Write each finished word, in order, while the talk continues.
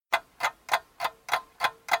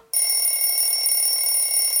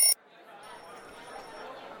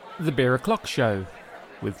The Beer O'Clock Show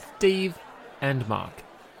with Steve and Mark.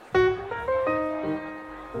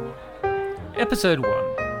 Episode 1.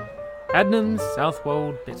 Adnams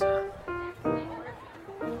Southwold Bitter.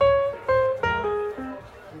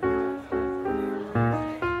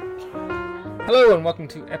 Hello and welcome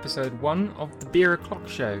to episode 1 of The Beer O'Clock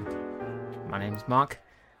Show. My name's Mark,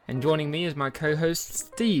 and joining me is my co-host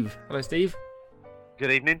Steve. Hello Steve.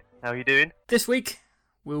 Good evening, how are you doing? This week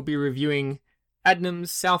we'll be reviewing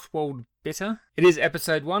Adnams Southwold Bitter. It is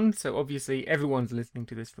episode 1, so obviously everyone's listening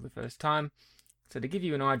to this for the first time. So to give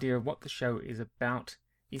you an idea of what the show is about,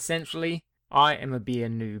 essentially, I am a beer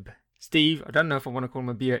noob. Steve, I don't know if I want to call him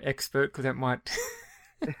a beer expert, because that might...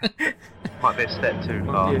 Might be a step too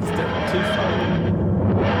far. Might be a step too far.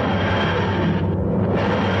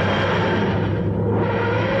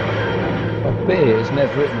 A beer has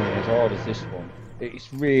never hit me as hard as this one.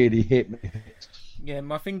 It's really hit me. Yeah,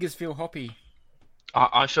 my fingers feel hoppy.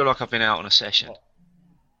 I feel like I've been out on a session.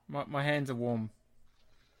 My hands are warm.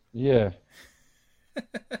 Yeah.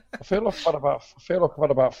 I feel like I've had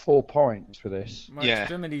about 4 pints for this. My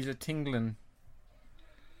extremities are tingling.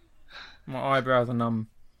 My eyebrows are numb.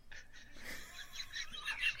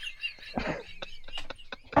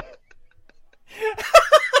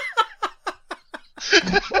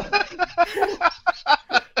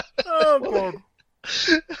 Oh God.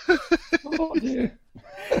 Oh dear.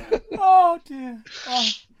 Oh dear. Oh,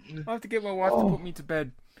 I have to get my wife to put me to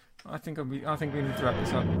bed. I think we need to wrap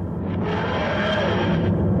this up.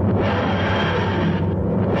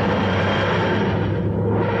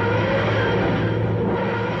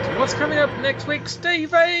 So what's coming up next week,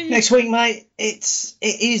 Stevie? Next week, mate, it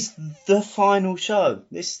is the final show.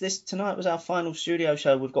 This tonight was our final studio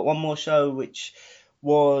show. We've got one more show which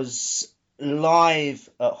was live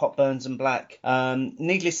at Hot Burns and Black.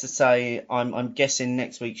 Needless to say, I'm guessing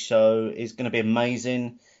next week's show is going to be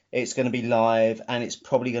amazing. It's going to be live, and it's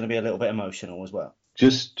probably going to be a little bit emotional as well.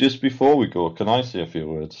 Just before we go, can I say a few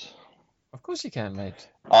words? Of course you can, mate.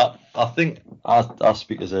 I think I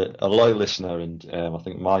speak as a loyal listener, and I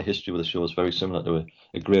think my history with the show is very similar to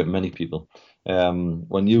a great many people.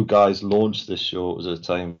 When you guys launched this show, it was at a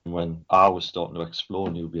time when I was starting to explore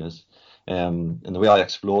new beers. And the way I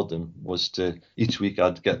explored them was to, each week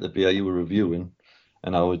I'd get the beer you were reviewing,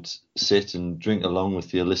 and I would sit and drink along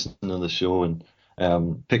with you, listening to the show and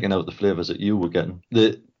picking out the flavours that you were getting.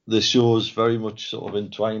 The show's very much sort of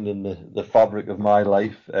entwined in the fabric of my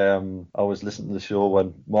life. I was listening to the show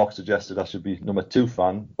when Mark suggested I should be number 2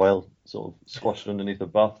 fan, while sort of squashed underneath a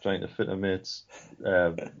bath trying to fit a mate's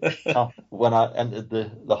tap. When I entered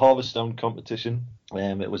the Harveststown competition,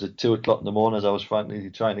 it was at 2 o'clock in the morning as I was frankly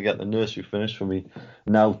trying to get the nursery finished for me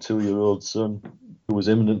now 2-year-old son, who was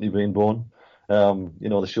imminently being born.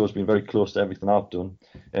 The show's been very close to everything I've done.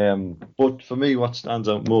 But for me, what stands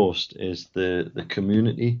out most is the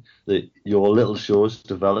community that your little show's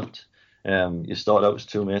developed. You started out as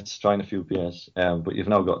 2 mates trying a few beers, but you've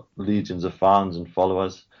now got legions of fans and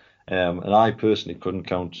followers. And I personally couldn't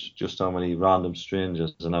count just how many random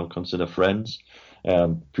strangers I now consider friends,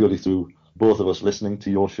 purely through both of us listening to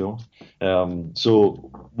your show.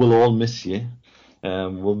 So we'll all miss you.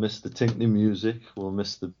 We'll miss the tinkling music. We'll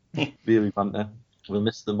miss the beery banter. We'll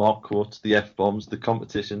miss the Mark quotes, the F-bombs, the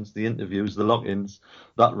competitions, the interviews, the lock-ins,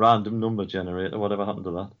 that random number generator, whatever happened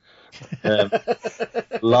to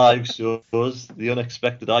that. Live shows, the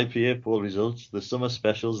unexpected IPA poll results, the summer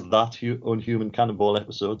specials, that Unhuman Cannonball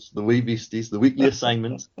episodes, the Wee Beasties, the weekly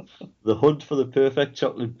assignments, the hunt for the perfect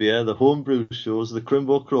chocolate beer, the homebrew shows, the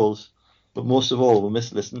Crimbo Crawls. But most of all, we'll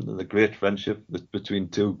miss listening to the great friendship between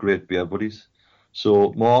 2 great beer buddies.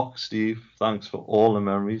 So, Mark, Steve, thanks for all the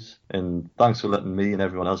memories, and thanks for letting me and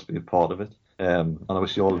everyone else be a part of it. And I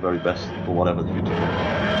wish you all the very best for whatever the future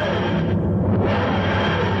holds.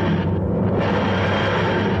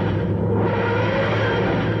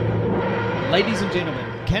 Ladies and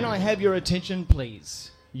gentlemen, can I have your attention,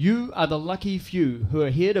 please? You are the lucky few who are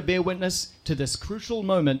here to bear witness to this crucial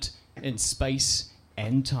moment in space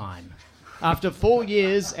and time. After 4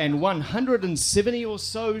 years and 170 or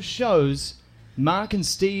so shows, Mark and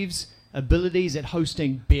Steve's abilities at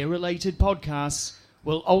hosting beer-related podcasts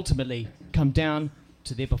will ultimately come down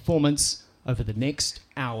to their performance over the next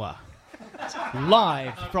hour.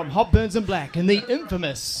 Live from Hot Burns and Black in the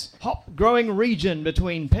infamous hop-growing region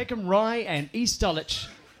between Peckham Rye and East Dulwich,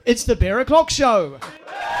 it's the Beer O'Clock Show.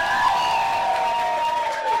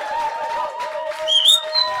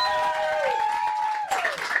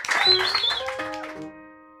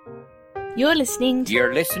 You're listening to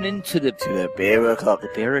the Beer O'Clock. The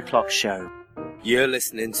Beer O'Clock Show. You're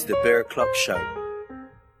listening to the Beer O'Clock Show.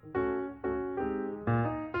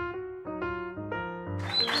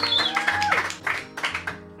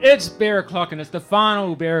 It's Beer O'Clock, and it's the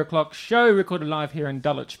final Beer O'Clock show, recorded live here in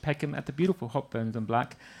Dulwich, Peckham, at the beautiful Hop Burns and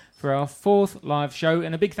Black for our 4th live show.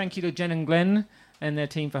 And a big thank you to Jen and Glenn and their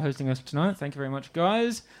team for hosting us tonight. Thank you very much,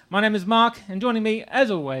 guys. My name is Mark, and joining me, as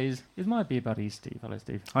always, is my beer buddy, Steve. Hello,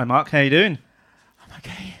 Steve. Hi, Mark. How you doing? I'm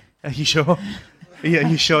okay. Are you sure? Are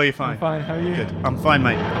you sure you're fine? I'm fine. How are you? Good. I'm fine,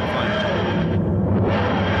 mate. I'm fine.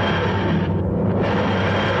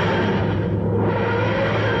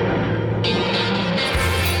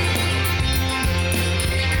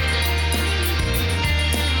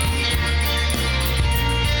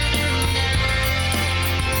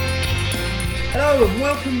 Hello and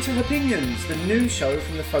welcome to Opinions, the new show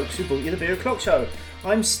from the folks who brought you the Beer O'Clock show.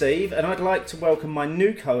 I'm Steve and I'd like to welcome my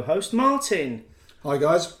new co-host, Martin. Hi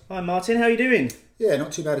guys. Hi Martin, how are you doing? Yeah,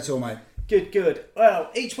 not too bad at all, mate. Good. Well,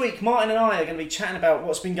 each week Martin and I are going to be chatting about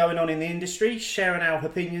what's been going on in the industry, sharing our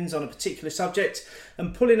opinions on a particular subject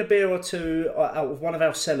and pulling a beer or two out of one of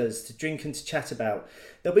our cellars to drink and to chat about.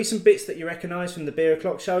 There'll be some bits that you recognise from the Beer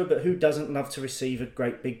O'Clock show, but who doesn't love to receive a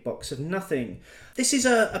great big box of nothing? This is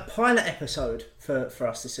a pilot episode for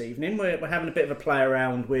us this evening. We're having a bit of a play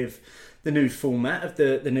around with the new format of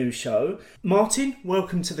the new show. Martin,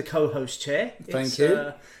 welcome to the co-host chair. Thank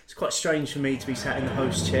you. It's quite strange for me to be sat in the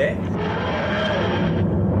host chair.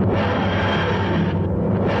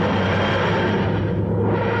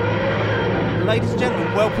 Ladies and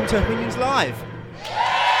gentlemen, welcome to Opinions Live.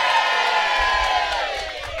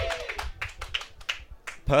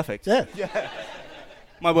 Perfect. Yeah.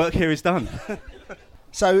 My work here is done.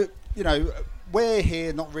 So, we're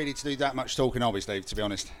here not really to do that much talking, obviously, to be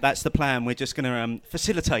honest. That's the plan. We're just going to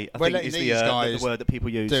facilitate, I think is the word that people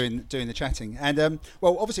use. Doing the chatting. And,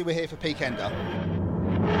 well, obviously we're here for Peakender.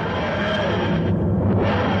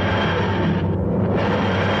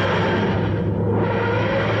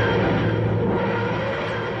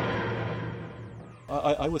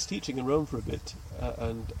 I was teaching in Rome for a bit,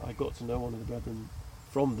 and I got to know one of the brethren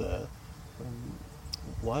from there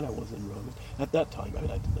while I was in Rome. At that time, I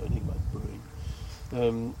didn't know anything about brewing,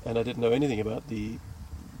 and I didn't know anything about the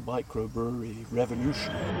microbrewery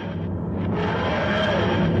revolution.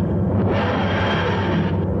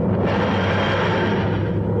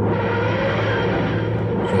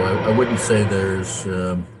 So I wouldn't say there's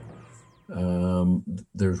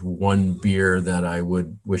one beer that I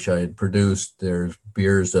would wish I had produced. There's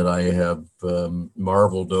beers that I have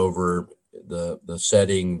marveled over the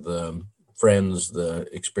setting, the friends, the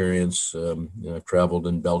experience. I've traveled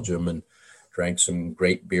in Belgium and drank some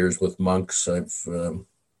great beers with monks. I've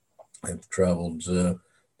traveled to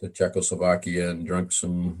Czechoslovakia and drunk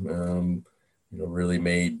some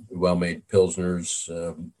really well-made pilsners.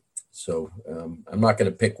 So I'm not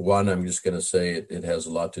going to pick one. I'm just going to say it has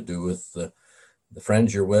a lot to do with the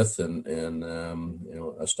friends you're with and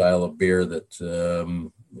a style of beer that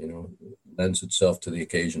lends itself to the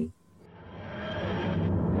occasion.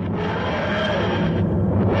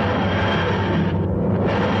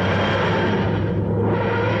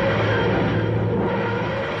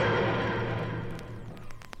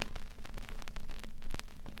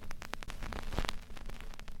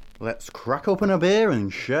 Let's crack open a beer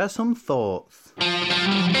and share some thoughts.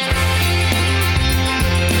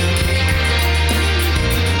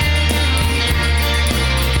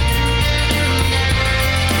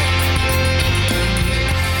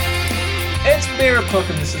 It's Beer O'Clock,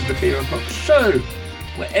 and this is the Beer O'Clock show,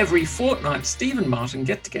 where every fortnight Steve and Martin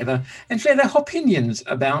get together and share their opinions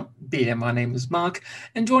about beer. My name is Mark,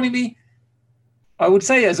 and joining me, I would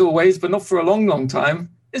say as always, but not for a long, long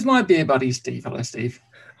time, is my beer buddy Steve. Hello, Steve.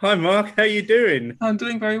 Hi, Mark. How you doing? I'm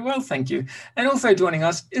doing very well, thank you. And also joining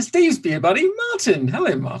us is Steve's beer buddy, Martin.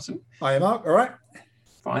 Hello, Martin. Hi, Mark. All right.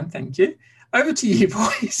 Fine, thank you. Over to you,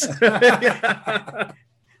 boys.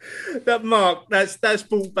 That Mark, that's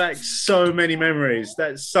brought back so many memories.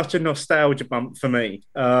 That's such a nostalgia bump for me.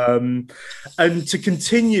 And to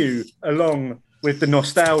continue along with the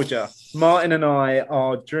nostalgia, Martin and I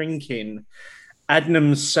are drinking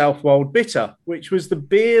Adnams Southwold Bitter, which was the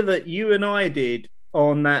beer that you and I did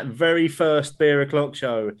on that very first Beer O'Clock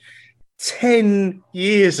show 10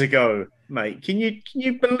 years ago, mate. Can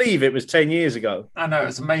you believe it was 10 years ago? I know,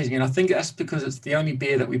 it's amazing. And I think that's because it's the only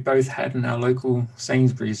beer that we both had in our local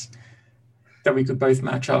Sainsbury's that we could both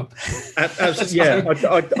match up. Yeah,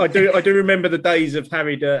 I do remember the days of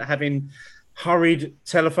having hurried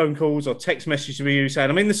telephone calls or text messages to you saying,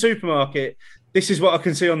 I'm in the supermarket, this is what I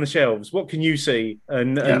can see on the shelves. What can you see?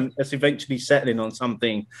 And that's eventually settling on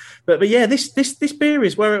something. But yeah, this beer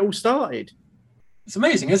is where it all started. It's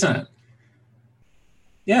amazing, isn't it?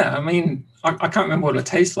 Yeah, I mean, I can't remember what it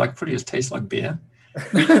tastes like. Pretty just tastes like beer.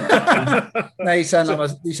 No, you sound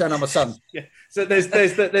like my son. Yeah. So there's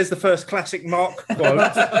the first classic Mark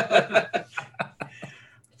quote.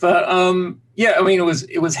 But yeah, I mean,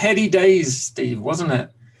 it was heady days, Steve, wasn't it?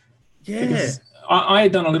 Yeah. Because I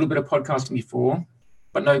had done a little bit of podcasting before,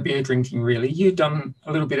 but no beer drinking really. You'd done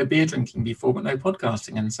a little bit of beer drinking before, but no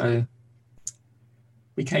podcasting, and so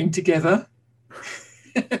we came together,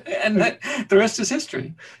 and the rest is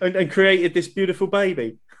history. And created this beautiful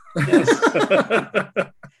baby. Yes.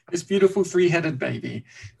 This beautiful three-headed baby.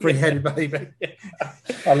 Three-headed baby.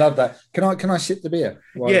 I love that. Can I sip the beer?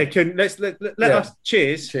 Yeah, let us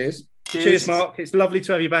cheers. Cheers, Mark. It's lovely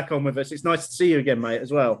to have you back on with us. It's nice to see you again, mate,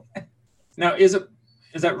 as well. Now, is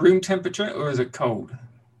that room temperature or is it cold?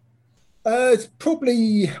 It's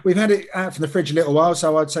probably, we've had it out from the fridge a little while,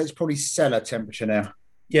 so I'd say it's probably cellar temperature now.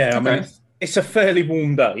 Yeah, I mean, it's a fairly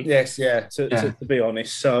warm day. Yes, yeah. To be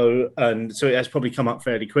honest, so it has probably come up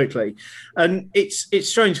fairly quickly, and it's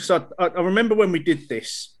strange because I remember when we did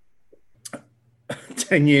this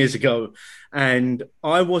 10 years ago, and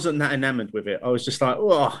I wasn't that enamoured with it. I was just like,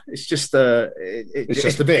 oh, it's just it's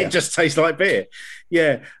just a beer. It just tastes like beer.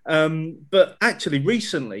 Yeah. But actually,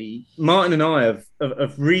 recently, Martin and I have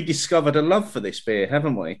rediscovered a love for this beer,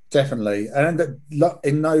 haven't we? Definitely. And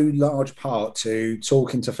in no large part to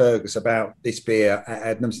talking to Fergus about this beer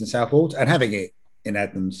at Adnams and Southwold and having it in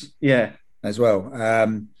Adnams. Yeah. As well.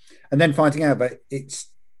 And then finding out that it's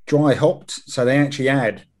dry hopped. So they actually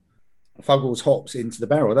add Fuggles hops into the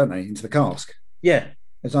barrel, don't they? Into the cask. Yeah.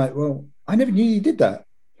 It's like, well, I never knew you did that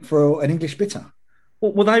for an English bitter.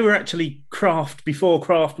 Well, they were actually craft before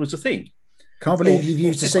craft was a thing. Can't believe you've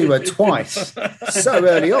used the C word twice so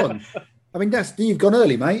early on. I mean, you've gone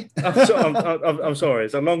early, mate. I'm sorry.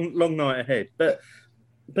 It's a long night ahead. But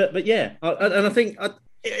yeah, and I think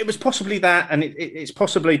it was possibly that, and it's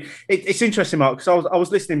possibly it's interesting, Mark, because I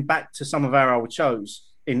was listening back to some of our old shows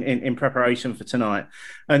in preparation for tonight,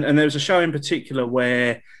 and there was a show in particular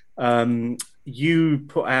where you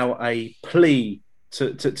put out a plea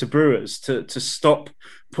to brewers to stop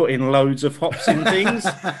putting loads of hops in things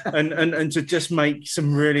and to just make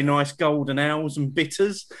some really nice golden ales and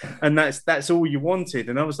bitters, and that's all you wanted.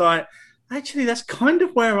 And I was like, actually, that's kind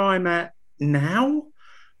of where I'm at now.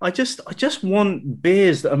 I just want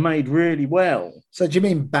beers that are made really well. So do you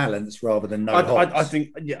mean balance rather than no hops? I think,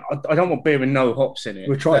 yeah, I don't want beer with no hops in it.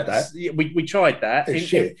 We tried that. We tried that.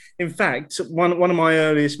 In fact, one of my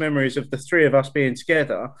earliest memories of the three of us being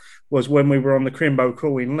together was when we were on the Crimbo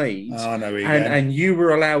Crawl in Leeds. Oh, no, and you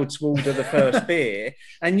were allowed to order the first beer,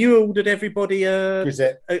 and you ordered everybody a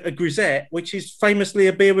grisette, which is famously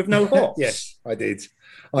a beer with no hops. Yes, I did.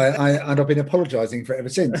 And I've been apologising for it ever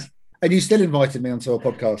since. And you still invited me onto a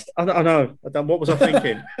podcast. I know. What was I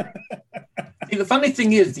thinking? The funny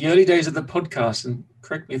thing is, the early days of the podcast, and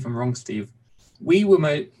correct me if I'm wrong, Steve, we were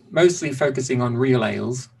mostly focusing on real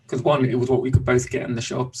ales, because one, it was what we could both get in the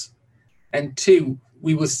shops, and two,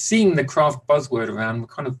 we were seeing the craft buzzword around, we're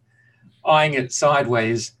kind of eyeing it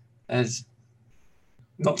sideways as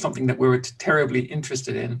not something that we were terribly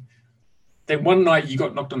interested in. Then one night you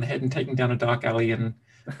got knocked on the head and taken down a dark alley and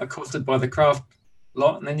accosted by the craft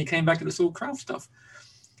lot, and then you came back to this all craft stuff.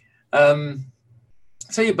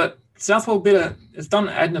 So yeah, but Southwold Bitter has done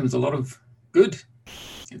Adnams a lot of good.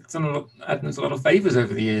 It's done Adnams a lot of favours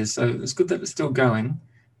over the years, so it's good that it's still going.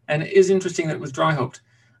 And it is interesting that it was dry hopped.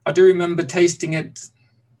 I do remember tasting it,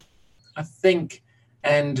 I think,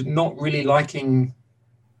 and not really liking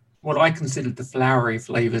what I considered the flowery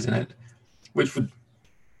flavours in it, which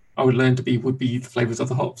I would learn would be the flavours of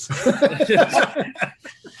the hops.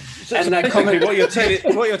 And that comment, what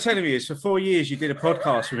you're telling me is, for 4 years you did a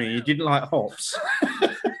podcast with me, you didn't like hops.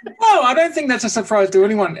 Well, I don't think that's a surprise to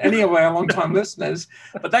anyone, any of our long-time listeners.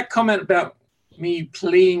 But that comment about me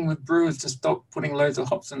pleading with brewers to stop putting loads of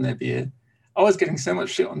hops in their beer, I was getting so much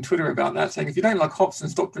shit on Twitter about that, saying, if you don't like hops, then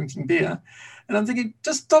stop drinking beer. And I'm thinking,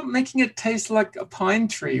 just stop making it taste like a pine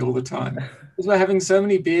tree all the time. Because we're having so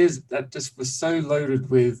many beers that just were so loaded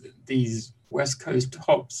with these West Coast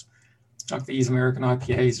hops, like these American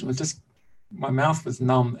IPAs. It was just, my mouth was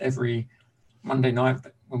numb every Monday night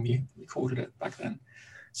when we recorded it back then.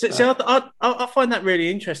 So I find that really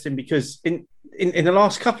interesting, because in the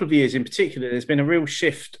last couple of years in particular, there's been a real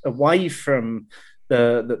shift away from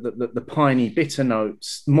the piney bitter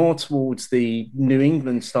notes, more towards the New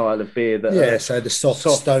England style of beer. So the soft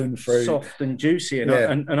stone fruit, soft and juicy.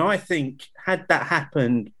 And I think, had that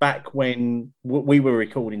happened back when we were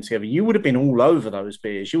recording together, you would have been all over those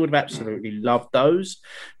beers. You would have absolutely loved those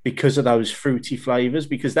because of those fruity flavors.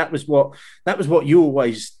 Because that was what you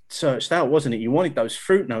always searched out, wasn't it? You wanted those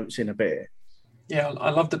fruit notes in a beer. Yeah, I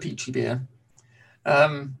love the peachy beer.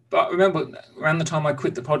 But I remember around the time I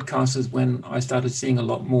quit the podcast is when I started seeing a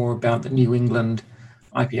lot more about the New England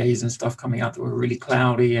IPAs and stuff coming out that were really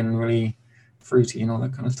cloudy and really fruity and all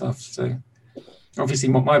that kind of stuff. So obviously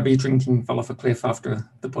my beer drinking fell off a cliff after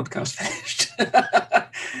the podcast finished.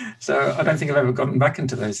 So I don't think I've ever gotten back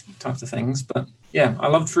into those types of things. But yeah, I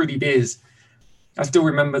love fruity beers. I still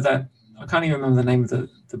remember that. I can't even remember the name of the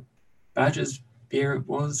Badgers beer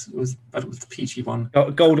but it was the peachy one.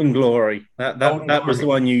 Golden Glory. That Glory. was the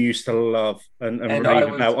one you used to love and read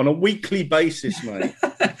about on a weekly basis, mate.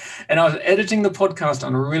 And I was editing the podcast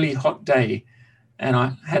on a really hot day, and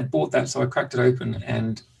I had bought that, so I cracked it open,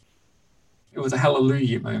 and it was a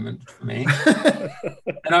hallelujah moment for me.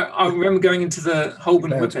 And I remember going into the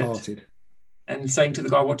Holborn Whippet and saying to the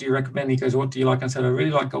guy, "What do you recommend?" He goes, "What do you like?" I said, "I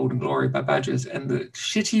really like Golden Glory by Badgers." And the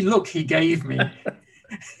shitty look he gave me.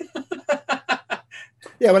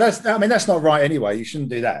 Yeah, well, that's not right anyway. You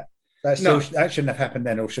shouldn't do that. That shouldn't have happened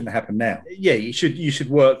then, or shouldn't have happened now. Yeah, you should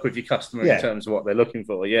work with your customer in terms of what they're looking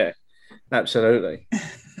for. Yeah, absolutely.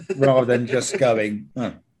 Rather than just going,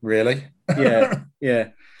 oh, really? Yeah.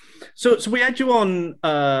 So we had you on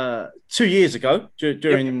 2 years ago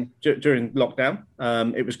during lockdown.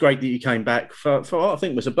 It was great that you came back for I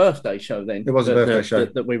think it was a birthday show then. It was a birthday show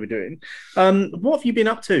that we were doing. What have you been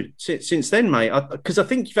up to since then, mate? Because I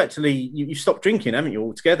think you've stopped drinking, haven't you,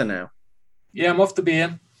 altogether now? Yeah, I'm off the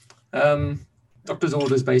beer. Doctor's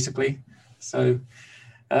orders, basically. So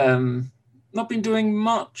not been doing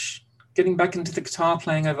much. Getting back into the guitar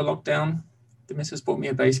playing over lockdown. The missus bought me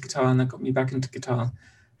a bass guitar and that got me back into guitar.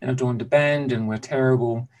 And I joined a band and we're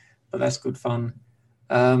terrible, but that's good fun.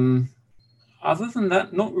 Other than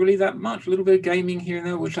that, not really that much. A little bit of gaming here and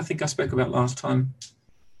there, which I think I spoke about last time.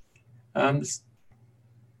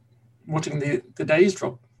 Watching the days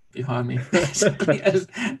drop behind me, basically,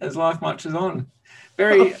 as life marches on.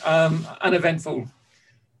 Very uneventful.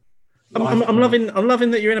 I'm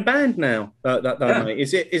loving that you're in a band now. Mate.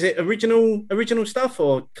 Is it original stuff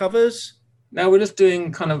or covers? No, we're just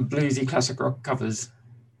doing kind of bluesy classic rock covers.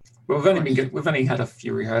 Well, we've only had a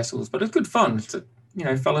few rehearsals, but it's good fun. It's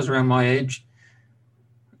fellas around my age,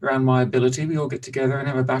 around my ability, we all get together and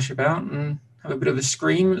have a bash about and have a bit of a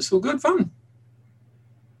scream. It's all good fun.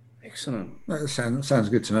 Excellent. That sounds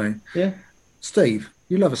good to me. Yeah. Steve,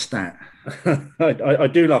 you love a stat. I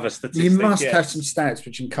do love a statistic. You must have some stats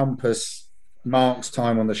which encompass Mark's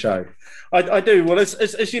time on the show. I do. Well,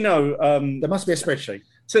 as you know, there must be a spreadsheet.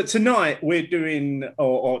 So tonight we're doing,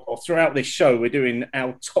 or throughout this show, we're doing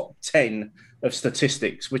our top 10 of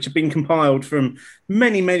statistics, which have been compiled from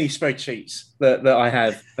many, many spreadsheets that I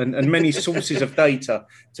have and many sources of data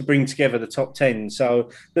to bring together the top 10. So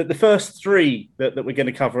the first three that we're going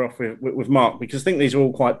to cover off with Mark, because I think these are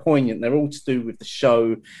all quite poignant. They're all to do with the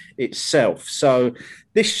show itself. So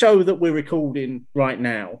this show that we're recording right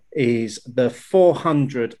now is the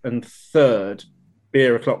 403rd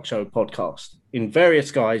Beer O'Clock Show podcast in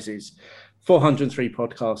various guises. 403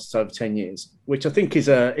 podcasts over 10 years, which I think is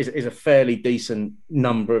a fairly decent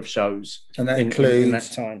number of shows. And that includes in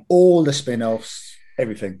that time. All the spin-offs,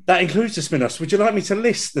 everything. That includes the spin-offs. Would you like me to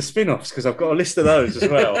list the spin-offs? Because I've got a list of those as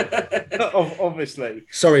well, obviously.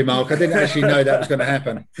 Sorry, Mark, I didn't actually know that was going to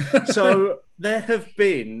happen. So there have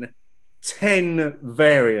been 10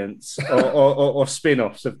 variants or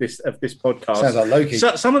spin-offs of this podcast. Sounds like Loki.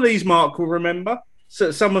 So, some of these Mark will remember. So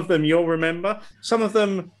some of them you'll remember. Some of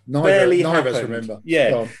them barely happened. Neither of us remember.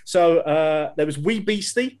 Yeah. So there was Wee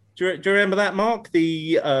Beastie. Do you remember that, Mark?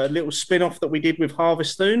 The little spin-off that we did with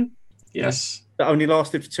Harvestoon? Yes. That only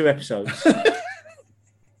lasted for 2 episodes.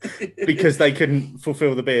 Because they couldn't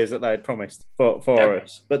fulfill the beers that they had promised for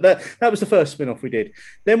us. But that was the first spin-off we did.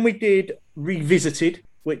 Then we did Revisited,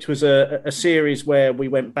 which was a series where we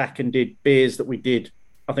went back and did beers that we did,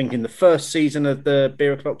 I think, in the first season of the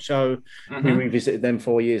Beer O'Clock Show. Mm-hmm. We revisited them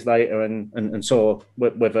 4 years later and saw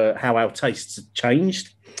whether how our tastes had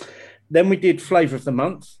changed. Then we did Flavour of the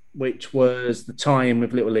Month, which was the tie-in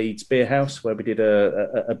with Little Leeds Beer House, where we did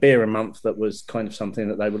a beer a month that was kind of something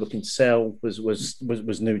that they were looking to sell, was new to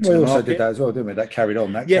the market. We also did that as well, didn't we? That carried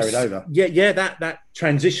on. Carried over. Yeah, that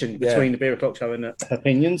transition between the Beer O'Clock Show and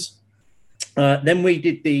Opinions. Then we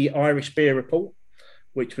did the Irish Beer Report,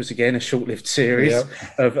 which was, again, a short-lived series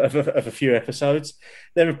of a few episodes.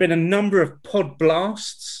 There have been a number of pod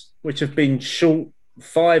blasts, which have been short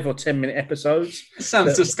 5 or 10 minute episodes.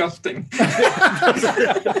 Sounds disgusting.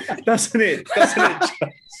 Doesn't it?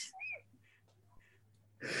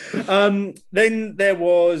 Then there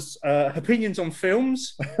was Opinions on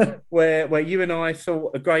Films, where you and I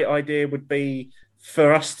thought a great idea would be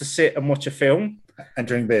for us to sit and watch a film. And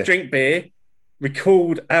drink beer.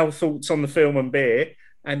 Record our thoughts on the film and beer,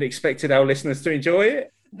 and expected our listeners to enjoy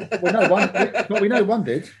it. Well, no, we know one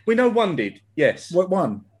did. We know one did, yes. What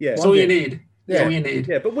one? Yeah. That's all you need. That's all you need.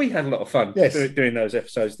 Yeah, but we had a lot of fun Yes. doing those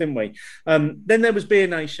episodes, didn't we? Then there was Beer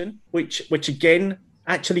Nation, which again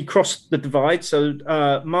actually crossed the divide. So,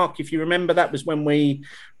 Mark, if you remember, that was when we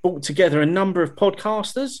brought together a number of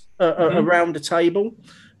podcasters around a table,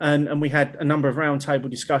 and we had a number of roundtable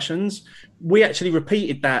discussions. We actually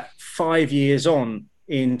repeated that 5 years on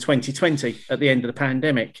in 2020 at the end of the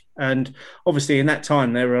pandemic. And obviously in that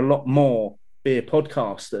time, there were a lot more beer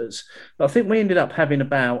podcasters. But I think we ended up having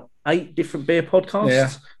about 8 different beer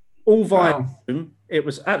podcasts, all via Zoom. It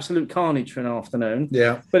was absolute carnage for an afternoon.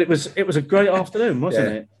 Yeah. But it was a great afternoon, wasn't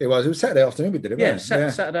it? It was. It was Saturday afternoon we did it, wasn't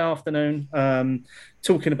it? Saturday afternoon,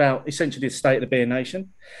 talking about essentially the state of the Beer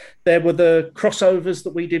Nation. There were the crossovers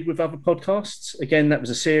that we did with other podcasts. Again, that was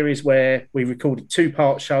a series where we recorded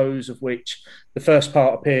 2-part shows, of which the first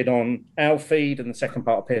part appeared on our feed and the second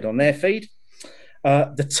part appeared on their feed.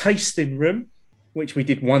 The Tasting Room, which we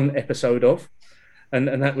did 1 episode of, and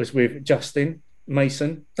that was with Justin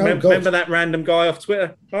Mason. Remember that random guy off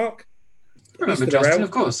Twitter, Mark? Remember Justin,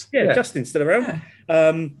 of course. Yeah, Justin's still around.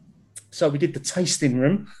 Yeah. So we did the Tasting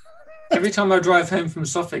Room. Every time I drive home from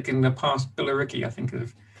Suffolk and past Billericay, I think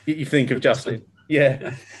of... You think of Justin.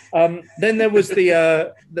 Yeah. Then there was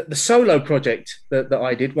the solo project that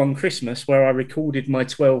I did one Christmas, where I recorded my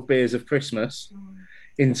 12 beers of Christmas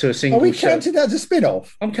into a single show. Are we counting that as a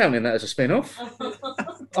spin-off? I'm counting that as a spin-off.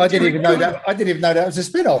 I didn't even know that was a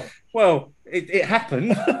spin-off. Well, it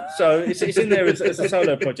happened, so it's in there as a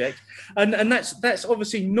solo project, and that's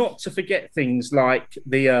obviously not to forget things like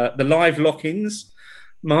the live lock-ins,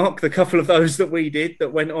 Mark, the couple of those that we did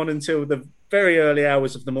that went on until the very early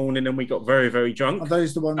hours of the morning, and we got very, very drunk. Are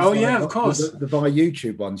those the ones? Oh yeah, of course. The via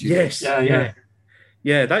YouTube ones. Yes. Yeah.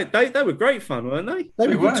 Yeah, they were great fun, weren't they?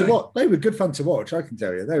 They were good to watch. They were good fun to watch. I can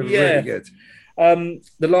tell you, they were really good.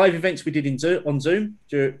 The live events we did on Zoom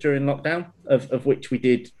during lockdown, of which we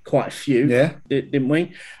did quite a few, didn't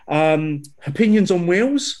we? Opinions on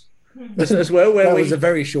Wheels as well. Where that was a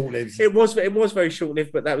very short-lived. It was very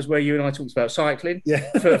short-lived, but that was where you and I talked about cycling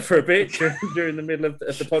for a bit during the middle of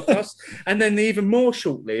the podcast, and then the even more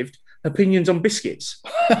short-lived Opinions on Biscuits,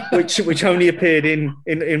 which only appeared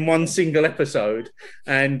in one single episode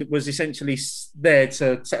and was essentially there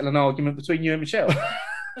to settle an argument between you and Michelle.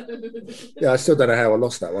 Yeah, I still don't know how I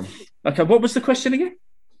lost that one. Okay, what was the question again?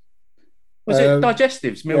 Was it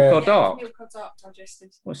digestives, milk or dark? Milk or dark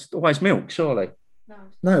digestives. Well, it's always milk, surely.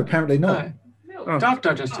 No, apparently not. Milk. Oh. Dark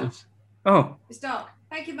digestives. Oh. It's dark.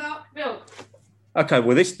 Thank you, Mark. Milk. Okay,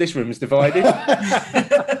 well, this room is divided.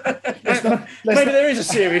 Maybe there is a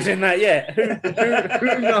series in that yet.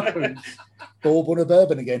 Who knows? Bourbon or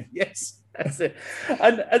bourbon again. Yes. That's it.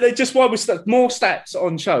 And then just while we're more stats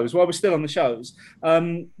on shows, while we're still on the shows,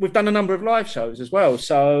 we've done a number of live shows as well.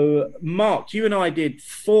 So, Mark, you and I did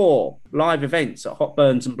 4 live events at Hot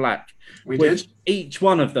Burns and Black. We did. Each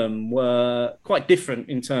one of them were quite different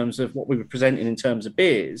in terms of what we were presenting in terms of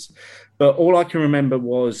beers. But all I can remember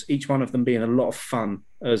was each one of them being a lot of fun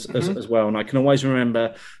as well. And I can always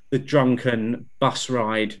remember the drunken bus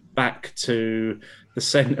ride back to the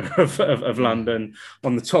centre of London,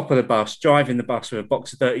 on the top of the bus, driving the bus with a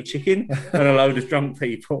box of dirty chicken and a load of drunk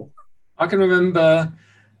people. I can remember,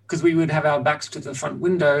 because we would have our backs to the front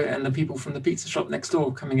window and the people from the pizza shop next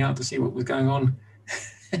door coming out to see what was going on.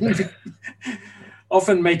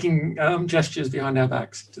 Often making gestures behind our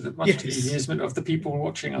backs to the amusement of the people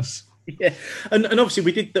watching us. Yeah, and obviously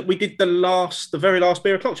we did the very last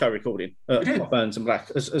Beer O'Clock show recording at Hot Burns and Black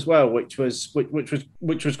as well, which was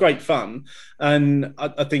great fun. And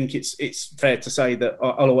I think it's fair to say that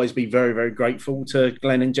I'll always be very, very grateful to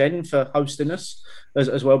Glenn and Jen for hosting us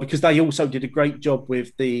as well, because they also did a great job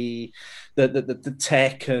with the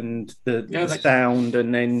tech and the sound,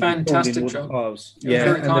 and then fantastic job.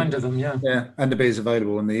 Very kind of them. Yeah, and the beer's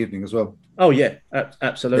available in the evening as well. Oh yeah,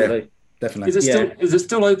 absolutely. Yeah. Definitely. Is it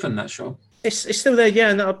still open, that shop? It's still there,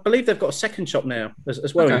 yeah. And I believe they've got a second shop now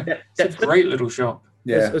as well. Okay. It's a great little shop.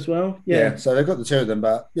 Yeah. As well. Yeah. So they've got the 2 of them,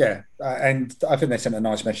 but and I think they sent a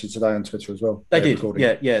nice message today on Twitter as well. They did.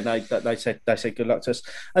 Yeah. They said good luck to us.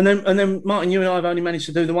 And then Martin, you and I have only managed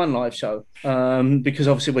to do the one live show because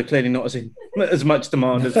obviously we're clearly not as much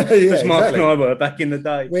demand as Mark and I were back in the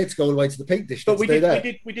day. We had to go all the way to the Peak District. But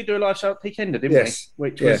we did do a live show at Peak Ender, didn't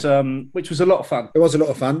we? Which was a lot of fun. It was a lot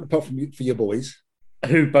of fun, apart from for your boys.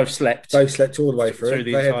 Who both slept. Both slept all the way through.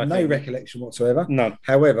 They had no recollection whatsoever. None.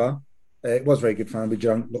 However, it was very good fun. We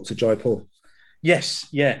drank lots of Jaipur. Yes,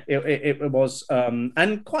 yeah, it was,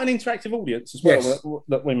 and quite an interactive audience as well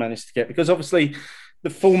that we managed to get, because obviously the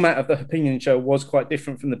format of the opinion show was quite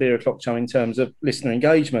different from the Beer O'Clock show in terms of listener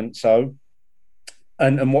engagement. So,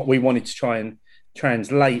 and what we wanted to try and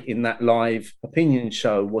translate in that live opinion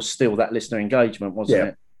show was still that listener engagement, wasn't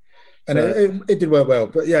it? And it did work well.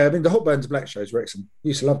 But yeah, I mean, the Hot Burns Black shows were excellent. I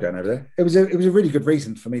used to love going over there. It was a really good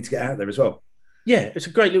reason for me to get out there as well. Yeah, it's a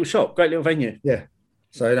great little shop, great little venue. Yeah.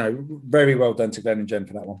 So, very well done to Glenn and Jen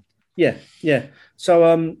for that one. Yeah.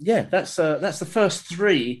 So, that's the first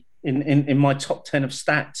three in my top 10 of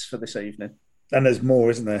stats for this evening. And there's more,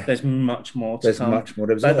 isn't there? There's much more to come. Much more.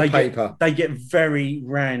 There was a lot of paper. They get very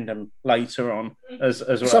random later on as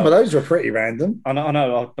well. Some of those were pretty random. I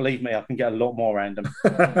know. Believe me, I can get a lot more random.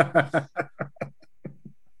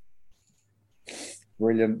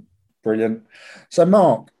 Brilliant. So,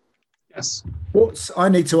 Mark. Yes. I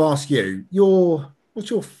need to ask you, what's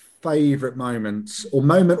your favourite moments or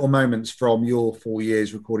moments from your 4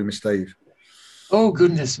 years recording with Steve? Oh,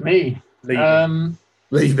 goodness me.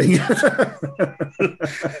 Leaving.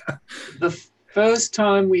 The first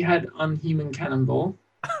time we had Unhuman Cannonball,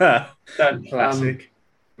 that classic,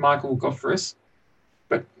 Michael got for us,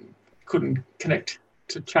 but couldn't connect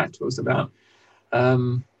to chat to us about.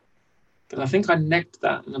 But I think I necked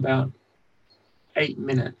that in about 8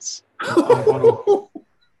 minutes. That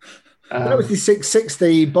was the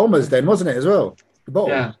 660 Bombers then, wasn't it, as well? The bottle.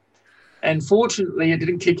 Yeah. And fortunately, it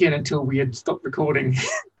didn't kick in until we had stopped recording.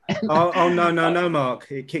 No,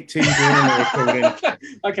 Mark. It kicked in during the recording.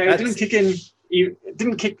 Okay, it didn't kick in. It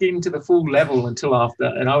didn't kick into the full level until after,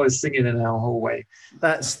 and I was singing in our hallway.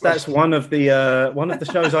 That's one of the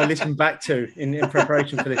shows I listened back to in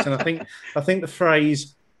preparation for this, and I think the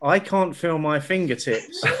phrase "I can't feel my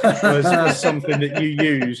fingertips" was something that you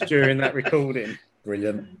used during that recording.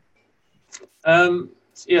 Brilliant. So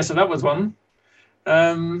that was one.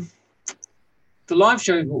 The live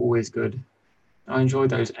shows were always good. I enjoyed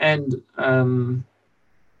those, and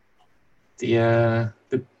the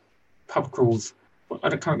pub crawls. I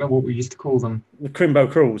can't remember what we used to call them. The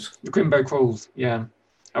Crimbo crawls. The Crimbo crawls. Yeah,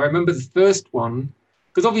 I remember the first one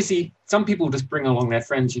because obviously some people just bring along their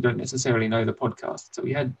friends who don't necessarily know the podcast. So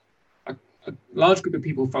we had a large group of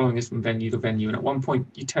people following us from venue to venue, and at one point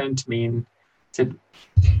you turned to me and said,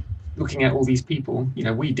 looking at all these people,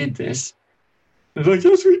 we did this. I was like,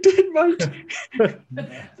 yes, we did, mate.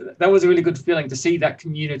 That was a really good feeling to see that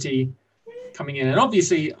community coming in. And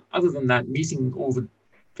obviously, other than that, meeting all the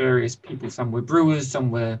various people, some were brewers,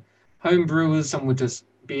 some were home brewers, some were just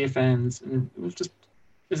beer fans. And it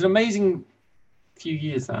was an amazing few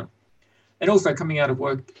years, that. And also coming out of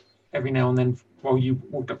work every now and then while you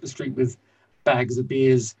walked up the street with bags of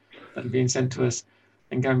beers that had been sent to us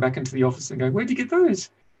and going back into the office and going, where'd you get those?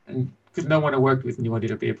 And because no one I worked with knew I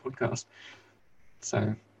did a beer podcast.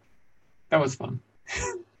 So that was fun.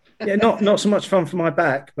 Yeah, not so much fun for my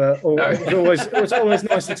back, but it was always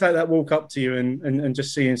nice to take that walk up to you and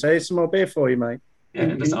just see you and say, here's some more beer for you, mate. Yeah,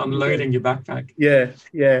 and just unloading your backpack. Yeah.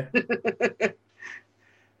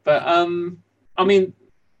 But I mean,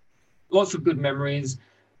 lots of good memories.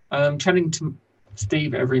 Chatting to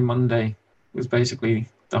Steve every Monday was basically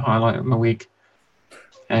the highlight of my week.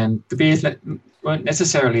 And the beers weren't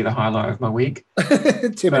necessarily the highlight of my week.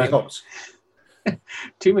 Too many hops.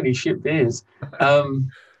 Too many shit beers.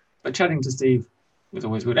 But chatting to Steve was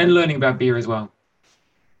always good. And learning about beer as well.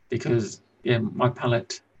 Because, my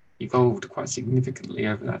palate evolved quite significantly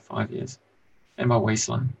over that 5 years. And my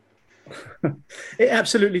waistline. It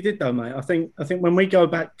absolutely did, though, mate. I think when we go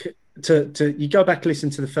back you go back and listen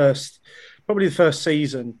to probably the first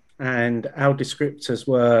season, and our descriptors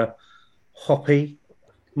were hoppy,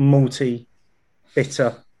 malty,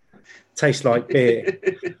 bitter, taste like beer.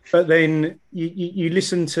 But then you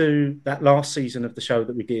listen to that last season of the show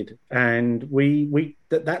that we did, and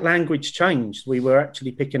that language changed. We were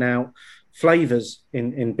actually picking out flavors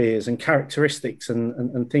in beers and characteristics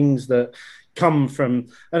and things that come from.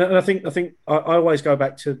 And I think I always go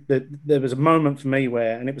back to there was a moment for me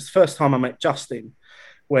where, and it was the first time I met Justin,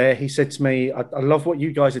 where he said to me, I love what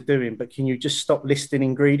you guys are doing, but can you just stop listing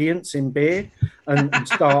ingredients in beer and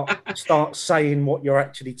start saying what you're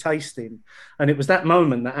actually tasting? And it was that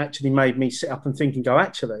moment that actually made me sit up and think and go,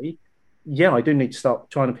 actually, yeah, I do need to start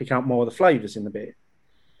trying to pick out more of the flavours in the beer.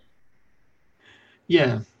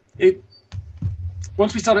 Yeah.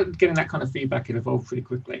 Once we started getting that kind of feedback, it evolved pretty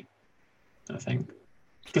quickly, I think.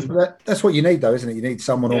 That's what you need, though, isn't it? You need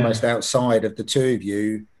someone almost outside of the two of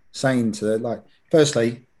you saying to,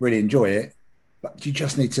 firstly, really enjoy it, but you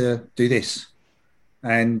just need to do this.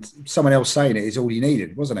 And someone else saying it is all you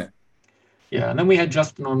needed, wasn't it? Yeah, and then we had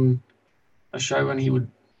Justin on a show and he would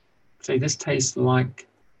say, this tastes like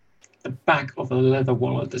the back of a leather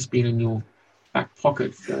wallet that's been in your back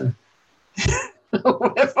pocket for or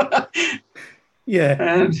whatever. Yeah.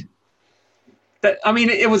 And that, I mean,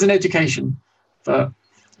 it was an education, but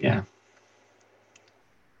yeah.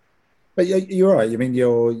 But you're right. I mean,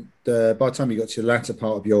 by the time you got to the latter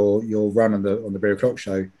part of your run on the Beer O'Clock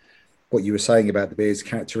show, what you were saying about the beer's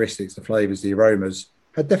characteristics, the flavours, the aromas,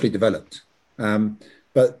 had definitely developed.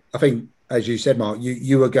 But I think, as you said, Mark,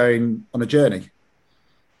 you were going on a journey.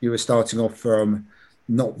 You were starting off from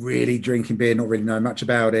not really drinking beer, not really knowing much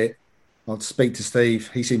about it. I'll speak to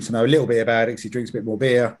Steve. He seems to know a little bit about it because he drinks a bit more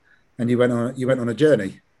beer. And you went on a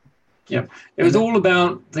journey. Yeah, it was all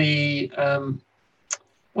about the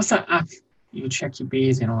what's that app you would check your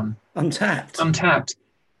beers in on? Untapped.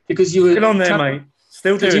 Because you were get on there, mate.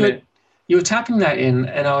 Still doing it. You were tapping that in,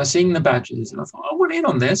 and I was seeing the badges, and I thought I want in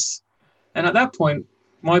on this. And at that point,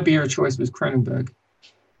 my beer of choice was Kronenberg,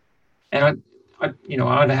 and I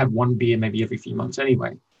I'd have one beer maybe every few months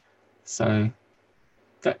anyway. So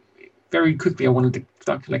that very quickly, I wanted to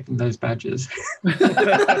start collecting those badges.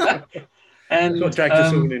 And what dragged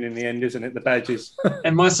us all in the end, isn't it? The badges.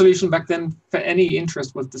 And my solution back then for any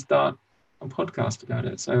interest was to start a podcast about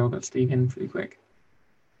it. So I got Steve in pretty quick.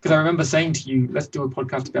 Because I remember saying to you, let's do a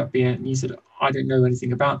podcast about beer. And you said, I don't know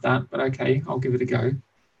anything about that, but okay, I'll give it a go.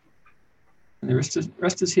 And the rest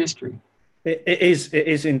is history. It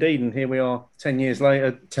is indeed. And here we are 10 years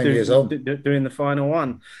later. 10 years on. Doing the final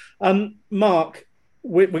one. Mark,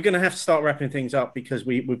 we're going to have to start wrapping things up because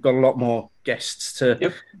we've got a lot more guests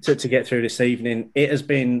to get through this evening. It has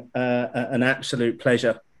been an absolute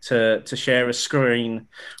pleasure to share a screen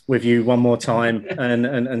with you one more time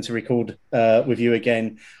and to record with you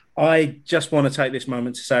again. I just want to take this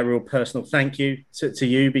moment to say a real personal thank you to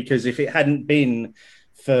you, because if it hadn't been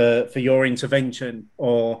for your intervention,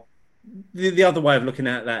 or the other way of looking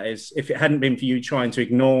at that is if it hadn't been for you trying to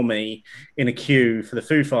ignore me in a queue for the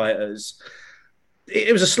Foo Fighters,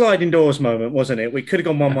 it was a sliding doors moment, wasn't it? We could have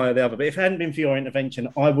gone one way or the other, but if it hadn't been for your intervention,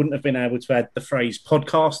 I wouldn't have been able to add the phrase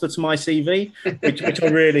podcaster to my CV, which I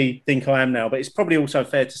really think I am now. But it's probably also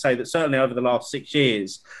fair to say that certainly over the last 6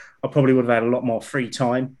 years, I probably would have had a lot more free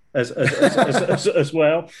time as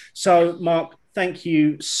well. So, Mark, thank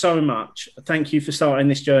you so much. Thank you for starting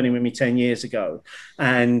this journey with me 10 years ago.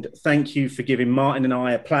 And thank you for giving Martin and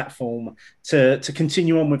I a platform to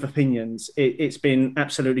continue on with opinions. It's been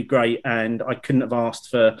absolutely great. And I couldn't have asked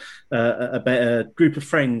for a better group of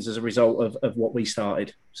friends as a result of what we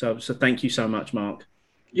started. So thank you so much, Mark.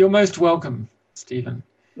 You're most welcome, Stephen.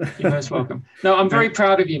 You're most welcome. No, I'm very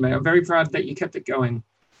proud of you, mate. I'm very proud that you kept it going.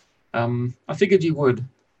 I figured you would.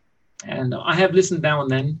 And I have listened now and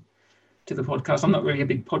then to the podcast. I'm not really a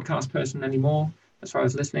big podcast person anymore as far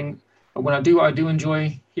as listening, but when I do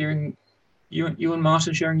enjoy hearing you and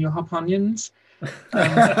Martin sharing your hop onions.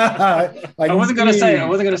 I wasn't going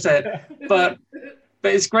to say it, but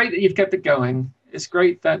it's great that you've kept it going. It's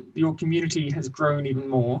great that your community has grown even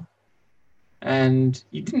more, and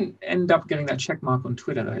you didn't end up getting that check mark on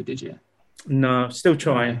Twitter though, did you? No, still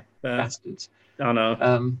trying. Bastards. I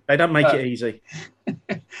know. They don't make it easy.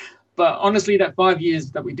 But honestly, that 5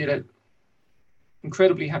 years that we did it,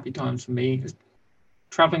 incredibly happy times for me.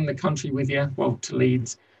 Traveling the country with you, well, to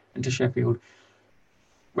Leeds and to Sheffield.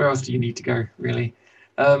 Where else do you need to go, really?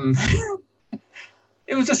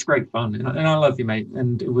 It was just great fun, and I love you, mate.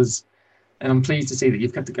 And I'm pleased to see that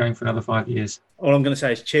you've kept it going for another 5 years. All I'm going to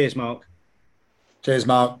say is cheers, Mark. Cheers,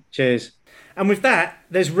 Mark. Cheers. And with that,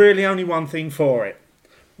 there's really only one thing for it.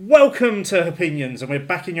 Welcome to Opinions, and we're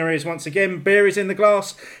back in your ears once again. Beer is in the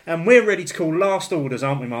glass, and we're ready to call last orders,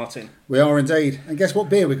 aren't we, Martin? We are indeed. And guess what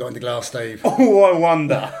beer we got in the glass, Steve? Oh, I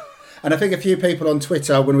wonder. And I think a few people on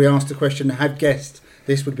Twitter, when we asked the question, have guessed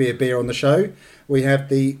this would be a beer on the show. We have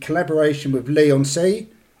the collaboration with Leon C,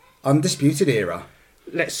 Undisputed Era.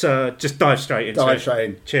 Let's just dive straight into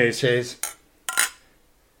it. Cheers. Cheers.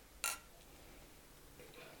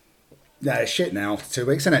 No, it's shit now. 2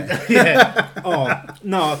 weeks, isn't it? Yeah. Oh,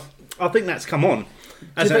 no, I think that's come on.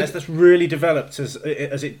 That's really developed as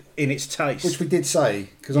it in its taste. Which we did say,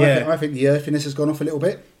 because I think the earthiness has gone off a little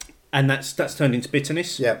bit. And that's turned into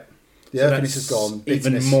bitterness. Yeah. The earthiness has gone.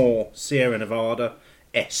 Bitterness. Even more Sierra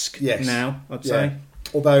Nevada-esque now, I'd say.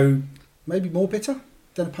 Although, maybe more bitter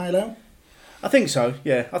than a pale ale? I think so,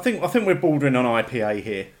 yeah. I think we're bordering on IPA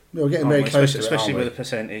here. We're getting very close to it, especially with the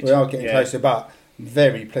percentage. We are getting closer, but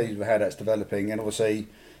very pleased with how that's developing, and obviously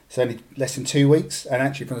it's only less than 2 weeks, and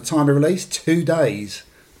actually from the time of release, 2 days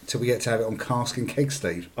till we get to have it on cask and keg,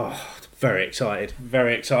 Steve. Oh, Very excited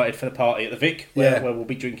for the party at the Vic, where we'll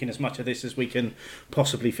be drinking as much of this as we can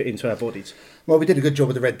possibly fit into our bodies. Well, we did a good job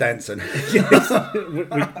with the Red Dancing. we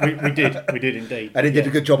did indeed. And it did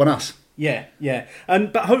a good job on us. Yeah.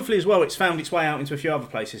 But hopefully as well, it's found its way out into a few other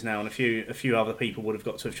places now, and a few other people would have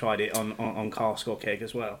got to have tried it on cask or keg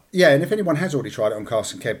as well. Yeah, and if anyone has already tried it on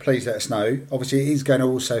cask and keg, please let us know. Obviously, it is going to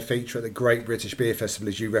also feature at the Great British Beer Festival,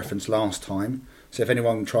 as you referenced last time. So if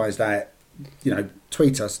anyone tries that,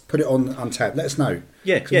 tweet us, put it on Untapped, let us know.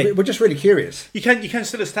 Yeah. We're just really curious. You can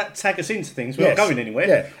still tag us into things. We're not going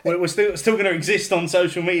anywhere. Yeah. We're still going to exist on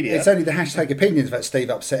social media. It's only the hashtag opinions that Steve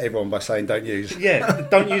upset everyone by saying don't use. Yeah,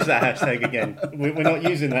 don't use that hashtag again. We're not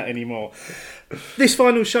using that anymore. This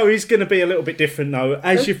final show is going to be a little bit different, though,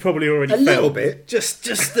 as you've probably already felt. A little bit. Just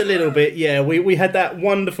a little bit, yeah. We had that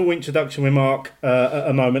wonderful introduction with Mark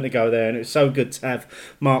a moment ago there, and it was so good to have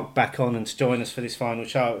Mark back on and to join us for this final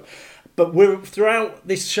show. But throughout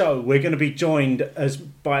this show, we're going to be joined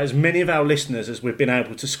by as many of our listeners as we've been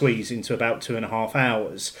able to squeeze into about 2.5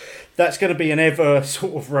 hours. That's going to be an ever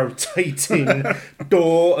sort of rotating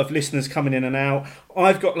door of listeners coming in and out.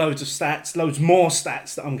 I've got loads of stats, loads more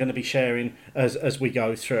stats that I'm going to be sharing as we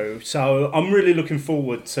go through. So I'm really looking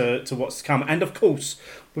forward to what's to come. And of course,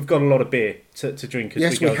 we've got a lot of beer to drink as we go through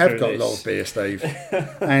this. Yes, we have got a lot of beer, Steve.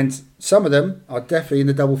 And some of them are definitely in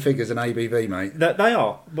the double figures in ABV, mate. They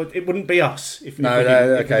are, but it wouldn't be us if we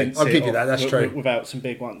okay. I'll give you that. That's true. Without some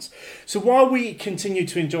big ones. So while we continue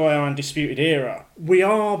to enjoy our Undisputed Era, we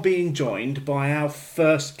are being joined by our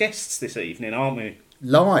first guests this evening, aren't we?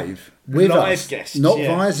 Live with us, guests, not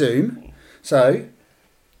via Zoom. So,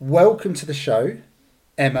 welcome to the show,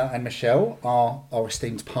 Emma and Michelle, our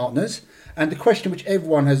esteemed partners. And the question which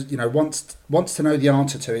everyone has, wants to know the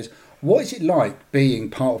answer to is, what is it like being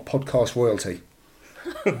part of podcast royalty?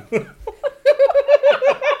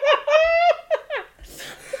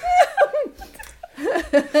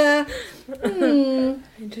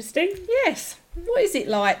 Interesting. Yes. What is it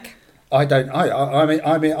like? I don't.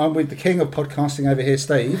 I mean, I'm with the king of podcasting over here,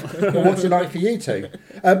 Steve. But what's it like for you two?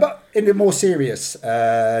 But in a more serious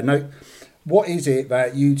note, what is it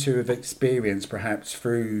that you two have experienced, perhaps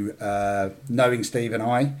through knowing Steve and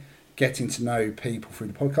I, getting to know people through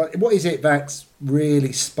the podcast? What is it that's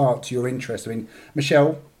really sparked your interest? I mean,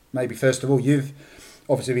 Michelle, maybe first of all, you've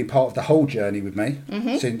obviously been part of the whole journey with me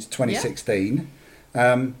since 2016.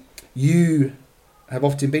 Yeah. You have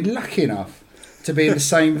often been lucky enough to be in the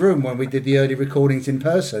same room when we did the early recordings in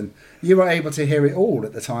person. You were able to hear it all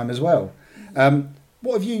at the time as well.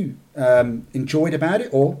 What have you enjoyed about it,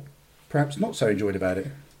 or perhaps not so enjoyed about it?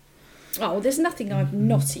 Oh, there's nothing I've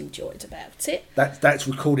not enjoyed about it. That's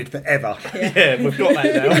recorded forever. Yeah, we've got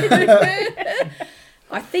that now.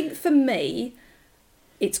 I think for me,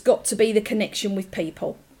 it's got to be the connection with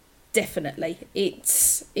people. Definitely.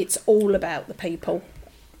 It's all about the people.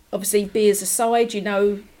 Obviously, beers aside,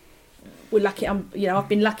 we're lucky. I've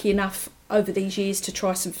been lucky enough over these years to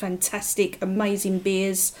try some fantastic, amazing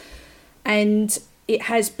beers, and it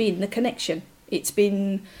has been the connection. It's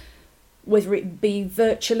been, whether it be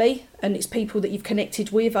virtually, and it's people that you've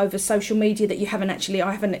connected with over social media that I haven't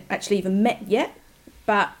actually even met yet,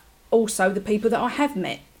 but also the people that I have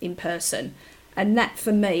met in person, and that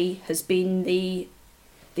for me has been the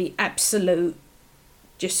absolute.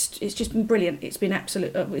 It's just been brilliant. It's been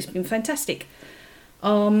absolute. It's been fantastic.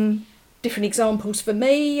 Different examples for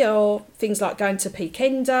me are things like going to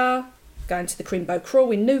Peakender, going to the Crimbo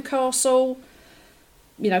Crawl in Newcastle,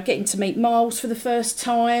 getting to meet Miles for the first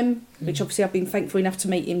time, which obviously I've been thankful enough to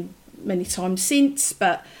meet him many times since,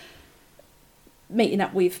 but meeting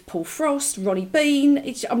up with Paul Frost, Ronnie Bean.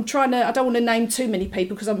 I don't want to name too many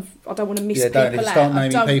people because I don't want to miss people out. If you start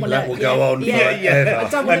naming people, that will go on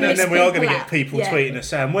forever. And then we are going to get people tweeting us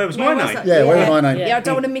saying, where was my name? Where was my name? Yeah, I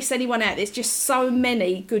don't want to miss anyone out. There's just so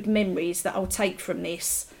many good memories that I'll take from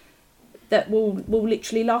this that will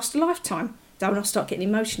literally last a lifetime. Don't I start getting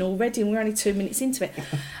emotional already, and we're only 2 minutes into it.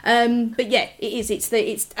 But yeah, it is.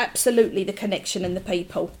 It's absolutely the connection and the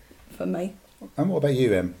people for me. And what about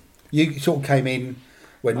you, Em? You sort of came in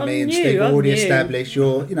when me and Steve were already established.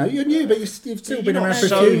 You're new, but you've still been around for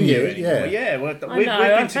a few years. We've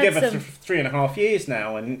been together for 3.5 years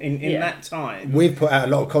now, and in that time, we've put out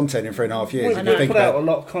a lot of content in 3.5 years. We've put out a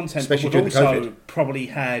lot of content, especially but we've during also COVID. Probably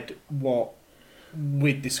had what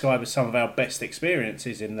we'd describe as some of our best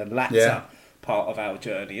experiences in the latter part of our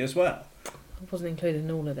journey as well. I wasn't included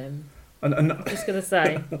in all of them. And I'm just going to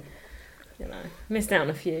say, missed out on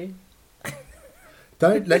a few.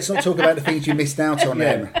 Let's not talk about the things you missed out on,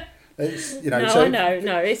 Em. I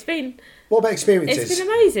know. It's been. What about experiences? It's been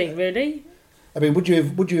amazing, really. I mean, would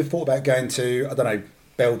you have thought about going to, I don't know,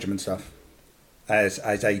 Belgium and stuff? as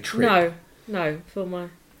a trip. No, for my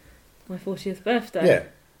 40th birthday. Yeah,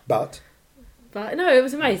 but no, it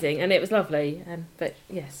was amazing and it was lovely. But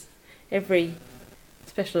yes, every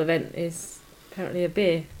special event is apparently a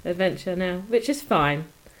beer adventure now, which is fine.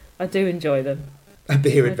 I do enjoy them. A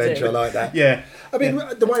beer adventure, I like that. Yeah, I mean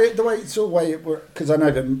the way sort of way it works, because I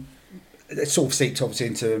know that it sort of seeped obviously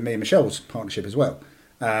into me and Michelle's partnership as well.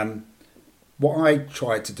 What I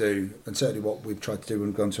tried to do, and certainly what we've tried to do when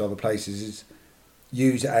we've gone to other places, is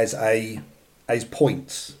use it as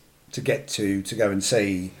points to get to go and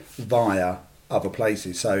see via other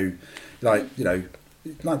places. So, like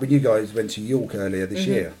when you guys went to York earlier this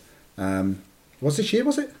year. Was this year?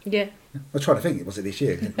 Was it? Yeah. I was trying to think. Was it this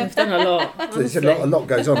year? We've done a lot. It's a lot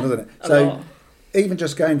goes on, doesn't it? So even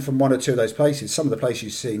just going from one or two of those places, some of the places you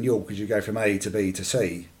see in York as you go from A to B to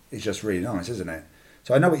C is just really nice, isn't it?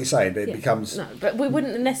 So I know what you're saying, but it becomes... No, but we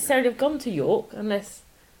wouldn't necessarily have gone to York unless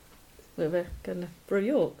we were going to brew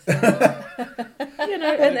York. So. And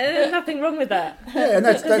there's nothing wrong with that. Yeah, and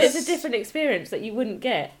that's it's a different experience that you wouldn't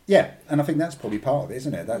get. Yeah, and I think that's probably part of it,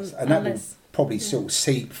 isn't it? That will probably sort of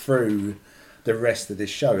seep through the rest of this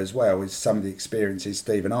show as well, is some of the experiences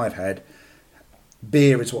Steve and I have had.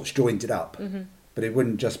 Beer is what's joined it up, but it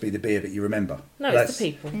wouldn't just be the beer that you remember. No, it's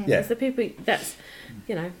the people. Yeah. It's the people. That's,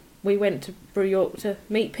 we went to Brew York to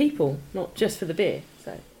meet people, not just for the beer.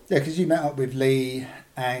 So. Yeah, because you met up with Lee,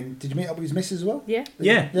 and did you meet up with his missus as well? Yeah.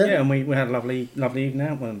 Yeah, and we had a lovely evening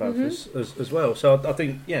out with them both as well. So I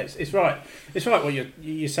think, it's right. It's right what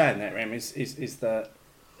you're saying there, Rem, is that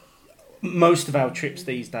most of our trips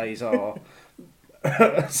these days are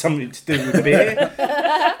something to do with beer,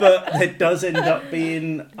 but there does end up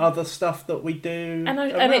being other stuff that we do, and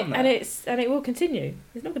it will continue.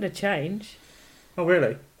 It's not going to change. Oh,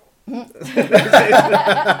 really? I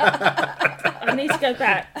need to go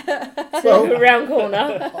back to Round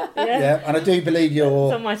Corner. Yeah, and I do believe it's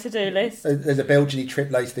on my to-do list. There's a Belgian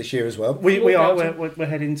trip later this year as well. We are. We're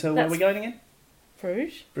heading to. Where are we going again?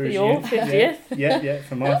 Bruges. For your 50th. Yeah,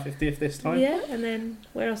 for my 50th this time. Yeah, and then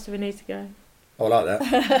where else do we need to go? I like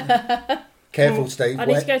that. Careful, Steve. I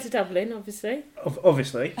need to go to Dublin, obviously.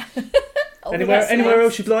 Obviously. Anywhere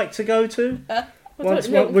else you'd like to go to?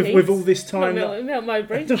 With all this time. Milton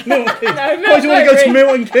Mowbray. Milton Keynes. No, why do you want to go to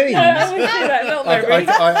Milton Keynes? No, I wouldn't do that. Milton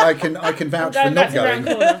Mowbray. I can vouch for not going.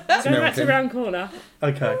 Going back to Round Corner.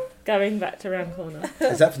 Okay. Going back to Round Corner.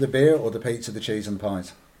 Is that for the beer or the pizza, the cheese and the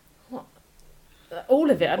pies? What? All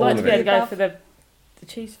of it. I'd like to be able to go for the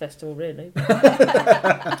cheese festival, really.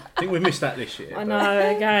 I think we missed that this year. I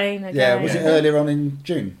know, again. Yeah, was it earlier on in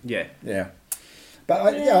June? Yeah. But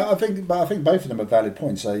I think both of them are valid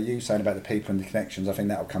points. So you saying about the people and the connections, I think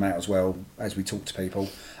that will come out as well as we talk to people.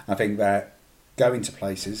 I think that going to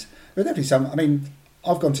places, there are definitely some. I mean,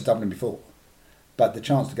 I've gone to Dublin before, but the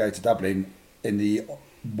chance to go to Dublin in the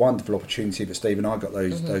wonderful opportunity that Steve and I got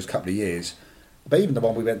those couple of years, but even the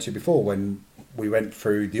one we went to before when we went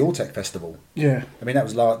through the Alltech Festival. Yeah. I mean, that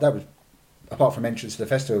was apart from entrance to the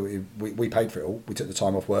festival, we paid for it all. We took the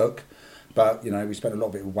time off work, but we spent a lot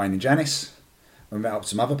of it with Wayne and Janice. We met up with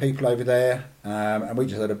some other people over there, and we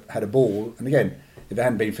just had a ball. And again, if it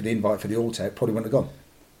hadn't been for the invite for the Alltech, probably wouldn't have gone.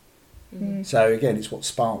 Mm. So again, it's what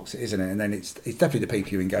sparks it, isn't it? And then it's definitely the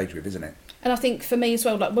people you engage with, isn't it? And I think for me as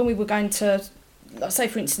well, like when we were going to, like say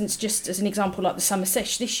for instance, just as an example, like the Summer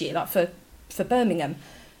Sesh this year, like for Birmingham,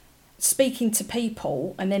 speaking to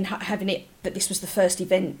people and then having it that this was the first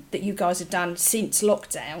event that you guys had done since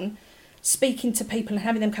lockdown, speaking to people and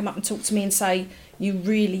having them come up and talk to me and say, you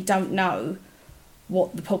really don't know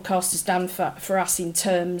what the podcast has done for us in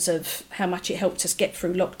terms of how much it helped us get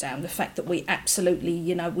through lockdown. The fact that we absolutely,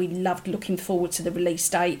 we loved looking forward to the release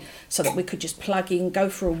date so that we could just plug in, go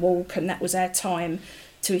for a walk, and that was our time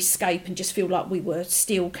to escape and just feel like we were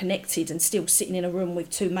still connected and still sitting in a room with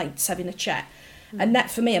two mates having a chat. Mm. And that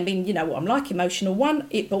for me, I mean, you know what I'm like, emotional. One,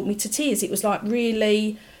 it brought me to tears. It was like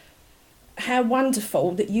really how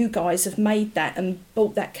wonderful that you guys have made that and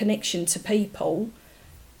brought that connection to people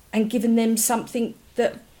and given them something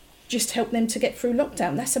that just helped them to get through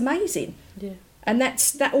lockdown. That's amazing. Yeah. And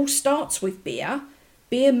that all starts with beer.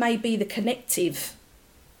 Beer may be the connective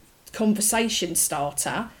conversation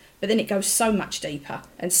starter, but then it goes so much deeper.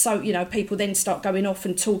 And so, people then start going off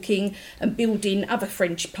and talking and building other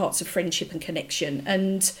parts of friendship and connection.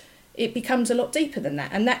 And it becomes a lot deeper than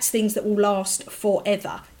that. And that's things that will last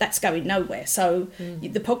forever. That's going nowhere. So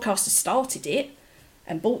the podcast has started it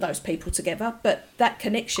and brought those people together, but that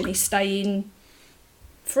connection is staying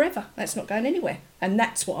forever. That's not going anywhere. And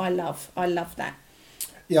that's what I love. I love that.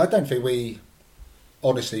 Yeah, I don't think we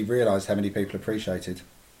honestly realised how many people appreciated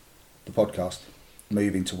the podcast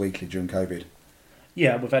moving to weekly during COVID.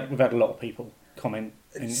 Yeah, we've had a lot of people comment.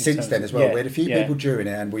 Since then as well, we had a few people during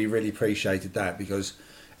it, and we really appreciated that because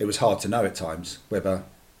it was hard to know at times whether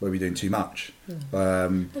we were doing too much.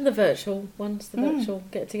 And the virtual ones, the virtual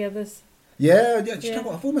get-togethers. Yeah, do you know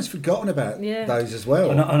what? I've almost forgotten about those as well.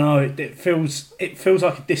 I know it feels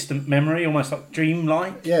like a distant memory, almost like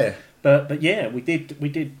dreamlike. Yeah, but yeah, we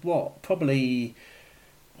did what? Probably,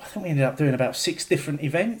 I think we ended up doing about 6 different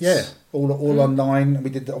events. Yeah, all online. We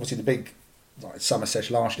did obviously the big summer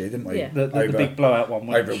sesh last year, didn't we? Yeah. The big blowout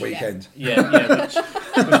one. Over a weekend. Yeah, which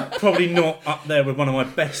was probably not up there with one of my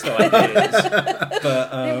best ideas. But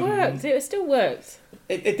it worked. It still worked.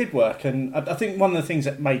 It did work, and I think one of the things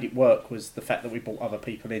that made it work was the fact that we brought other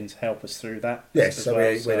people in to help us through that. Yes, so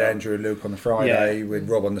we had Andrew and Luke on the Friday, with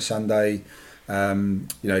Rob on the Sunday.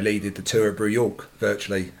 Lee did the tour at Brew York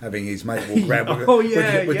virtually, having his mate walk around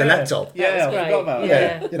with the laptop. Yeah, I forgot about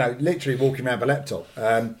that. Yeah, literally walking around with a laptop.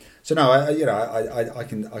 So no, I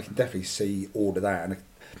can definitely see all of that,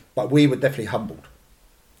 but we were definitely humbled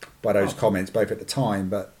by those comments, both at the time,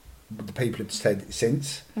 but the people have said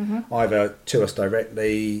since, either to us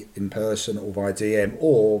directly in person or via DM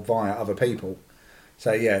or via other people.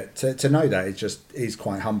 So yeah, to know that is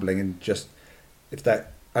quite humbling, and just if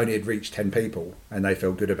that only had reached 10 people and they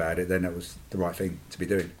felt good about it, then that was the right thing to be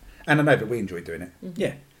doing. And I know that we enjoyed doing it.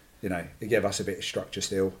 Yeah. It gave us a bit of structure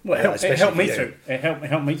still. Well, it helped me through. It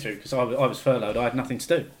helped me through because I was furloughed. I had nothing to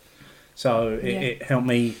do, so it helped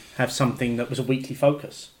me have something that was a weekly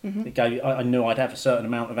focus. It gave. I knew I'd have a certain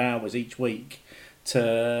amount of hours each week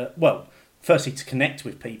to firstly to connect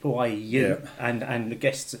with people, i.e. you and the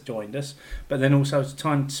guests that joined us, but then also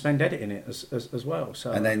time to spend editing it as well.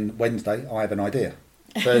 So and then Wednesday, I have an idea.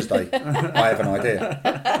 Thursday, I have an idea.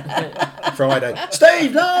 Friday,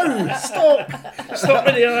 Steve, no, stop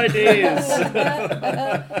with the ideas.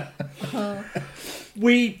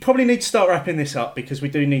 We probably need to start wrapping this up because we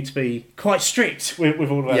do need to be quite strict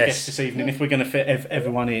with all of our guests this evening if we're going to fit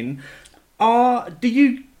everyone in. Do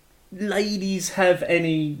you ladies have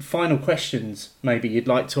any final questions maybe you'd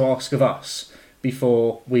like to ask of us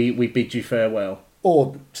before we bid you farewell?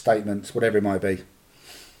 Or statements, whatever it might be.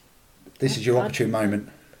 This is your opportune moment.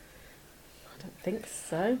 I don't think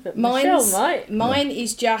so, but Michelle might. Mine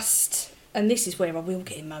is just, and this is where I will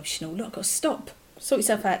get emotional. Look, I've got to stop. Sort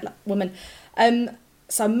yourself out, woman.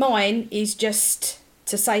 So mine is just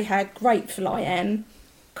to say how grateful I am.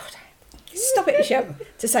 God, stop it, Michelle.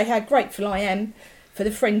 To say how grateful I am for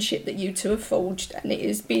the friendship that you two have forged, and it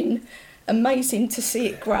has been amazing to see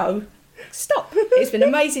it grow. Stop. It's been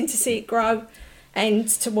amazing to see it grow, and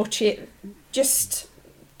to watch it just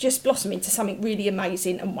blossom into something really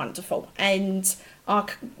amazing and wonderful. And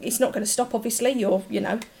it's not going to stop, obviously.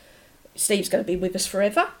 Steve's going to be with us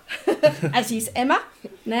forever, as is Emma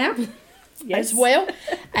now as well.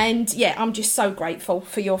 And yeah, I'm just so grateful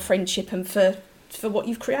for your friendship and for what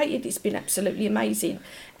you've created. It's been absolutely amazing.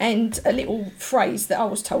 And a little phrase that I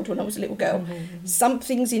was told when I was a little girl, some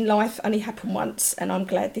things in life only happen once, and I'm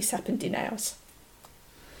glad this happened in ours.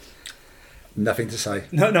 Nothing to say.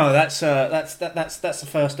 No, that's the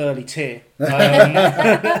first early tear.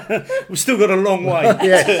 We've still got a long way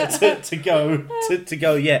to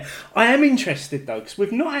go. Yeah, I am interested though because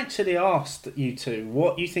we've not actually asked you two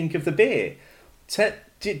what you think of the beer. Do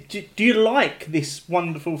you like this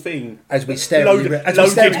wonderful thing? As we stare at you, as we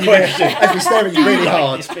stare at you really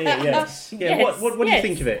hard. This beer, yes. Yeah. Yes, what do you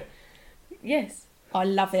think of it? Yes, I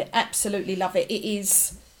love it. Absolutely love it. It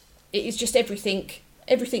is just everything.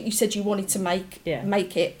 Everything you said you wanted to make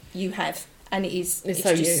it, you have, and it is. It's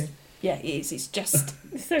so just, you. Yeah, it is. It's just.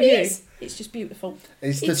 It's so you. It's just beautiful.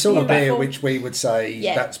 It's the sort of beer which we would say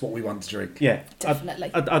that's what we want to drink. Yeah,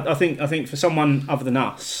 definitely. I think for someone other than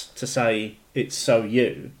us to say it's so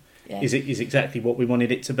you is exactly what we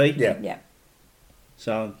wanted it to be. Yeah.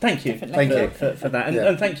 So thank you, Thank you for that,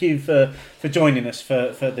 and thank you for joining us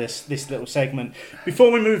for this little segment.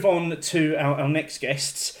 Before we move on to our next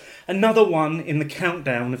guests, another one in the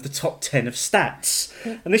countdown of the top 10 of stats,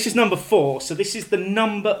 and this is number 4. So this is the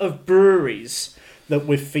number of breweries that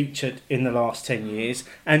we've featured in the last 10 years,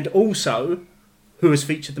 and also who has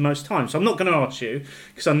featured the most times. So I'm not going to ask you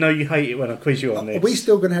because I know you hate it when I quiz you on this. Are we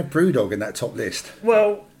still going to have Brewdog in that top list?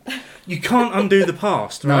 Well, you can't undo the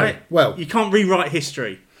past, right? No. Well, you can't rewrite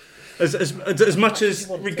history. As much as,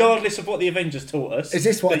 regardless of what the Avengers taught us. Is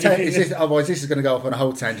this otherwise this is going to go off on a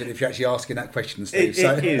whole tangent if you're actually asking that question, Steve.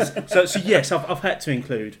 It is. So yes, I've had to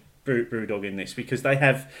include Brewdog in this because they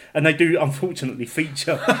have, and they do unfortunately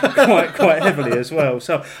feature quite heavily as well.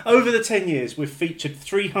 So over the 10 years, we've featured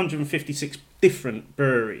 356 different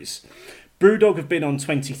breweries. Brewdog have been on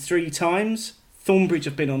 23 times. Thornbridge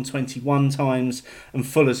have been on 21 times, and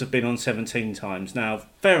Fuller's have been on 17 times. Now,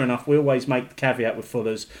 fair enough, we always make the caveat with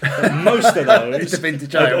Fuller's, but most of those are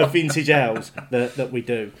vintage ales that we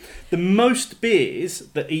do. The most beers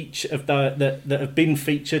that each of that have been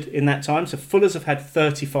featured in that time, so Fuller's have had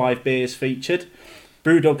 35 beers featured,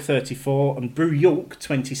 Brewdog 34 and Brew York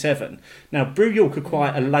 27. Now, Brew York are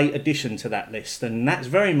quite a late addition to that list, and that's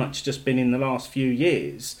very much just been in the last few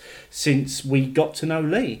years since we got to know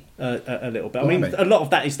Lee a little bit. I mean, a lot of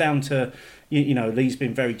that is down to, Lee's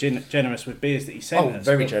been very generous with beers that he sent us.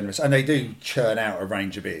 Very generous. And they do churn out a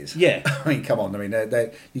range of beers. Yeah. I mean, come on. I mean,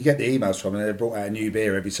 you get the emails from them, they've brought out a new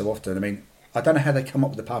beer every so often. I mean, I don't know how they come up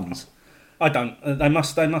with the puns. I don't. They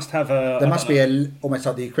must have a. There must be almost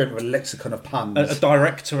like the equivalent of a lexicon of puns. A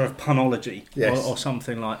director of punology, yes. or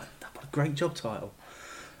something like that. What a great job title.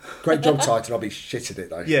 Great job title. I'll be shit at it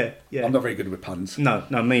though. Yeah. I'm not very good with puns. No,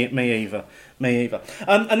 me either.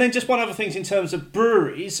 And then just one other thing in terms of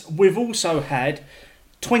breweries, we've also had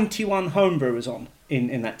 21 homebrewers on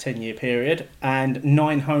in that 10-year period, and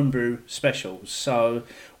 9 homebrew specials. So,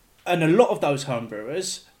 and a lot of those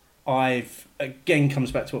homebrewers, again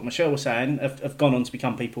comes back to what Michelle was saying, have gone on to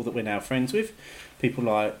become people that we're now friends with. People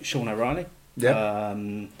like Sean O'Reilly,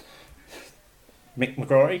 Mick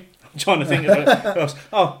McGrory. I'm trying to think of who else.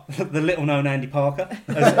 Oh, the little known Andy Parker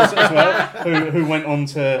as well, who went on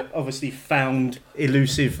to obviously found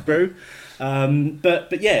Elusive Brew.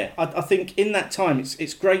 But yeah, I think in that time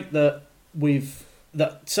it's great that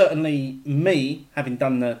that certainly me, having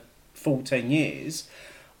done the 14 years,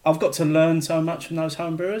 I've got to learn so much from those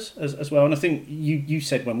homebrewers as well. And I think you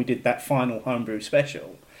said when we did that final homebrew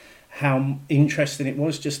special, how interesting it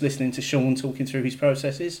was just listening to Sean talking through his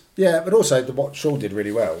processes. Yeah, but also what Sean did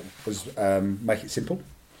really well was make it simple.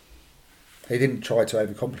 He didn't try to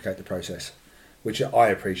overcomplicate the process, which I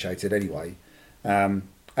appreciated anyway. And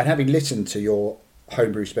having listened to your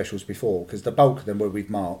homebrew specials before, because the bulk of them were with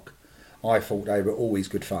Mark, I thought they were always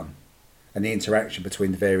good fun. And the interaction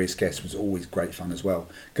between the various guests was always great fun as well.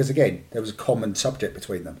 Because again, there was a common subject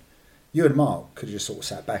between them. You and Mark could have just sort of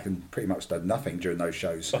sat back and pretty much done nothing during those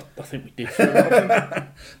shows. I think we did.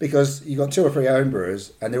 Because you got 2 or 3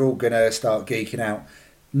 homebrewers and they're all going to start geeking out.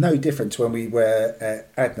 No different to when we were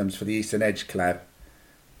at Adnams for the Eastern Edge collab.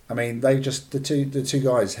 I mean, they just, the two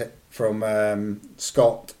guys from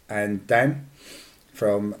Scott and Dan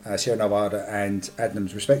from Sierra Nevada and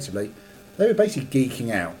Adnams respectively, they were basically geeking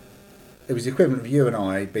out. It was the equivalent of you and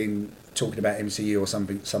I being talking about MCU or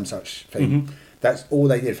some such thing. Mm-hmm. That's all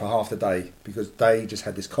they did for half the day because they just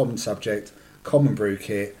had this common subject, common brew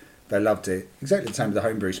kit. They loved it. Exactly the same with the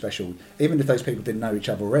homebrew special. Even if those people didn't know each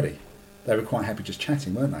other already, they were quite happy just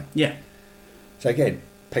chatting, weren't they? Yeah. So again,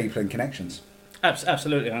 people and connections.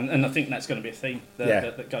 Absolutely, and I think that's going to be a theme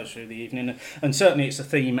that goes through the evening. And certainly it's a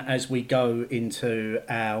theme as we go into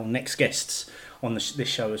our next guests on this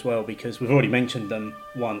show as well, because we've already mentioned them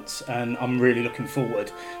once, and I'm really looking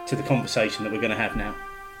forward to the conversation that we're going to have now.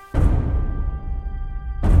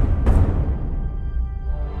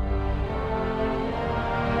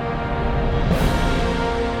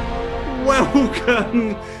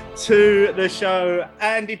 Welcome to the show,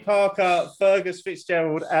 Andy Parker, Fergus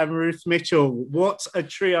Fitzgerald and Ruth Mitchell. What a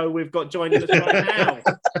trio we've got joining us right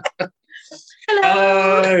now.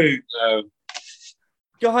 Hello.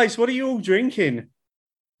 Guys, what are you all drinking?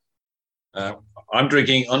 I'm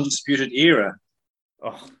drinking Undisputed Era.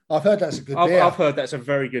 Oh, I've heard that's a good beer. I've heard that's a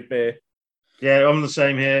very good beer. Yeah, I'm the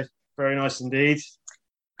same here. Very nice indeed.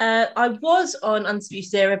 I was on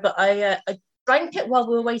Undisputed Era, but I drank it while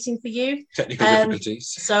we were waiting for you. Technical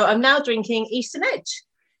difficulties. So I'm now drinking Eastern Edge.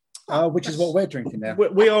 Which is what we're drinking now.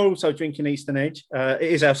 We are also drinking Eastern Edge. It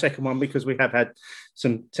is our second one because we have had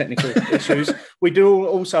some technical issues. We do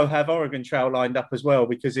also have Oregon Trail lined up as well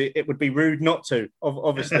because it would be rude not to,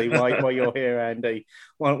 obviously, while you're here, Andy.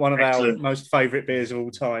 One of our most favourite beers of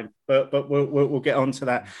all time. But we'll get on to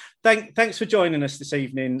that. Thanks for joining us this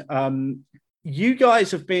evening. You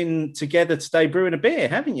guys have been together today brewing a beer,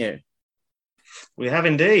 haven't you? We have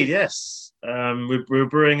indeed, yes. We're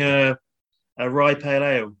brewing a rye pale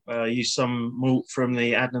ale. Use some malt from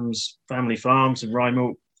the Adnams family farm, some rye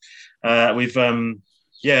malt. We've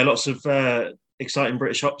lots of exciting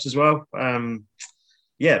British hops as well.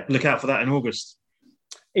 Look out for that in August.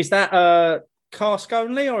 Is that cask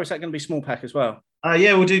only, or is that going to be small pack as well?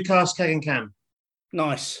 We'll do cask, keg, and can.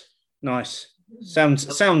 Nice.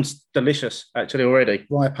 Sounds delicious actually already.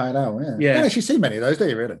 Rye pale ale, yeah. Yeah. You don't actually see many of those, do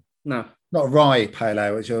you? Really? No. Not a rye pale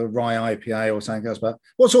ale, it's a rye IPA or something else. But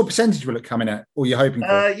what sort of percentage will it come in at, or you're hoping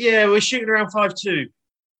for? We're shooting around 5.2.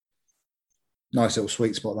 Nice little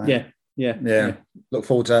sweet spot, that. Yeah. Look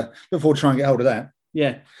forward to trying to get hold of that.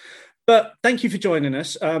 Yeah. But thank you for joining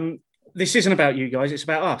us. This isn't about you guys; it's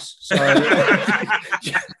about us. So,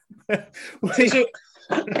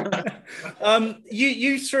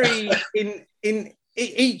 you three, in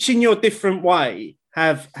each in your different way,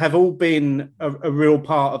 have all been a real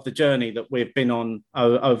part of the journey that we've been on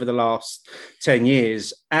over the last 10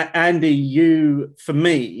 years. Andy, you, for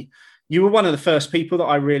me, you were one of the first people that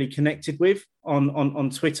I really connected with on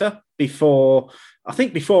Twitter before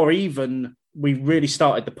even we really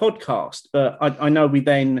started the podcast. But I know we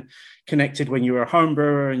then connected when you were a home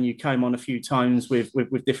brewer and you came on a few times with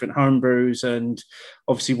different home brews. And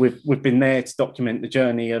obviously we've been there to document the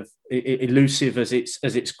journey of Elusive as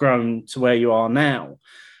it's grown to where you are now.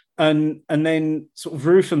 And then sort of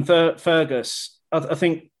Ruth and Fergus, I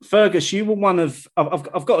think Fergus, you were one of,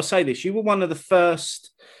 I've got to say this, you were one of the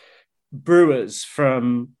first brewers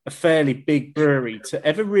from a fairly big brewery to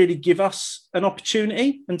ever really give us an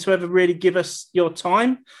opportunity and to ever really give us your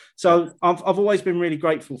time. So I've always been really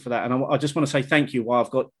grateful for that. And I just want to say thank you while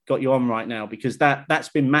I've got you on right now, because that's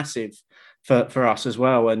been massive for us as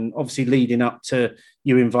well. And obviously leading up to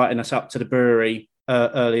you inviting us up to the brewery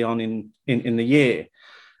early on in the year.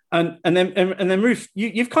 And then Ruth,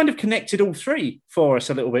 you've kind of connected all three for us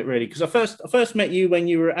a little bit, really, because I first met you when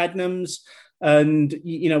you were at Adnams. And,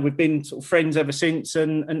 you know, we've been sort of friends ever since.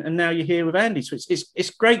 And now you're here with Andy. So it's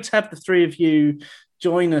great to have the three of you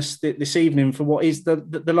join us this evening for what is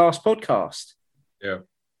the last podcast. Yeah.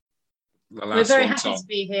 We're very happy to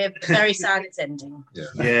be here, but very sad it's ending.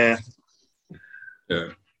 Yeah.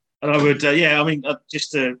 And I would,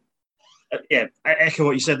 just to echo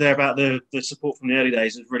what you said there about the support from the early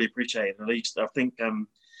days. It's really appreciated. At least I think,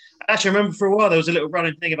 actually, I remember for a while there was a little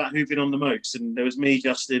running thing about who'd been on the most. And there was me,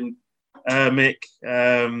 Justin, Mick,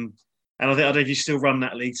 and I don't know if you still run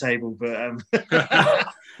that league table, but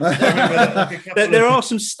there are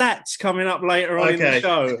some stats coming up later on in the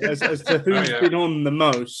show as to who's been on the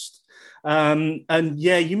most. And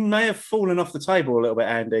you may have fallen off the table a little bit,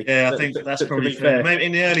 Andy. Yeah, I think that's probably fair. Maybe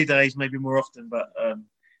in the early days, maybe more often, but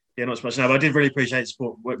not so much now. But I did really appreciate the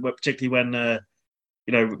support, particularly when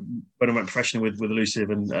when I went professional with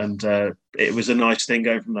Elusive, and it was a nice thing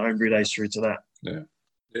going from the homebrew days through to that. Yeah,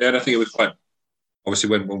 and I think it was quite obviously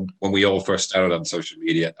when we all first started on social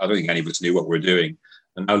media. I don't think any of us knew what we were doing,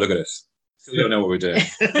 and now look at us. Still don't know what we're doing.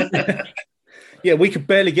 Yeah, we could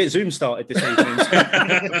barely get Zoom started this evening.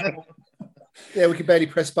 Yeah, we could barely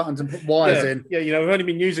press buttons and put wires in. Yeah, we've only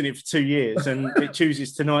been using it for 2 years, and it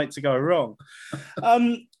chooses tonight to go wrong.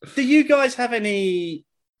 Do you guys have any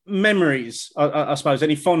memories? I suppose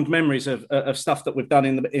any fond memories of stuff that we've done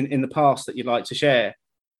in the past that you'd like to share?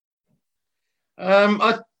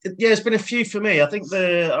 It's been a few for me. I think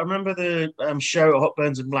I remember the show at Hot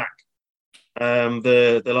Burns and Black,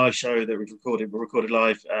 the live show that we recorded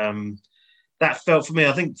live. That felt for me.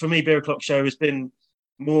 I think for me, Beer O'Clock Show has been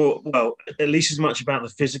more, at least as much about the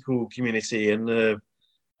physical community and the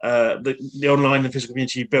online and physical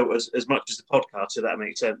community you built as much as the podcast. So that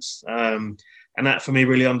makes sense. And that for me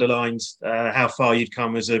really underlines how far you'd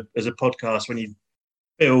come as a podcast when you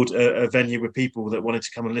build a venue with people that wanted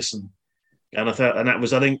to come and listen. And I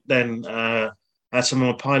think then I had some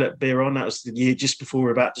more pilot beer on. That was the year just before we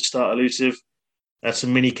were about to start Elusive. Had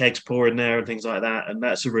some mini kegs pouring there and things like that. And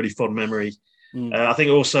that's a really fond memory. I think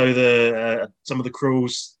also some of the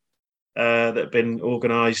crawls that have been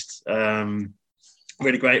organised,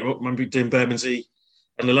 really great. I remember doing Bermondsey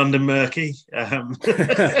and the London Murky.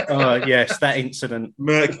 Oh yes, that incident.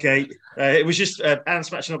 Murkgate. It was just Anne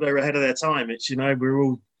smashing up there ahead of their time. It's we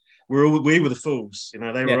were the fools,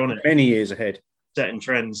 they were on it many years ahead, setting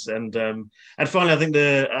trends. And finally, I think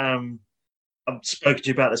I've spoken to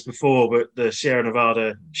you about this before, but the Sierra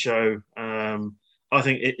Nevada show, I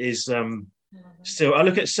think it is still. I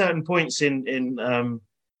look at certain points in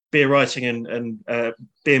beer writing and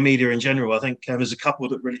beer media in general. I think there's a couple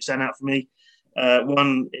that really stand out for me.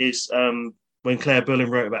 One is when Claire Bullen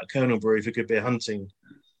wrote about Colonel Brew for Good Beer Hunting,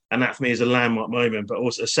 and that for me is a landmark moment. But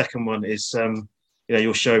also a second one is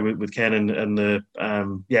your show with Ken and the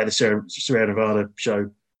Sierra Nevada show,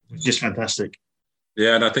 just fantastic.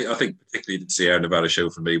 Yeah, and I think particularly the Sierra Nevada show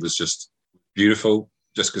for me was just beautiful,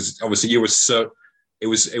 just because obviously you were so. It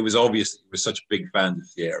was obvious you were such a big fan of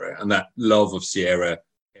Sierra, and that love of Sierra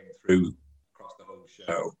came through across the whole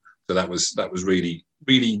show. So that was really,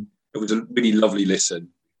 really, it was a really lovely listen.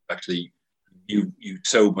 Actually, you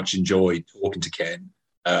so much enjoyed talking to Ken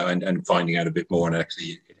and finding out a bit more, and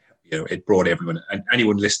actually, it brought everyone and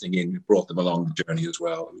anyone listening in, it brought them along the journey as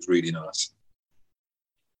well. It was really nice.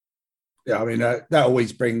 Yeah, I mean, that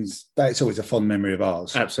always it's always a fond memory of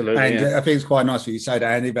ours. Absolutely. And I think it's quite nice for you to say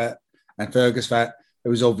that, Andy, and Fergus, that it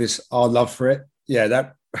was obvious our love for it. Yeah,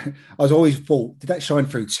 I was always thought, did that shine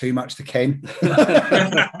through too much to Ken?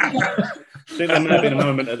 I think there might have been a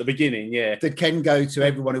moment at the beginning, yeah. Did Ken go to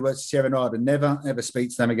everyone who works at Sierra Nevada and never, ever speak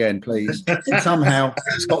to them again, please? And somehow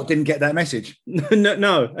Scott didn't get that message.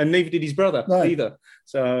 No, and neither did his brother either.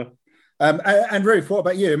 So, and Ruth, what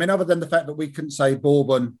about you? I mean, other than the fact that we couldn't say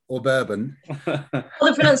bourbon or bourbon. Well,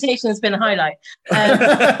 the pronunciation has been a highlight.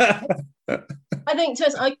 I think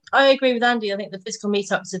I agree with Andy. I think the physical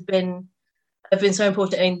meetups have been so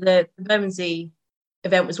important. I mean, the Bermondsey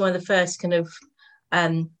event was one of the first kind of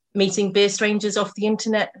meeting beer strangers off the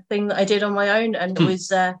internet thing that I did on my own, and it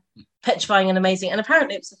was petrifying and amazing. And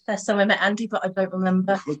apparently it was the first time I met Andy, but I don't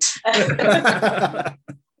remember.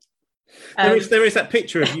 There is that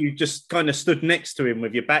picture of you just kind of stood next to him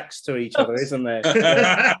with your backs to each other, isn't there?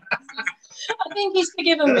 I think he's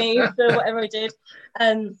forgiven me for whatever I did.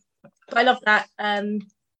 But I love that.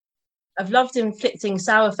 I've loved inflicting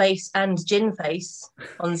sour face and gin face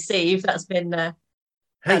on Steve. That's been...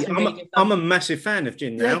 Hey, I'm a massive fan of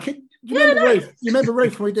gin now. You remember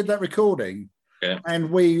Ruth when we did that recording? Yeah.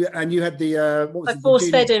 And you had the I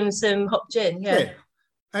force-fed him some hot gin. Yeah.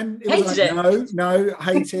 And it was like, no,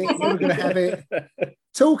 hate it. We're going to have it.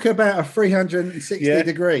 Talk about a 360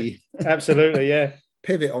 degree. Absolutely, yeah.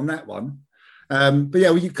 Pivot on that one. But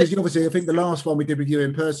yeah, because obviously, I think the last one we did with you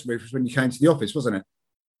in person was when you came to the office, wasn't it?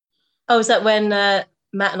 Oh, was that when Matt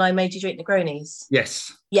and I made you drink Negronis?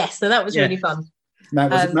 Yes. Yes, so that was really fun.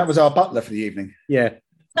 Matt was our butler for the evening. Yeah.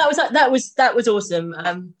 That was awesome.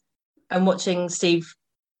 And watching Steve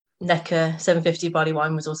Necker 750 barley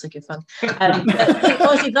wine was also good fun.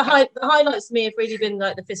 Honestly, the highlights for me have really been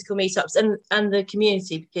like the physical meetups and the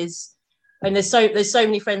community, because there's so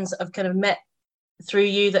many friends that I've kind of met through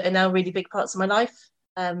you that are now really big parts of my life.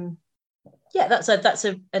 That's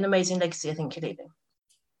an amazing legacy, I think, you're leaving.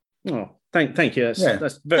 Oh, thank you.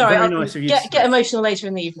 That's very nice of you. Get emotional later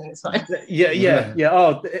in the evening. It's fine. Yeah.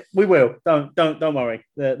 Oh, we will. Don't worry.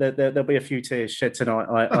 There'll be a few tears shed tonight,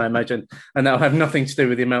 I imagine, and that'll have nothing to do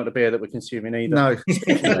with the amount of beer that we're consuming either. No,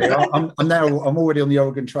 I'm already on the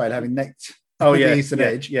Oregon Trail, having necked the Eastern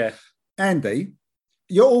Edge. Yeah, Andy,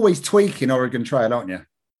 you're always tweaking Oregon Trail, aren't you?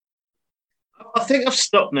 I think I've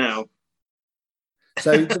stopped now.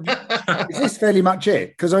 So is this fairly much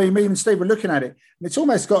it? Because I mean, me and Steve were looking at it, and it's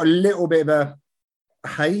almost got a little bit of a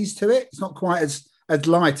haze to it. It's not quite as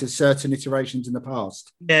light as certain iterations in the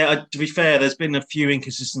past. Yeah, to be fair, there's been a few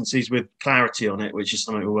inconsistencies with clarity on it, which is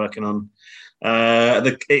something we're working on.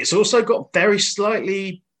 It's also got very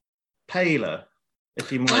slightly paler. If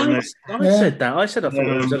you might know, I said that. I said I thought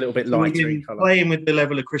it was a little bit lighter in colour. Playing with the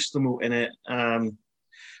level of crystal malt in it.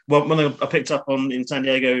 Well, when I picked up in San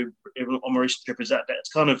Diego on Maurice trip, is that it's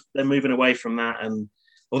kind of they're moving away from that, and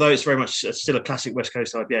although it's very much still a classic West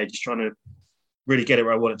Coast IPA, just trying to really get it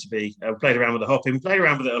where I want it to be. We played around with the hopping, played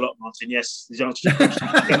around with it a lot, Martin. Yes, the answer to your question.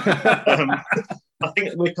 I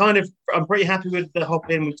think I'm pretty happy with the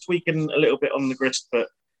hopping. We're tweaking a little bit on the grist, but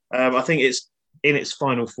I think it's in its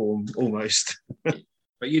final form almost. But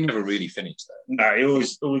you never really finished that. No, you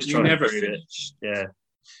always try never to finish. Yeah.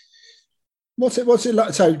 What's it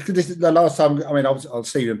like? So this is the last time. I mean, I'll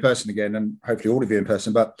see you in person again, and hopefully all of you in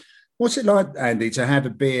person. But what's it like, Andy, to have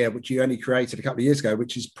a beer which you only created a couple of years ago,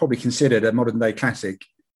 which is probably considered a modern day classic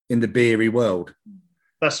in the beery world?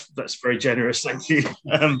 That's very generous, thank you.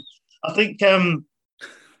 I think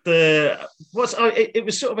it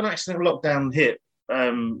was sort of an accidental lockdown hit,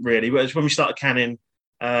 really. When we started canning,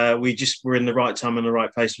 we just were in the right time and the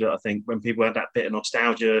right place with it. I think when people had that bit of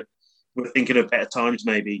nostalgia. We're thinking of better times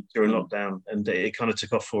maybe during lockdown, and it kind of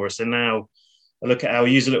took off for us. And now I look at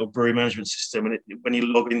we use a little brew management system, and when you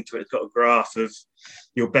log into it, it's got a graph of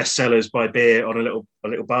your best sellers by beer on a little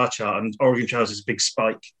bar chart, and Oregon Trail is a big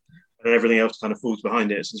spike, and everything else kind of falls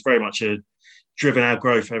behind it. So it's very much driven our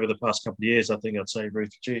growth over the past couple of years. I think I'd say,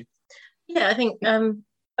 Ruth, G. Yeah, I think.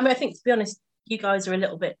 I think to be honest, you guys are a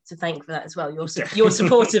little bit to thank for that as well. Your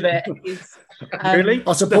support of it is really.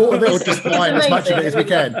 Our support of it, or just buying as much of it as we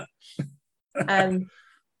can.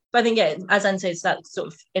 But I think as Anne says, that sort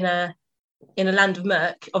of in a land of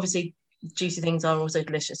murk, obviously juicy things are also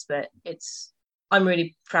delicious, but I'm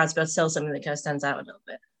really proud to be able to sell something that kind of stands out a little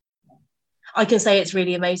bit. I can say it's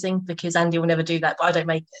really amazing because Andy will never do that, but I don't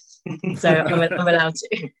make it, so I'm allowed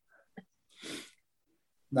to.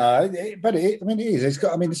 No, but it is. It's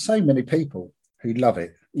got. There's so many people who love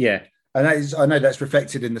it. Yeah, and I know that's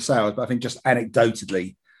reflected in the sales, but I think just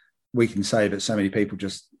anecdotally, we can say that so many people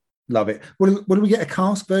just love it. Will we get a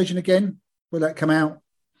cask version again? Will that come out?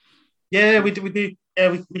 Yeah, we do.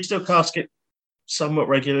 Yeah, we still cask it somewhat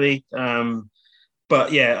regularly.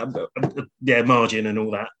 But margin and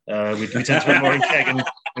all that. We tend to be more in keg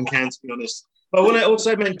and can, to be honest. I want to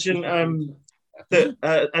also mention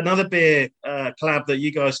that another beer collab that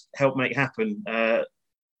you guys helped make happen.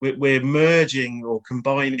 We're merging or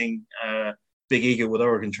combining Big Eagle with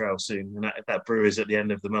Oregon Trail soon, and that brew is at the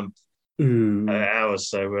end of the month. Ours.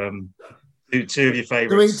 So two of your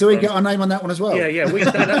favourites. Do we get our name on that one as well? Yeah. That was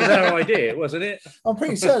our idea, wasn't it? I'm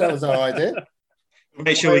pretty sure that was our idea.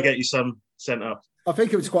 Make sure we get you some sent up. I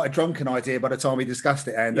think it was quite a drunken idea by the time we discussed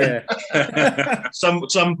it, Andy. Yeah. some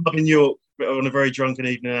pub in York on a very drunken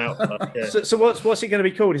evening out. Yeah. So what's it going to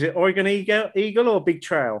be called? Is it Oregon Eagle or Big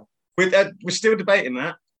Trail? We're still debating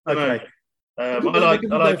that. Okay. I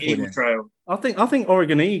like Eagle Trail. I think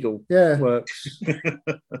Oregon Eagle works.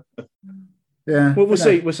 Yeah. We'll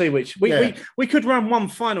see. We'll see which. We could run one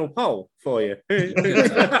final poll for you, and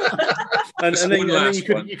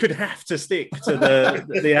then you could have to stick to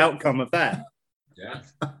the outcome of that. Yeah.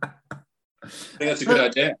 I think that's a good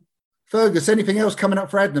idea. Fergus, anything else coming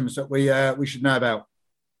up for Adnams that we should know about?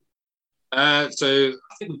 So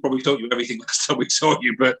I think we probably told you everything last time we saw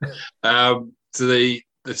you, but so the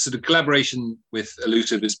sort of collaboration with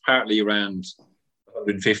Elusive is partly around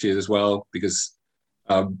 150th as well, because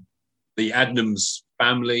the Adnams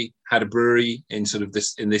family had a brewery in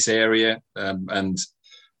this area, and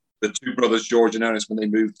the two brothers, George and Ernest, when they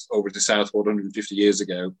moved over to Southwold 150 years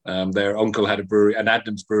ago, their uncle had a brewery, an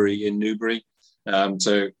Adnams brewery in Newbury.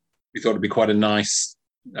 So we thought it'd be quite a nice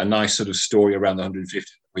sort of story around the 150th.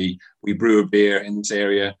 We brew a beer in this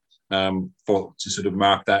area to sort of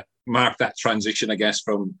mark that transition, I guess,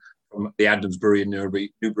 from the Adnams brewery in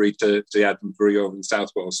Newbury to the Adnams brewery over in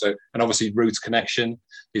Southwold. So, and obviously Roots connection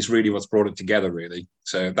is really what's brought it together, really.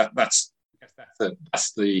 So that's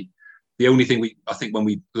the only thing I think when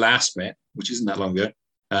we last met, which isn't that long ago,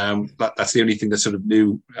 that's the only thing that's sort of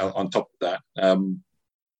new on top of that.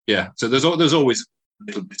 So there's always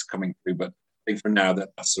little bits coming through, but I think for now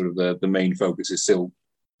that's sort of the main focus is still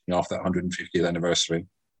off that 150th anniversary.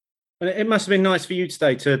 And it must have been nice for you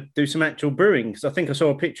today to do some actual brewing, because I think I saw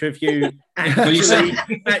a picture of you actually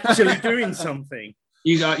doing something.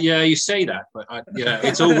 You say that, but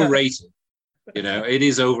it's overrated. It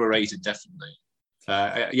is overrated, definitely.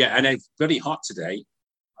 And it's very hot today.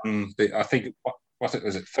 I think was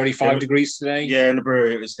it 35 degrees today? Yeah, in the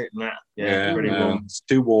brewery it was hitting that. Yeah, pretty warm. It's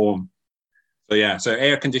too warm. So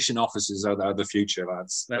air-conditioned offices are the future,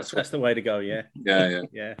 lads. That's the way to go. Yeah. Yeah.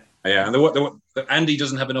 And the Andy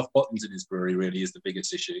doesn't have enough buttons in his brewery. Really, is the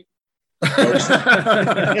biggest issue.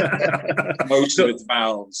 Most of it's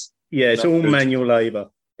valves. Yeah, it's all manual labour.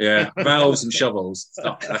 Yeah, valves and shovels.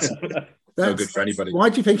 That's no good for anybody. Why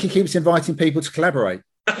do you think he keeps inviting people to collaborate?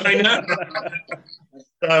 I know.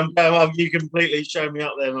 You completely showed me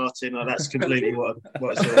up there, Martin. That's completely what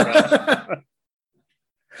it's all about.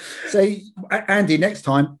 So, Andy, next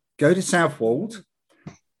time, go to Southwold.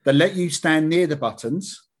 They'll let you stand near the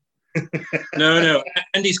buttons. No.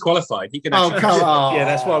 Andy's qualified. He can. Yeah,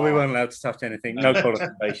 that's why we weren't allowed to touch anything. No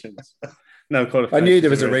qualifications. No qualifications. I knew there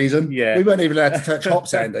was a reason. Yeah, we weren't even allowed to touch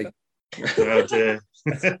hops, Andy. Oh dear.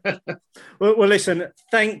 well, listen.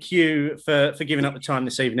 Thank you for giving up the time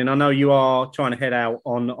this evening. I know you are trying to head out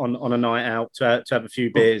on a night out to have a few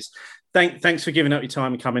beers. Thanks for giving up your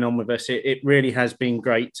time and coming on with us. It really has been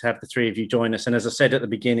great to have the three of you join us. And as I said at the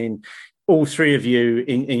beginning, all three of you,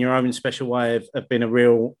 in your own special way, have been a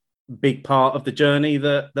real big part of the journey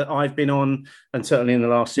that I've been on, and certainly in the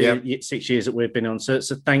last 6 years that we've been on. So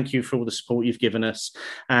thank you for all the support you've given us,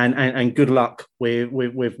 and good luck with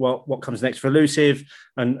what comes next for Elusive,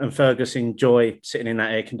 and Fergus, enjoy sitting in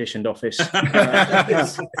that air-conditioned office.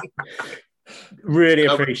 Really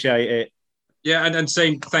appreciate it. Yeah, and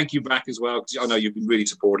saying thank you back as well, because I know you've been really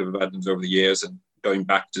supportive of Adnams over the years, and going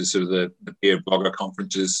back to sort of the beer blogger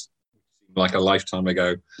conferences like a lifetime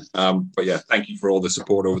ago. But yeah, thank you for all the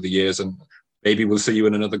support over the years, and maybe we'll see you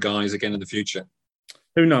in another guise again in the future.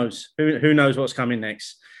 Who knows? Who knows what's coming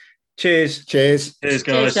next? Cheers. Cheers,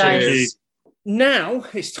 guys. Cheers. Now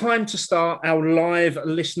it's time to start our live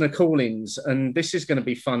listener call-ins, and this is going to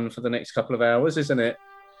be fun for the next couple of hours, isn't it?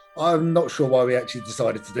 I'm not sure why we actually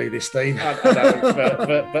decided to do this, Steve. I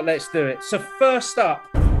know, but let's do it. So first up,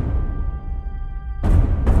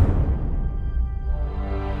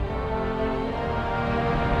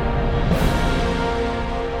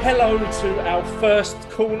 hello to our first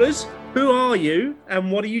callers. Who are you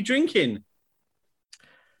and what are you drinking?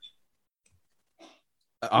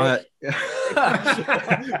 Well,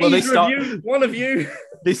 one of you.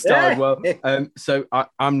 This started well. So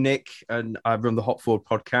I'm Nick, and I run the Hop Forward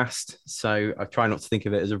podcast. So I try not to think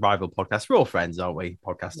of it as a rival podcast. We're all friends, aren't we?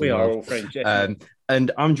 Podcasting. We are all friends. Yeah.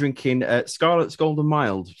 And I'm drinking Scarlet's Golden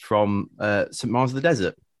Mild from St. Mars of the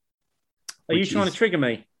Desert. Are you trying to trigger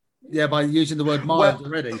me? Yeah, by using the word mild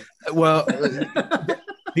already. Well,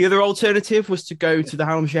 the other alternative was to go to the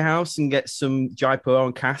Hallamshire House and get some Jaipur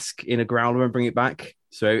on cask in a growler and bring it back.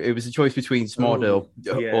 So it was a choice between Smart or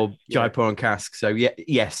Jaipur on cask. So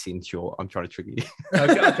yes, in short, I'm trying to trigger you.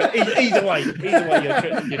 Okay. Either way, you're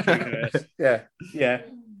triggering us. Yeah.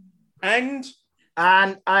 And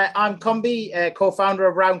I'm Cumby, co-founder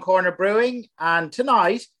of Round Corner Brewing. And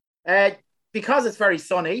tonight, because it's very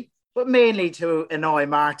sunny, but mainly to annoy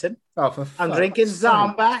Martin, I'm drinking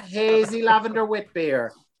Zomba Hazy Lavender Wit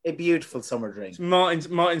Beer, a beautiful summer drink. It's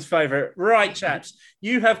Martin's favourite. Right, chaps,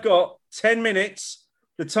 you have got 10 minutes.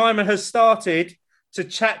 The timer has started to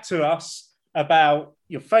chat to us about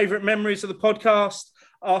your favourite memories of the podcast.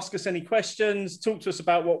 Ask us any questions. Talk to us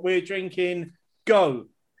about what we're drinking. Go.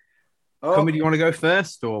 Cumby, do you want to go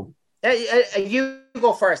first, or you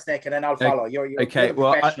go first, Nick, and then I'll follow. You're okay.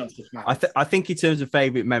 Well, I think in terms of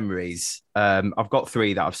favourite memories, I've got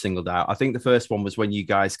 3 that I've singled out. I think the first one was when you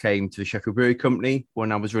guys came to the Sheffield Brewery Company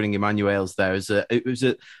when I was running Emmanuel's there.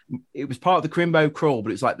 It was part of the Crimbo Crawl, but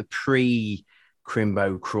it was like the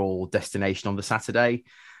pre-Crimbo Crawl destination on the Saturday.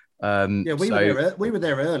 We were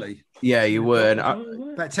there early. Yeah, you were.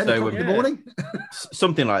 About 10 o'clock in the morning.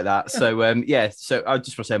 Something like that. So, so I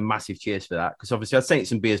just want to say a massive cheers for that, because obviously I'd taken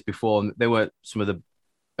some beers before and they weren't some of the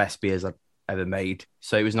best beers I've ever made.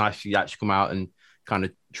 So it was nice for you to actually come out and kind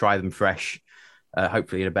of try them fresh,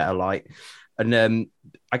 hopefully in a better light. And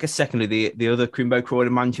I guess secondly, the other Crimbo Crawl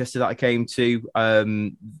in Manchester that I came to,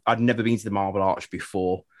 I'd never been to the Marble Arch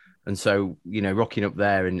before. And so, rocking up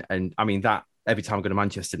there and I mean that, every time I go to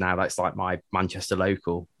Manchester now, that's like my Manchester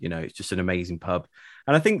local. It's just an amazing pub.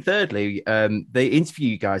 And I think thirdly, the interview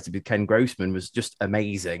you guys did with Ken Grossman was just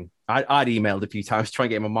amazing. I'd emailed a few times trying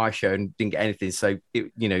to get him on my show and didn't get anything. So,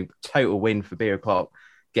 total win for Beer O'Clock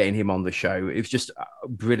getting him on the show. It was just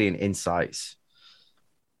brilliant insights.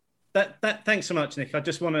 Thanks so much, Nick. I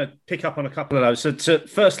just want to pick up on a couple of those. So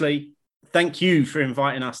firstly, thank you for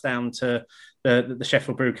inviting us down to the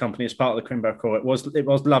Sheffield Brew Company as part of the Crimbo Crawl. It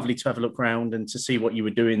was lovely to have a look around and to see what you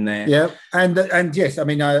were doing there. Yeah, and yes, I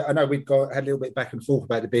mean I know we've had a little bit back and forth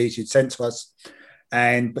about the beers you'd sent to us,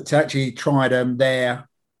 but to actually try them there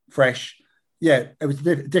fresh, it was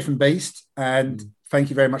a different beast. And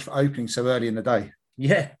thank you very much for opening so early in the day.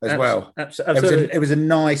 Yeah, well. Absolutely. It was a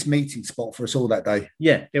nice meeting spot for us all that day.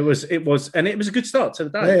 Yeah, it was, and it was a good start to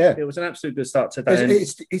the day. Yeah. It was an absolute good start to the day.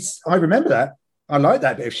 I remember that. I like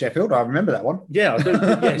that bit of Sheffield. I remember that one. Yeah, I do.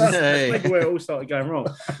 Yes, maybe where it all started going wrong.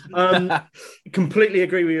 Completely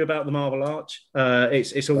agree with you about the Marble Arch.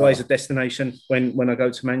 It's always a destination when I go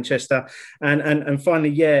to Manchester. And finally,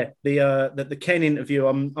 the Ken interview.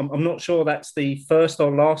 I'm not sure that's the first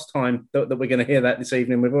or last time that we're going to hear that this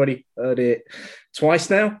evening. We've already heard it twice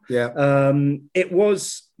now. Yeah. It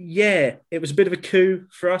was a bit of a coup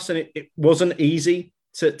for us, and it wasn't easy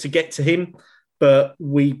to get to him. But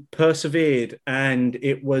we persevered, and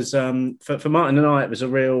it was for Martin and I. It was a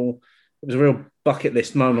real bucket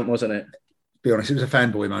list moment, wasn't it? To be honest, it was a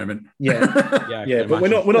fanboy moment. Yeah. But we're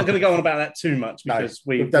not going to go on about that too much because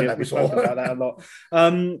we've done that before. We've spoken about that a lot.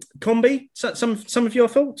 Cumby, some of your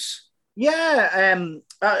thoughts? Yeah,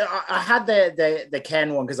 I had the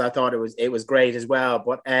Ken one because I thought it was great as well.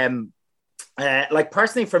 But like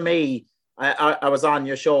personally for me. I was on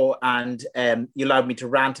your show and you allowed me to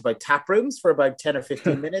rant about tap rooms for about 10 or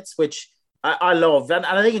 15 minutes, which I love. And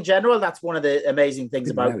I think in general, that's one of the amazing things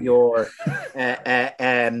about your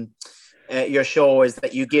show is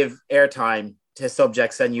that you give airtime to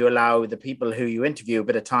subjects and you allow the people who you interview a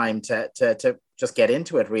bit of time to just get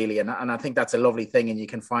into it, really. And I think that's a lovely thing. And you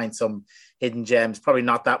can find some hidden gems, probably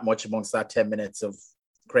not that much amongst that 10 minutes of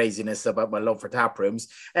craziness about my love for tap rooms.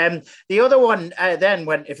 The other one then,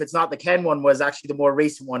 if it's not the Ken one, was actually the more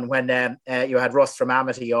recent one when you had Russ from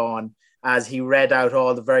Amity on as he read out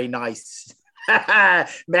all the very nice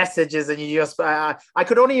messages, and you just I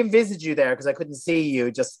could only envisage you there because I couldn't see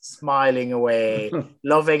you, just smiling away,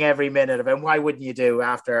 loving every minute of it. And why wouldn't you do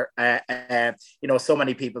after so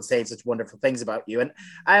many people saying such wonderful things about you?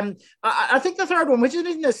 And I think the third one, which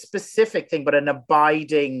isn't a specific thing but an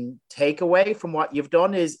abiding takeaway from what you've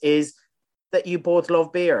done, is that you both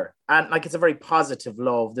love beer, and like it's a very positive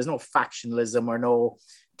love. There's no factionalism or no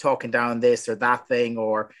talking down this or that thing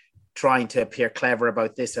or trying to appear clever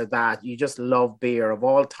about this or that. You just love beer of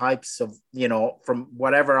all types of, from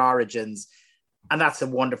whatever origins. And that's a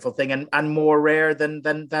wonderful thing and more rare than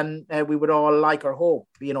we would all like or hope,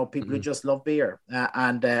 people who just love beer.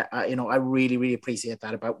 I really, really appreciate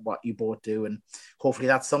that about what you both do. And hopefully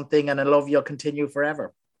that's something and a love you'll continue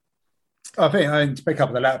forever. I think to pick up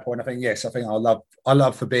on the latter point, I think yes, I think I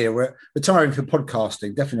love for beer. We're retiring from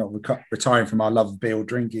podcasting, definitely not retiring from our love of beer or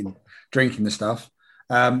drinking the stuff.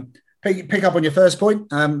 Pick up on your first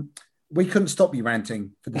point. We couldn't stop you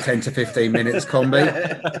ranting for the 10 to 15 minutes,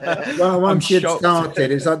 Combi. Well, once you'd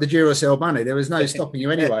started, it's like the Duracell bunny. There was no stopping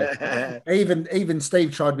you anyway. Even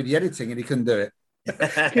Steve tried with the editing and he couldn't do it.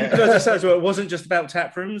 It wasn't just about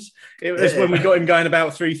tap rooms. It was when we got him going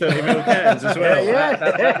about 330ml cans as well.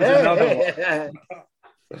 That was another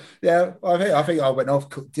one. Yeah, I think I went off,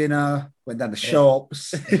 cooked dinner, went down the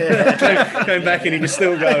shops, came back and he was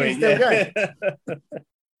still going.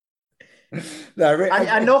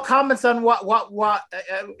 And no comments on what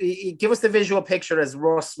give us the visual picture as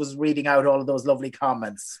Ross was reading out all of those lovely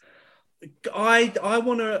comments. I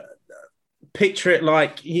want to picture it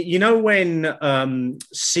like, you know, when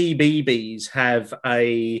CBeebies have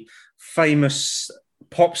a famous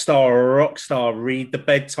pop star or rock star read the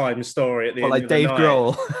bedtime story at the end like of the Dave night.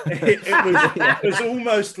 Grohl. It was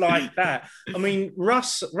almost like that. I mean,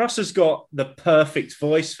 Russ has got the perfect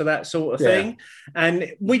voice for that sort of thing.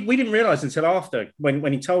 And we didn't realise until after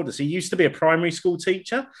when he told us he used to be a primary school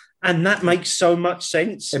teacher, and that makes so much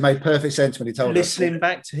sense. It made perfect sense when he told us. Listening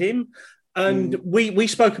back to him. And we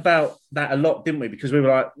spoke about that a lot, didn't we? Because we were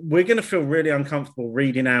like, we're going to feel really uncomfortable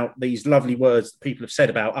reading out these lovely words that people have said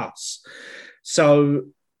about us. So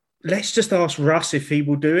let's just ask Russ if he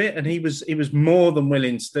will do it. And he was more than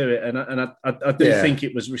willing to do it. And I do think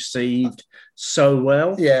it was received so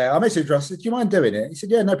well. Yeah, I messaged Russ, do you mind doing it? He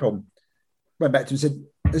said, yeah, no problem. Went back to him and said,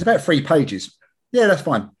 there's about 3 pages. Yeah, that's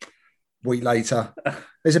fine. A week later,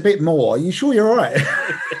 there's a bit more. Are you sure you're all right?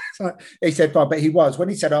 He said, fine, but he was. When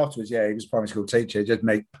he said afterwards, he was a primary school teacher, it just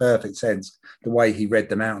made perfect sense, the way he read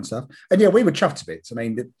them out and stuff. And we were chuffed a bit. I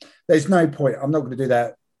mean, there's no point. I'm not going to do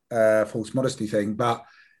that false modesty thing, but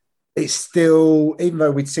it's still, even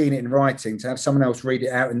though we'd seen it in writing, to have someone else read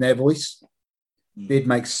it out in their voice did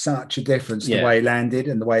make such a difference the way it landed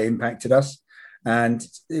and the way it impacted us. And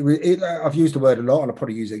I've used the word a lot, and I'll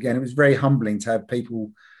probably use it again. It was very humbling to have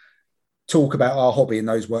people talk about our hobby in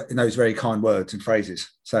those very kind words and phrases.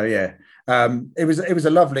 So it was a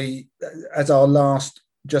lovely, as our last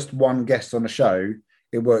just one guest on the show,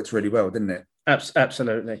 it worked really well, didn't it?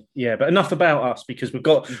 Absolutely, yeah. But enough about us, because we've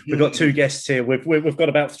got 2 guests here. We've got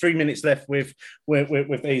about 3 minutes left with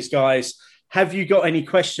these guys. Have you got any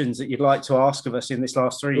questions that you'd like to ask of us in this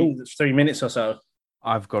last 3 minutes or so?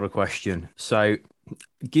 I've got a question. So,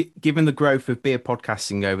 given the growth of beer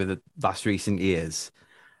podcasting over the last recent years,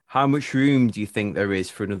 how much room do you think there is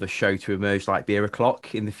for another show to emerge like Beer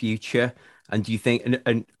O'Clock in the future? And do you think,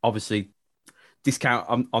 and obviously,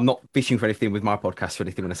 discount, I'm not fishing for anything with my podcast or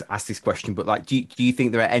anything when I ask this question, but like, do you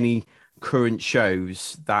think there are any current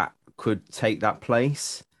shows that could take that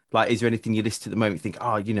place? Like, is there anything you list at the moment you think,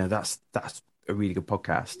 that's a really good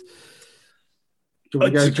podcast?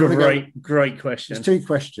 Great question. There's 2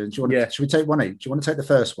 questions. Should we take one each? Do you want to take the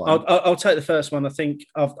first one? I'll take the first one. I think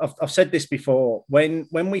I've said this before. When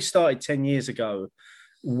we started 10 years ago,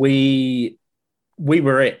 we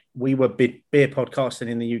were beer podcasting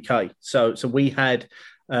in the UK. So we had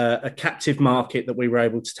a captive market that we were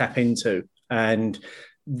able to tap into, and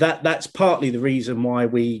that's partly the reason why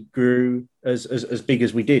we grew as big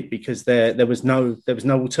as we did, because there was no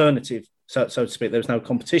alternative, so to speak. There was no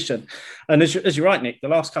competition. And as you're right, Nick, the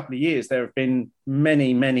last couple of years there have been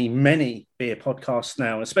many beer podcasts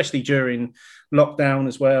now, especially during lockdown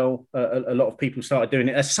as well. A lot of people started doing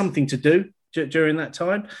it as something to do during that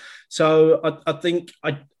time. So I think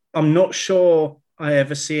I'm not sure I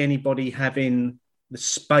ever see anybody having the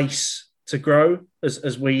space to grow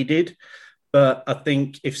as we did. But I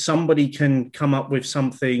think if somebody can come up with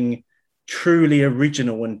something truly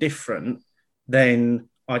original and different, then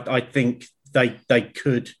I think they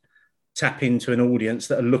could tap into an audience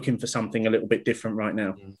that are looking for something a little bit different right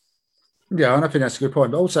now. Yeah, and I think that's a good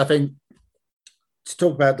point. But also, I think to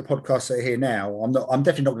talk about the podcasts that are here now, I'm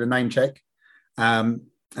definitely not going to name check, and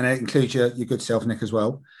it includes your good self, Nick, as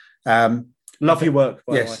well. Love your work,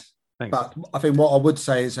 by the way. Thanks. But I think what I would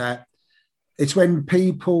say is that it's when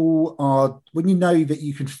when you know that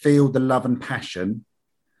you can feel the love and passion,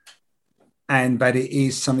 and that it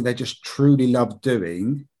is something they just truly love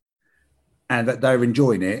doing, and that they're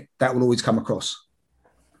enjoying it, that will always come across.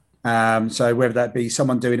 So whether that be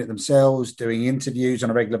someone doing it themselves, doing interviews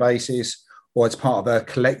on a regular basis, or it's part of a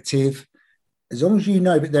collective, as long as you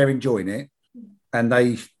know that they're enjoying it and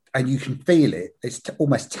you can feel it, it's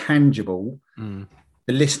almost tangible, the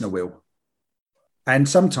listener will. And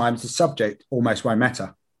sometimes the subject almost won't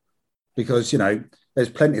matter, because, there's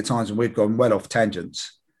plenty of times when we've gone well off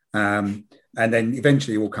tangents, and then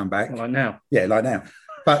eventually we'll come back. Like now. Yeah, like now.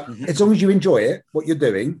 But as long as you enjoy it, what you're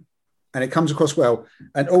doing, and it comes across well,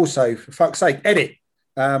 and also, for fuck's sake, edit.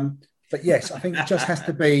 But yes, I think it just has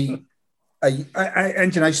to be,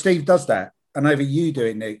 and you know, Steve does that. And over you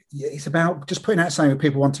doing it, it's about just putting out something that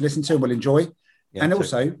people want to listen to and will enjoy. Yeah, and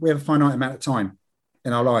also, we have a finite amount of time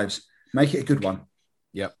in our lives. Make it a good one.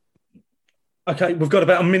 Yep. Okay, we've got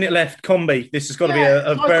about a minute left. Combi, this has got to be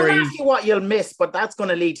a very... I was ask you what you'll miss, but that's going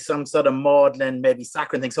to lead to some sort of maudlin, maybe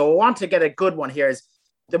saccharine thing. So I want to get a good one here. Is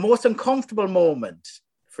the most uncomfortable moment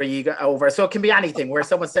for you over? So it can be anything, where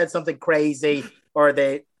someone said something crazy or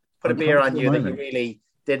they put a beer on you that you really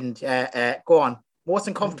didn't. Go on. Most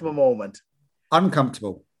uncomfortable moment.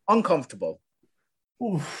 Uncomfortable.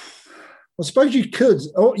 Oof. I suppose you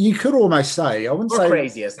could almost say, I wouldn't say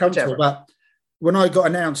craziest, comfortable, but when I got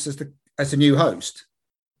announced as a new host,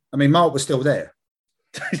 I mean, Mark was still there.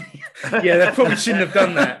 Yeah, they probably shouldn't have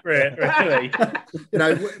done that, really. You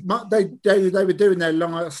know, they were doing their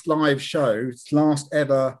last live show, last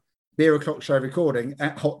ever Beer O'Clock show recording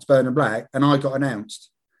at Hot Burn and Black, and I got announced.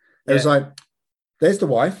 It was like, there's the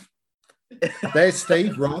wife, there's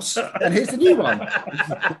Steve Ross, and here's the new one.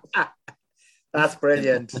 That's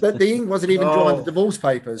brilliant. But the ink wasn't even dry on the divorce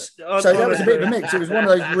papers. So that was a bit of a mix. It was one of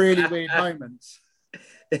those really weird moments.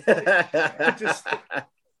 Just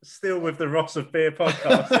still with the Ross of Beer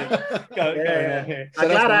podcast. Going on here. I'm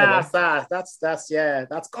glad I asked that.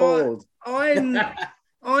 That's cold. I'm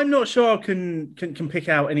not sure I can pick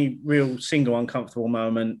out any real single uncomfortable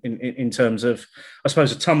moment in terms of, I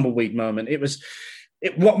suppose, a tumbleweed moment.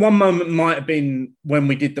 One moment might have been when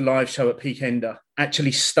we did the live show at Peakender,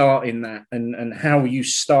 actually starting that and how you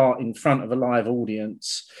start in front of a live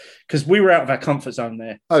audience, because we were out of our comfort zone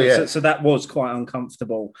there. Oh, yeah. So that was quite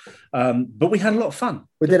uncomfortable. But we had a lot of fun.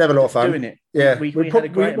 We did have a lot of fun. Doing it. Yeah.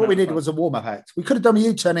 What we needed was a warm-up act. We could have done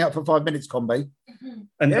you turning up for 5 minutes, Combi.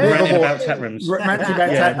 And ranting about tap rooms.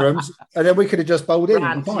 Tap rooms. And then we could have just bowled in.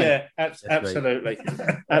 Yeah, absolutely.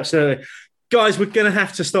 Absolutely. Guys, we're going to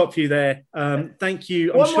have to stop you there. Thank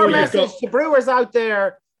you. One more message to brewers out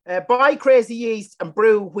there. Buy Crazy Yeast and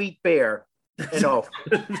brew wheat beer. Enough.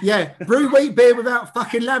 Yeah, brew wheat beer without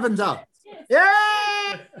fucking lavender.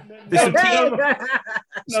 Yeah! There's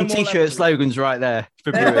some t-shirt slogans right there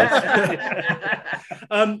for brewers.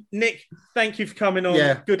 Nick, thank you for coming on.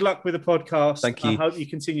 Yeah. Good luck with the podcast. Thank you. I hope you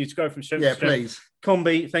continue to grow from strength to strength. Please.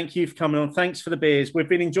 Combi, thank you for coming on. Thanks for the beers. We've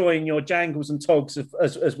been enjoying your jangles and togs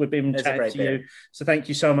as we've been chatting to you. So thank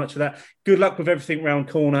you so much for that. Good luck with everything round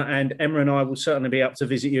corner, and Emma and I will certainly be up to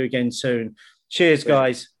visit you again soon. Cheers,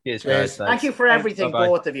 guys. Cheers, guys. Thank you for everything,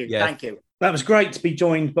 both of you. Yeah. Thank you. That was great to be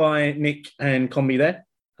joined by Nick and Combi there.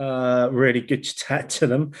 Really good to chat to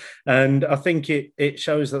them. And I think it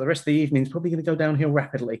shows that the rest of the evening is probably going to go downhill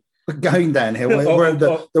rapidly. We're going downhill.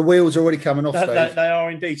 The wheels are already coming off. They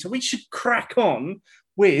are indeed. So we should crack on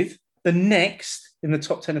with the next in the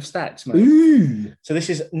top 10 of stats, mate. Ooh. So this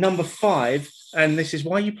is number 5. And this is,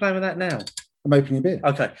 why are you playing with that now? I'm opening a beer.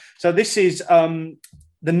 Okay. So this is the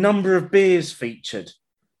number of beers featured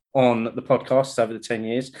on the podcast over the 10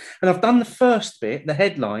 years. And I've done the first bit, the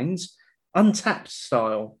headlines, Untapped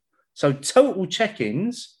style. So total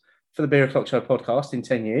check-ins for the Beer O'Clock Show podcast in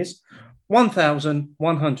 10 years,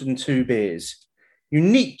 1,102 beers.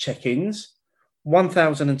 Unique check-ins,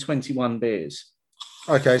 1,021 beers.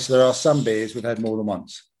 Okay, so there are some beers we've had more than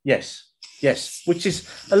once. Yes, which is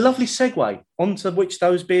a lovely segue onto which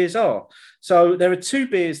those beers are. So there are 2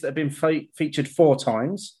 beers that have been featured 4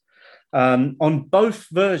 times on both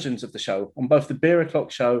versions of the show, on both the Beer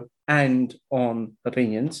O'Clock Show and on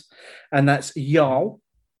Opinions, and that's Jarl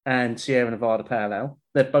and Sierra Nevada Pale Ale.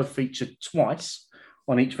 They're both featured twice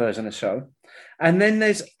on each version of the show. And then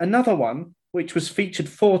there's another one which was featured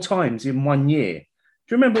 4 times in 1 year.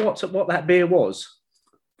 Do you remember what that beer was?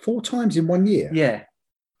 4 times in 1 year? Yeah.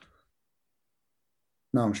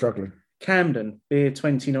 No, I'm struggling. Camden Beer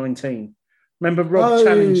 2019. Remember Rob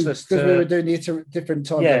challenged us to... Because we were doing the different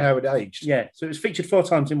times of how it aged. Yeah, so it was featured 4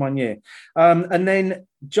 times in 1 year. And then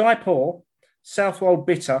Jaipur, Southwold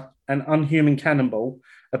Bitter and Unhuman Cannonball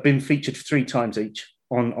have been featured 3 times each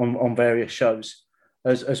on various shows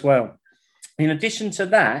as well. In addition to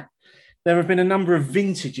that, there have been a number of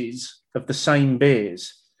vintages of the same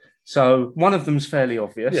beers. So one of them's fairly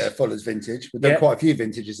obvious. Yeah, Fuller's vintage. We've done quite a few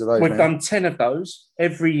vintages of those. We've done 10 of those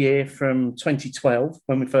every year from 2012,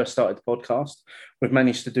 when we first started the podcast. We've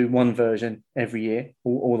managed to do one version every year,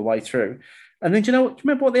 all the way through. And then do you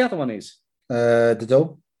remember what the other one is? The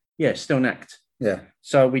Dole? Yeah, Still Nacked. Yeah.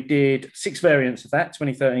 So we did 6 variants of that,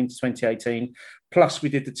 2013 to 2018. Plus we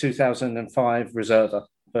did the 2005 Reserva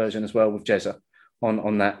version as well with Jezza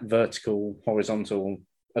on that vertical, horizontal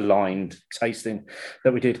aligned tasting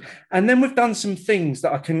that we did. And then we've done some things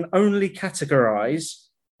that I can only categorize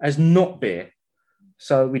as not beer.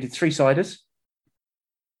 So we did 3 ciders.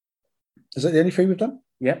 Is that the only 3 we've done?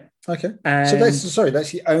 Yeah. Okay. And So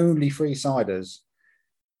that's the only 3 ciders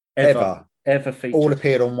ever featured. All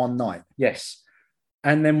appeared on one night. Yes.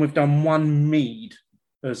 And then we've done 1 mead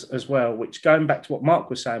as well, which, going back to what Mark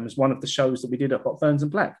was saying, was one of the shows that we did at Hot Ferns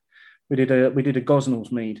and Black. We did a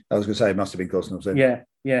Gosnells mead. I was going to say it must have been Gosnells then. Yeah,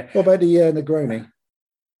 yeah. What about the Negroni?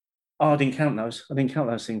 Oh, I didn't count those. I didn't count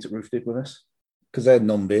those things that Ruth did with us. Because they're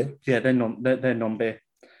non-beer. Yeah, they're non-beer.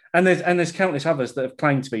 And there's countless others that have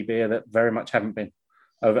claimed to be beer that very much haven't been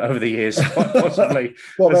over the years, possibly.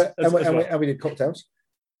 And we did cocktails.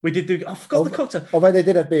 We did do. I forgot the cocktail. Although they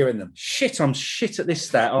did have beer in them. Shit, I'm shit at this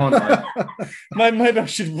stat, aren't I? Maybe I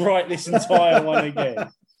should write this entire one again.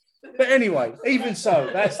 But anyway, even so,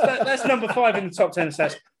 that's number 5 in the top 10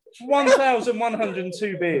 stats.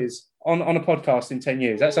 1,102 beers on a podcast in 10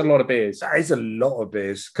 years. That's a lot of beers. That is a lot of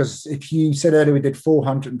beers. Because if you said earlier we did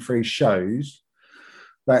 403 shows,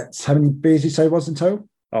 that's how many beers you say was in total?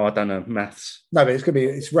 Oh, I don't know, maths. No, but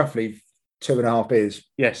it's roughly 2.5 beers.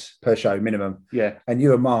 Yes. Per show, minimum. Yeah. And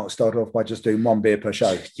you and Mark started off by just doing 1 beer per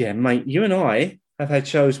show. Yeah, mate, you and I have had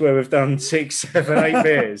shows where we've done 6, 7, 8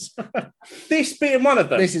 beers. This being one of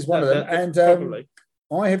them. This is one of them. And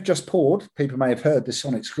I have just poured, people may have heard the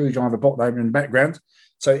Sonic Screwdriver bottle opener in the background.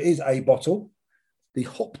 So it is a bottle, the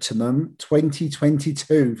Hoptimum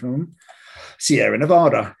 2022 from Sierra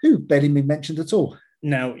Nevada, who barely been mentioned at all.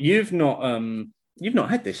 Now, you've not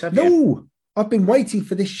had this, have you? No, I've been waiting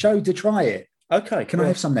for this show to try it. Okay. Can I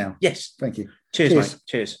have some now? Yes. Thank you. Cheers, mate.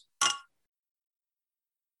 Cheers.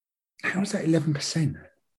 How is that 11%?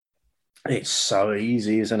 It's so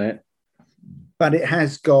easy, isn't it? But it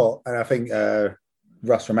has got, and I think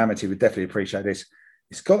Russ from Amity would definitely appreciate this,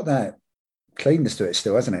 it's got that cleanness to it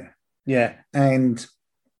still, hasn't it? Yeah. And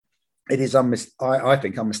it is, I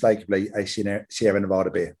think, unmistakably a Sierra Nevada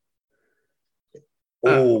beer.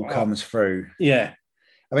 All comes through. Yeah.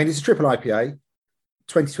 I mean, it's a triple IPA,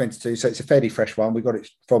 2022, so it's a fairly fresh one. We got it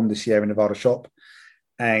from the Sierra Nevada shop.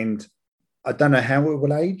 And I don't know how it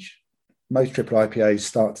will age. Most triple IPAs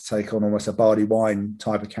start to take on almost a barley wine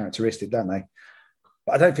type of characteristic, don't they?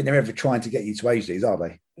 But I don't think they're ever trying to get you to age these, are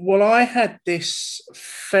they? Well, I had this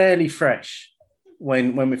fairly fresh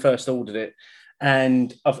when we first ordered it.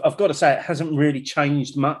 And I've got to say, it hasn't really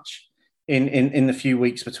changed much in the few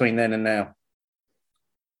weeks between then and now.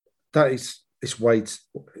 It's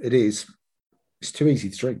too easy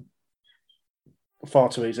to drink. Far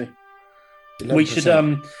too easy. 11%.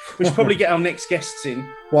 We should probably get our next guests in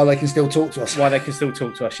while they can still talk to us.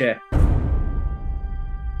 Yeah.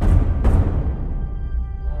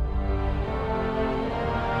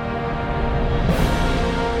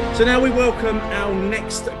 So now we welcome our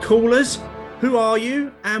next callers. Who are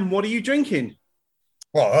you and what are you drinking?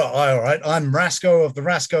 Well, all right. I'm Rasco of the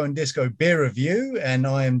Rasco and Disco Beer Review, and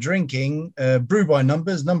I am drinking Brew by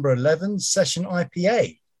Numbers number 11 Session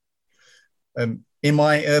IPA in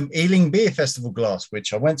my Ealing Beer Festival glass,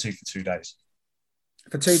 which I went to for 2 days.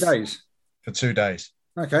 For 2 days? For 2 days.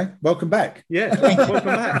 Okay. Welcome back. Yeah, welcome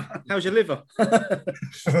back. How's your liver?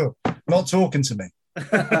 Not talking to me.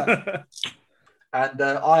 And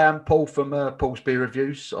I am Paul from Paul's Beer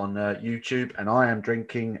Reviews on YouTube, and I am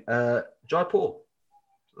drinking Jaipur.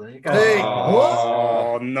 There you go. Hey.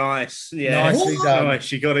 Oh, nice. Yeah. Nicely done.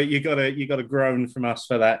 Nice. You got a groan from us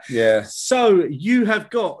for that. Yeah. So you have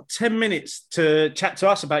got 10 minutes to chat to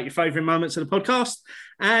us about your favourite moments of the podcast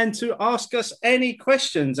and to ask us any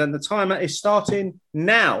questions. And the timer is starting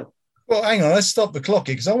now. Well, hang on, let's stop the clock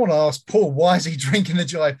here because I want to ask Paul, why is he drinking the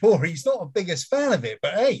Jaipur? He's not the biggest fan of it,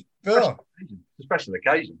 but hey, special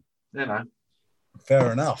occasion, you know.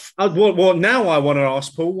 Fair enough. Well, now I want to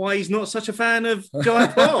ask Paul why he's not such a fan of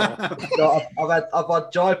Jaipur. I've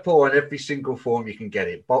had Jaipur in every single form you can get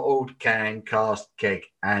it. Bottled, can, cast, keg.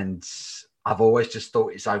 And I've always just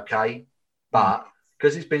thought it's okay. But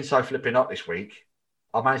because it's been so flipping hot this week,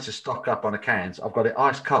 I managed to stock up on the cans. I've got it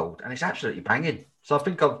ice cold and it's absolutely banging. So I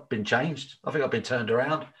think I've been changed. I think I've been turned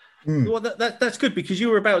around. Well, that's good because you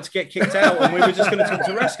were about to get kicked out and we were just going to talk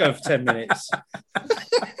to Rasco for 10 minutes.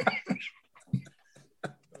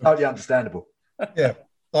 Totally understandable. Yeah.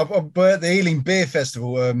 But at the Ealing Beer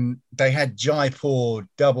Festival, they had Jaipur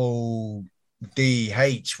double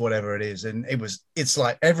DH, whatever it is. And it's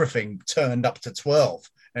like everything turned up to 12.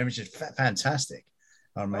 And it was just fantastic.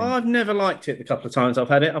 I mean, I've never liked it the couple of times I've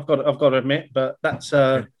had it. I've got to admit, but that's...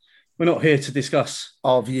 we're not here to discuss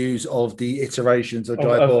our views of the iterations of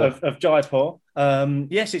Jaipur. Of Jaipur.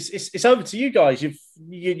 Yes, it's over to you guys.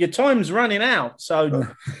 Your time's running out, so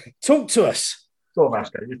talk to us. Go on,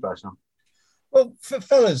 Masco, you first now. Well,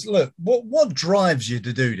 fellas, look, what drives you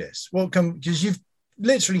to do this? Because you've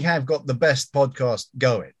literally have got the best podcast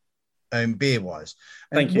going, beer-wise.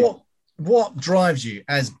 And Thank you. What drives you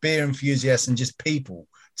as beer enthusiasts and just people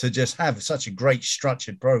to just have such a great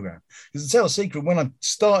structured program? Because to tell a secret, when I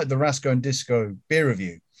started the Rasco and Disco beer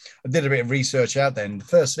review, I did a bit of research out there, and the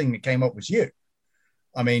first thing that came up was you.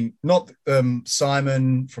 I mean, not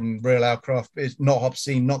Simon from Real Ale Craft Beer, not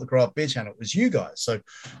Hopscene, not the Craft Beer Channel. It was you guys. So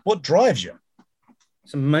what drives you?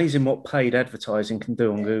 It's amazing what paid advertising can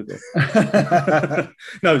do on Google.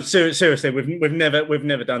 No, seriously, we've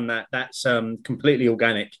never done that. That's completely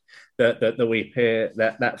organic that we appear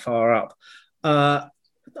that far up.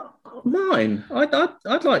 Mine,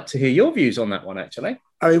 I'd like to hear your views on that one, actually.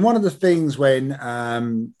 I mean, one of the things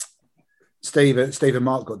when Steve and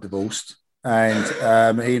Mark got divorced,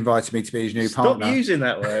 and he invited me to be his new partner. Stop using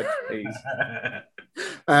that word, please.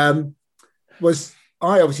 Was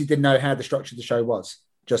I obviously didn't know how the structure of the show was,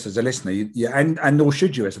 just as a listener. And nor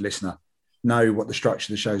should you, as a listener, know what the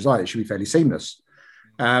structure of the show is like. It should be fairly seamless.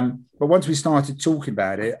 But once we started talking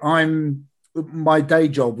about it, my day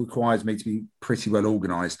job requires me to be pretty well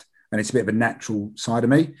organised, and it's a bit of a natural side of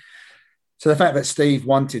me. So the fact that Steve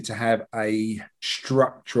wanted to have a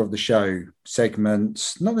structure of the show,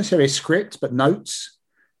 segments, not necessarily a script, but notes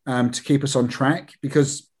to keep us on track,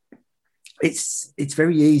 because it's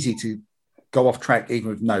very easy to go off track even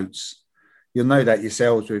with notes. You'll know that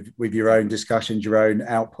yourselves with your own discussions, your own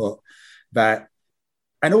output.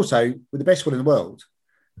 And also, with the best will in the world,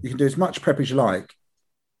 you can do as much prep as you like.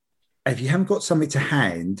 If you haven't got something to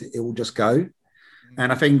hand, it will just go.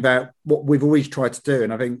 And I think that what we've always tried to do,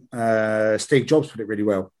 and I think Steve Jobs put it really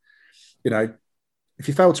well, if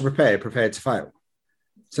you fail to prepare to fail.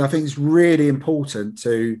 So I think it's really important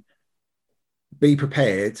to be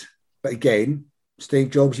prepared. But again,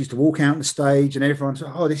 Steve Jobs used to walk out on the stage and everyone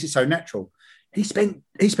said, "Oh, this is so natural." He spent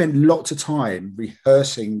lots of time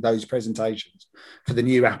rehearsing those presentations for the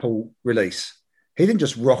new Apple release. He didn't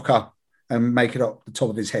just rock up and make it up the top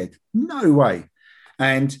of his head. No way.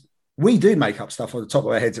 And we do make up stuff on the top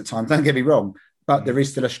of our heads at times, don't get me wrong, but there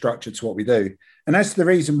is still a structure to what we do. And that's the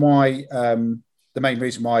reason why, the main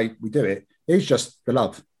reason why we do it is just the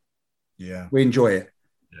love. Yeah. We enjoy it.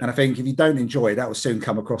 Yeah. And I think if you don't enjoy it, that will soon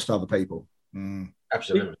come across to other people. Mm.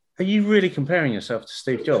 Absolutely. Are you really comparing yourself to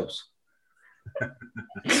Steve Jobs?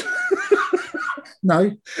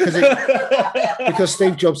 No, because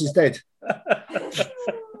Steve Jobs is dead.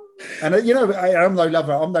 And I'm no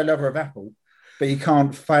lover of Apple, but you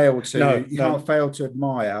can't fail to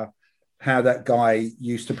admire how that guy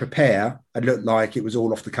used to prepare and look like it was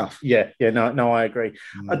all off the cuff. Yeah, no, I agree.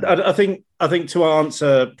 I think to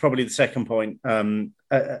answer probably the second point,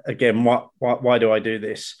 again, why do I do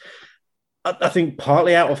this? I think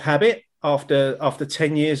partly out of habit. After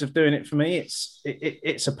 10 years of doing it for me,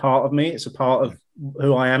 it's a part of me. It's a part of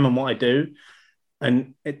who I am and what I do,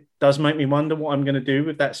 and it does make me wonder what I'm going to do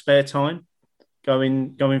with that spare time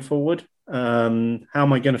going forward. How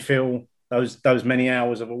am I going to fill those many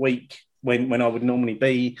hours of a week when I would normally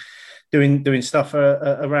be doing stuff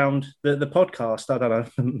around the podcast? I don't know,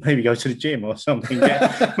 maybe go to the gym or something.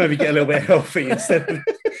 Maybe get a little bit healthy instead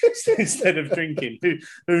of drinking.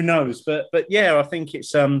 Who knows? But yeah, I think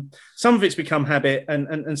it's some of it's become habit,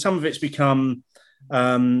 and some of it's become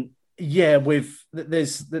there's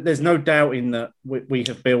no doubting that we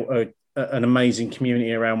have built an amazing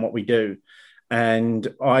community around what we do. And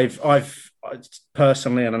I've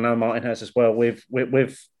personally, and I know Martin has as well, we've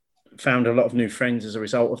found a lot of new friends as a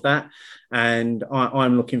result of that. And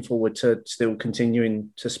I'm looking forward to still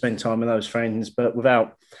continuing to spend time with those friends, but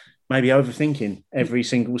without maybe overthinking every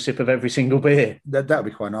single sip of every single beer. That would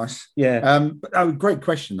be quite nice. Yeah. Great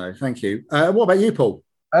question, though. Thank you. What about you, Paul?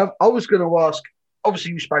 I was going to ask,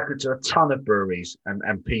 obviously you've spoken to a ton of breweries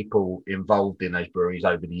and people involved in those breweries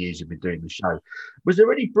over the years you've been doing the show. Was there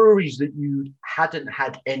any breweries that you hadn't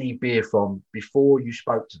had any beer from before you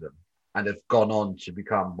spoke to them and have gone on to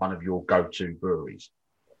become one of your go-to breweries?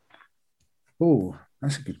 Oh,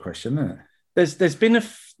 that's a good question, isn't it? There's been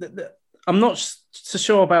I'm not so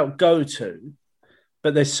sure about go-to,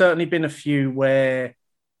 but there's certainly been a few where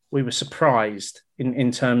we were surprised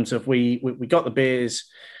in terms of we got the beers,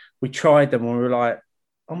 we tried them, and we were like,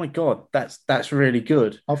 "Oh my god, that's really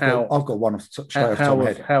good." I've got one straight off the top of my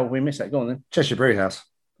head. How have we missed that? Go on then. Cheshire Brewhouse.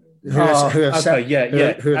 Who have now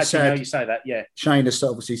you say that, yeah. Shane has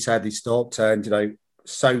obviously sadly stopped, and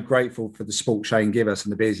so grateful for the support Shane gave us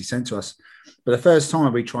and the beers he sent to us. But the first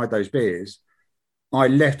time we tried those beers, I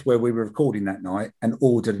left where we were recording that night and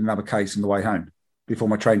ordered another case on the way home before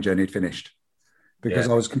my train journey had finished. because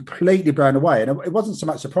I was completely blown away. And it wasn't so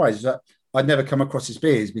much surprise that I'd never come across his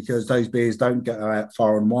beers, because those beers don't go out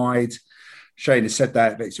far and wide. Shane has said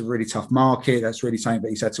that, but it's a really tough market. That's really something that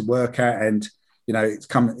he's had to work at. And, you know, it's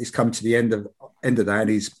come to the end of that. And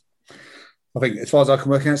he's, I think, as far as I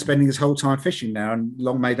can work out, spending his whole time fishing now, and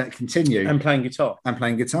long may that continue. And playing guitar.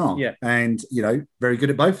 Yeah. And, you know, very good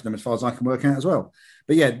at both of them as far as I can work out as well.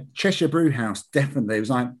 But yeah, Cheshire Brewhouse, definitely. It was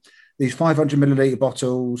like these 500 milliliter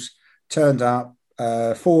bottles turned up,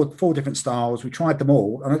 four different styles. We tried them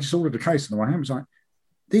all. And I just ordered a case on the way home. I was like,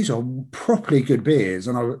 these are properly good beers.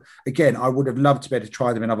 And I would have loved to be able to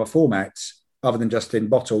try them in other formats other than just in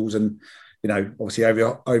bottles. And, you know, obviously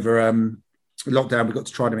over lockdown, we got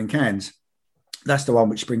to try them in cans. That's the one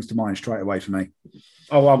which springs to mind straight away for me.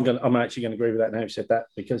 Oh, I'm actually going to agree with that now you said that,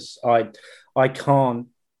 because I can't,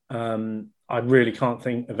 I really can't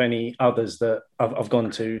think of any others that I've gone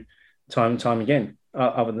to time and time again,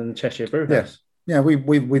 other than Cheshire Brewhouse. Yeah,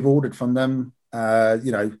 we've ordered from them.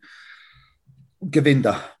 You know,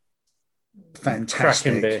 Govinda,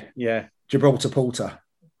 fantastic. Cracking beer, yeah. Gibraltar Porter,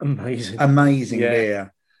 amazing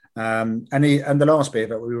beer. And the last beer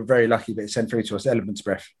that we were very lucky that it sent through to us, Elephant's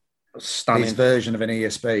Breath. Stunning. His version of an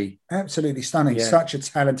ESB, absolutely stunning. Yeah. Such a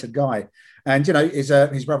talented guy. And you know, his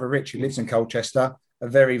brother Rich, who lives in Colchester, a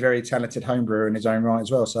very, very talented home brewer in his own right as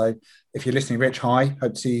well. So if you're listening, Rich, hi,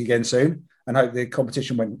 hope to see you again soon, and hope the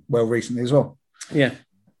competition went well recently as well. Yeah,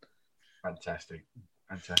 fantastic.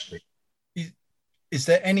 Is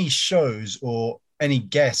there any shows or any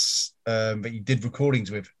guests that you did recordings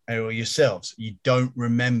with, or yourselves, you don't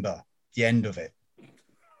remember the end of it?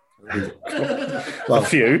 Well, a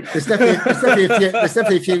few. There's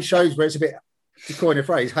definitely a few shows where it's a bit, to coin a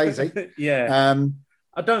phrase, hazy. Yeah.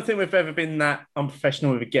 I don't think we've ever been that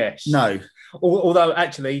unprofessional with a guest. No. Although,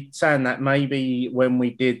 actually, saying that, maybe when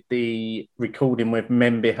we did the recording with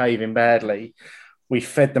Men Behaving Badly, we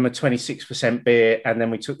fed them a 26% beer and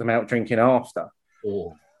then we took them out drinking after.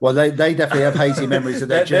 Oh. Well, they definitely have hazy memories of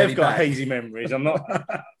their journey. They've got hazy memories. I'm not.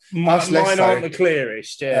 Mine aren't the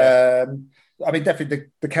clearest. Yeah. I mean, definitely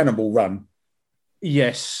the Cannonball Run.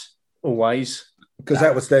 Yes, always. Because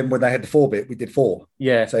that was then when they had the 4-bit, we did 4.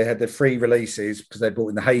 Yeah. So they had the 3 releases because they brought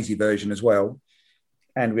in the hazy version as well.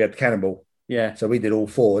 And we had the Cannonball. Yeah. So we did all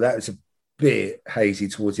 4. That was a bit hazy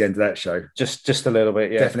towards the end of that show. Just a little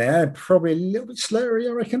bit, yeah. Definitely. And probably a little bit slurry,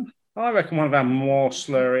 I reckon. I reckon one of our more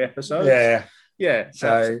slurry episodes. Yeah. Yeah,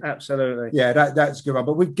 so absolutely. Yeah, that's a good one.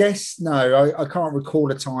 But with guests, no, I can't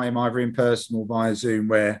recall a time either in person or via Zoom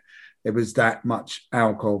where there was that much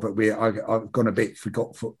alcohol that I've gone a bit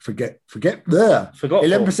forgetful.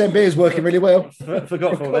 11% beer is working really well.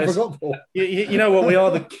 Forgetful. You know what? We are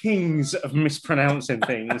the kings of mispronouncing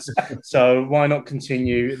things. So why not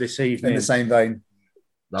continue this evening? In the same vein.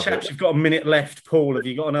 Chaps, you've got a minute left. Paul, have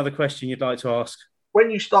you got another question you'd like to ask? When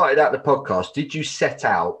you started out the podcast, did you set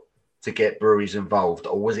out to get breweries involved,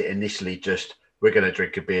 or was it initially just we're going to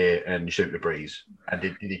drink a beer and shoot the breeze? And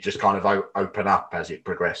did it just kind of open up as it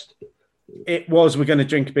progressed? It was, we're going to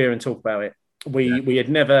drink a beer and talk about it. We had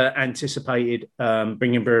never anticipated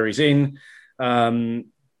bringing breweries in.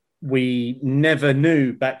 We never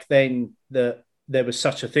knew back then that there was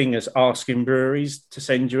such a thing as asking breweries to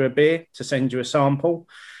send you a beer, to send you a sample.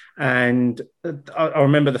 And I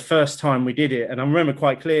remember the first time we did it, and I remember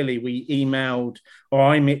quite clearly I emailed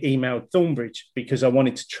Thornbridge because I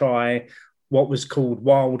wanted to try what was called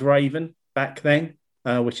Wild Raven back then,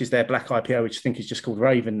 which is their black IPA, which I think is just called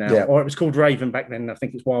Raven now. Yeah. Or it was called Raven back then, and I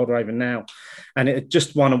think it's Wild Raven now. And it had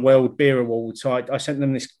just won a World Beer Award. So I sent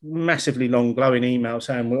them this massively long, glowing email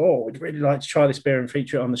saying, we'd really like to try this beer and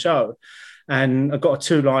feature it on the show. And I got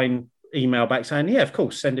a 2-line email back saying, yeah, of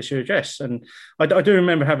course, send us your address. And I do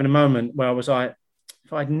remember having a moment where I was like,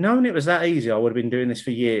 if I'd known it was that easy, I would have been doing this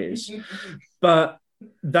for years. But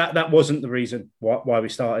that wasn't the reason why we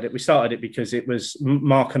started it. We started it because it was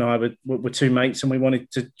Mark and I were 2 mates and we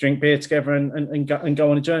wanted to drink beer together and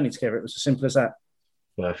go on a journey together. It was as simple as that.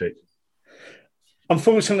 Perfect.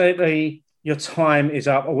 Unfortunately, your time is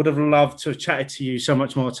up. I would have loved to have chatted to you so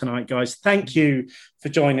much more tonight, guys. Thank you for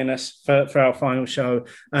joining us for our final show.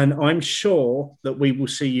 And I'm sure that we will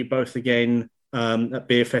see you both again at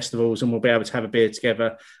beer festivals, and we'll be able to have a beer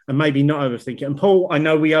together and maybe not overthink it. And Paul, I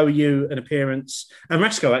know we owe you an appearance, and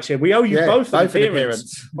Rasco, actually, we owe you both an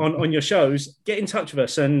appearance on your shows. Get in touch with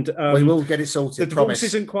us, and we will get it sorted. The divorce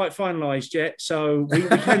isn't quite finalised yet, so we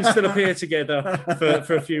can still appear together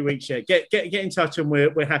for a few weeks yet. Get in touch, and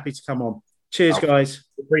we're happy to come on. Cheers, guys.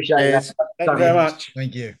 Appreciate it. Thank you very much.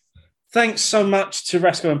 Thank you. Thanks so much to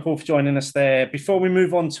Rasco and Paul for joining us there. Before we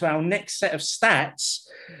move on to our next set of stats,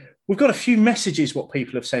 we've got a few messages what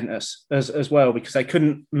people have sent us as well, because they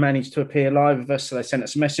couldn't manage to appear live with us, so they sent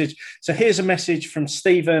us a message. So here's a message from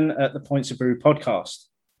Stephen at the Points of Brew podcast.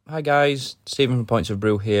 Hi guys, Stephen from Points of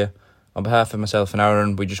Brew here. On behalf of myself and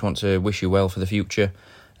Aaron, we just want to wish you well for the future.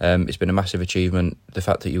 It's been a massive achievement. The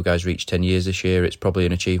fact that you guys reached 10 years this year, it's probably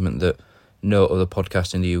an achievement that no other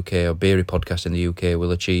podcast in the UK or beery podcast in the UK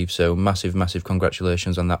will achieve. So massive, massive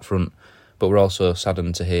congratulations on that front. But we're also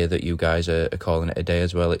saddened to hear that you guys are calling it a day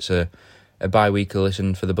as well. It's a bi-weekly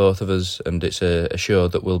listen for the both of us, and it's a show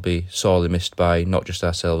that will be sorely missed by not just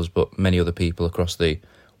ourselves, but many other people across the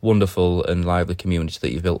wonderful and lively community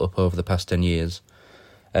that you've built up over the past 10 years.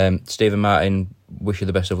 Steve and Martin, wish you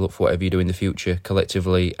the best of luck for whatever you do in the future,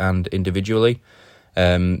 collectively and individually.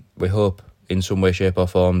 We hope in some way, shape or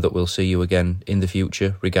form that we'll see you again in the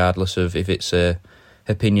future, regardless of if it's a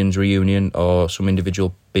Opinions reunion or some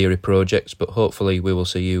individual beery projects, but hopefully we will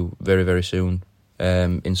see you very, very soon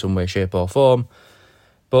in some way, shape or form.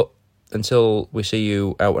 But until we see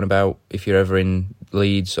you out and about, if you're ever in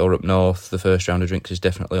Leeds or up north, the first round of drinks is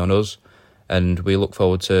definitely on us, and we look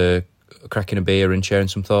forward to cracking a beer and sharing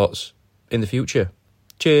some thoughts in the future.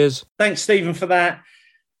 Cheers. Thanks, Stephen, for that.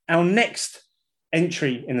 Our next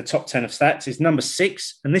entry in the top 10 of stats is number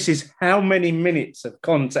 6, and this is how many minutes of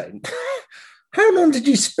content. How long did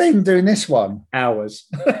you spend doing this one? Hours.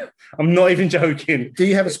 I'm not even joking. Do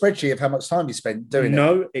you have a spreadsheet of how much time you spent doing it?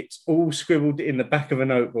 No, it's all scribbled in the back of a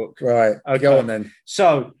notebook. Right. Okay. Go on then.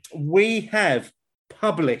 So we have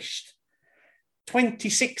published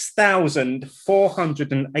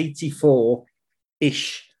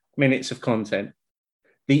 26,484-ish minutes of content.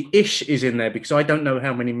 The ish is in there because I don't know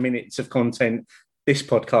how many minutes of content this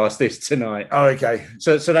podcast is tonight. Oh, okay.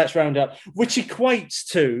 So that's round up, which equates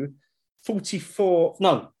to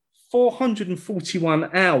 441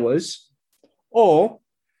 hours or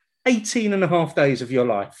 18 and a half days of your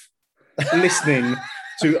life listening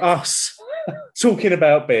to us talking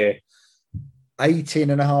about beer.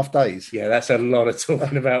 18 and a half days. Yeah, that's a lot of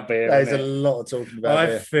talking about beer. That is a lot of talking about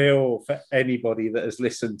beer. I feel for anybody that has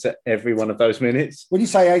listened to every one of those minutes. When you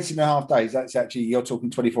say 18 and a half days, that's actually, you're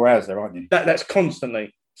talking 24 hours there, aren't you? That's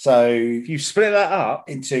constantly. So if you split that up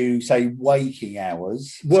into, say, waking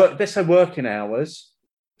hours. Let's say working hours.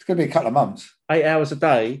 It's going to be a couple of months. 8 hours a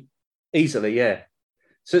day, easily, yeah.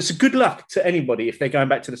 So it's a good luck to anybody if they're going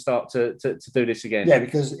back to the start to do this again. Yeah,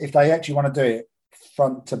 because if they actually want to do it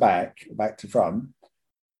front to back to front,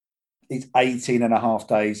 it's 18 and a half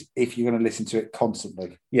days if you're going to listen to it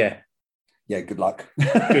constantly. Yeah. Yeah, good luck.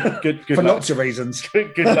 Good For luck. lots of reasons.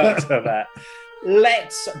 Good luck to that.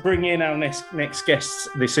 Let's bring in our next guests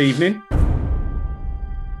this evening.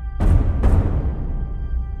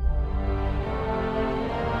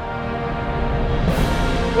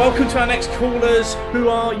 Welcome to our next callers. Who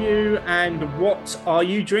are you and what are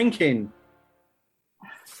you drinking?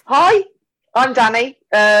 Hi, I'm Danny,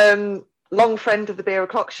 long friend of the Beer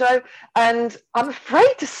O'Clock Show, and I'm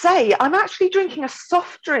afraid to say I'm actually drinking a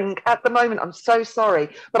soft drink at the moment. I'm so sorry,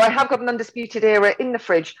 but I have got an Undisputed Era in the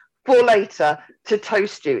fridge for later to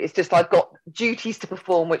toast you. It's just I've got duties to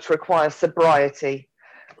perform which require sobriety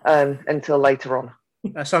until later on.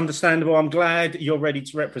 That's understandable. I'm glad you're ready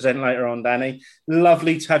to represent later on, Danny.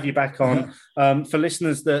 Lovely to have you back on. For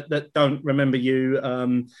listeners that don't remember you,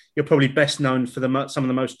 you're probably best known for some of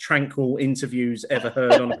the most tranquil interviews ever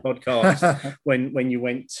heard on a podcast when you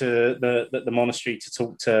went to the monastery to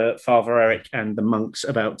talk to Father Eric and the monks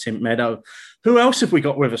about Tint Meadow. Who else have we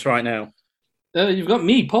got with us right now? You've got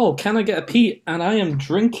me, Paul. Can I get a Pete? And I am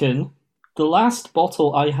drinking the last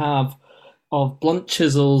bottle I have of Blunt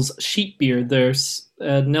Chisel's sheep beer. There's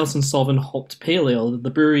Nelson Sauvin Hopped Pale Ale. The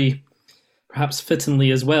brewery, perhaps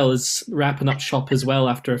fittingly as well, is wrapping up shop as well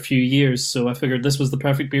after a few years. So I figured this was the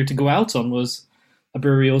perfect beer to go out on, was a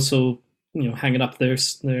brewery also, hanging up their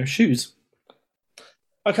shoes.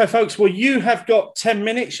 Okay, folks, well, you have got 10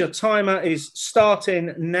 minutes. Your timer is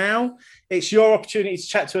starting now. It's your opportunity to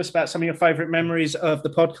chat to us about some of your favourite memories of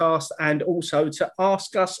the podcast and also to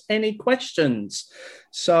ask us any questions.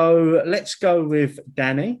 So let's go with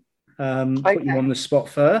Danny. Put you on the spot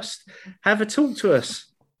first. Have a talk to us.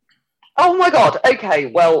 Oh, my God. Okay,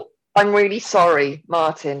 well, I'm really sorry,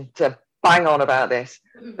 Martin, to bang on about this,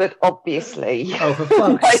 but obviously... Oh, for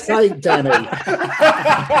fuck's sake, Danny.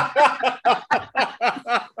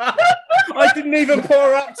 I didn't even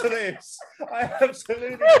pour up to this. I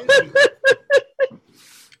absolutely didn't.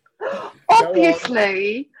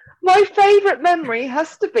 Obviously, my favourite memory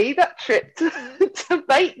has to be that trip to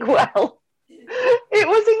Bakewell. It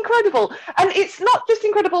was incredible. And it's not just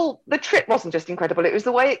incredible, the trip wasn't just incredible, it was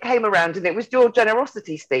the way it came around, and it was your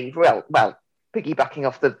generosity, Steve. Well, piggybacking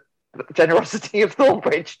off the generosity of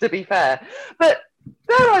Thornbridge, to be fair. But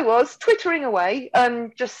there I was, twittering away,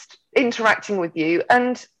 just interacting with you.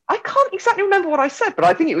 And I can't exactly remember what I said, but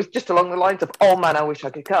I think it was just along the lines of, oh man, I wish I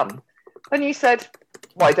could come. And you said,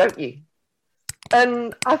 why don't you?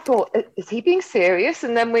 And I thought, is he being serious?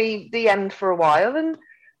 And then we DM'd for a while, and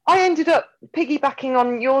I ended up piggybacking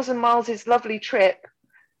on yours and Miles's lovely trip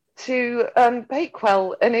to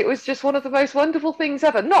Bakewell, and it was just one of the most wonderful things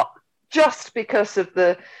ever. Not just because of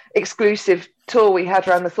the exclusive tour we had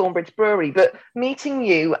around the Thornbridge Brewery, but meeting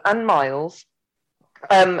you and Miles.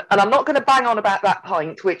 And I'm not going to bang on about that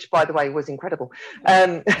pint, which, by the way, was incredible.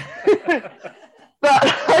 But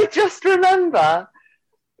I just remember.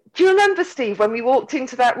 Do you remember, Steve, when we walked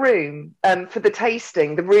into that room for the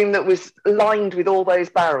tasting, the room that was lined with all those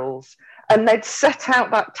barrels, and they'd set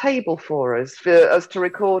out that table for us to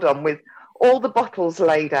record on with all the bottles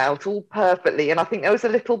laid out all perfectly. And I think there was a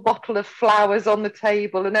little bottle of flowers on the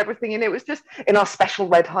table and everything. And it was just in our special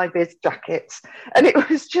red high vis jackets. And it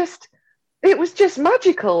was just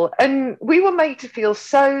magical. And we were made to feel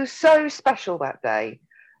so special that day.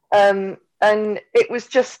 And it was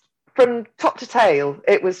just, from top to tail,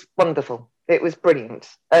 it was wonderful. It was brilliant.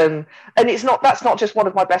 And that's not just one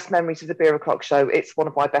of my best memories of the Beer O'Clock show. It's one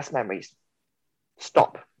of my best memories.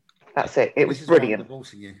 Stop. That's it. It was brilliant.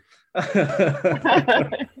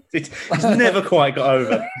 He's never quite got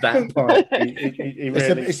over that part.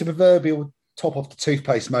 It's a proverbial top off the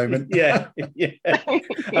toothpaste moment. Yeah.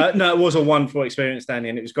 No, it was a wonderful experience, Danny,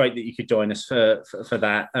 and it was great that you could join us for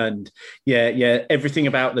that. And everything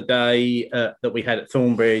about the day that we had at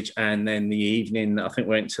Thornbridge, and then the evening, I think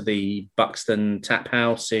we went to the Buxton Tap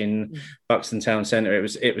House in Buxton Town Centre.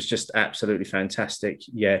 It was just absolutely fantastic.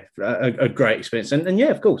 Yeah, a great experience. And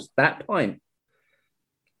yeah, of course, that pint.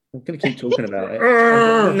 I'm going to keep talking about it.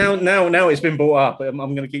 Now it's been brought up. I'm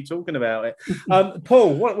going to keep talking about it.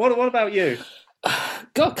 Paul, what about you?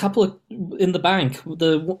 Got a couple in the bank.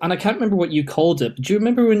 And I can't remember what you called it. But do you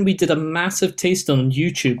remember when we did a massive taste on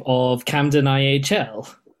YouTube of Camden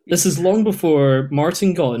IHL? This is long before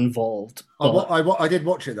Martin got involved. I did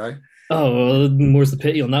watch it though. Oh, more's the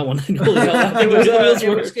pity on that one.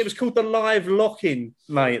 It was called the live lock-in,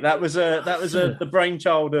 mate. That was the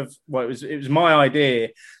brainchild of it was my idea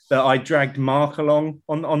that I dragged Mark along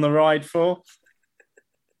on the ride for.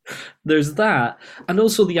 There's that, and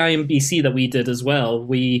also the IMBC that we did as well.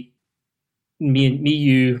 Me,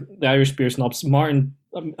 you, the Irish Beer Snobs, Martin.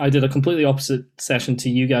 I did a completely opposite session to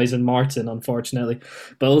you guys and Martin, unfortunately.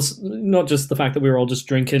 But also, not just the fact that we were all just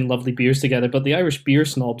drinking lovely beers together, but the Irish Beer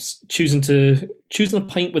Snobs choosing a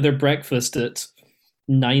pint with their breakfast at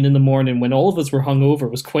 9 a.m. when all of us were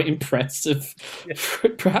hungover was quite impressive.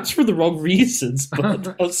 Perhaps for the wrong reasons,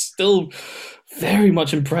 but I was still very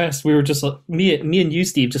much impressed. We were just me and you,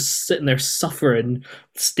 Steve, just sitting there suffering,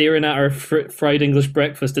 staring at our fried English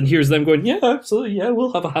breakfast, and here's them going, yeah, absolutely, yeah,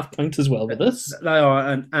 we'll have a half pint as well with this. They are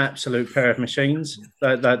an absolute pair of machines.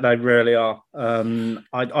 They really are.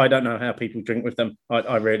 I don't know how people drink with them.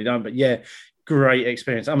 I really don't. But yeah, great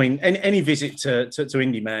experience. I mean, any visit to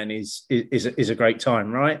Indie Man is a great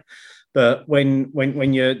time, right? But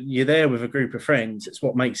when you're there with a group of friends, it's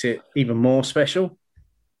what makes it even more special.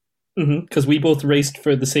 Because we both raced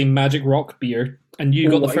for the same Magic Rock beer, and you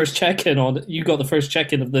got the first check-in on it. You got the first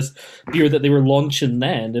check-in of this beer that they were launching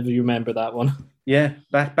then, if you remember that one. Yeah,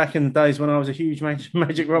 back in the days when I was a huge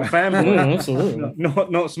Magic Rock fan. Absolutely.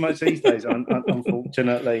 Not so much these days,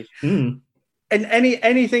 unfortunately. And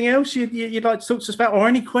anything else you'd like to talk to us about, or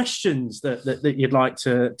any questions that you'd like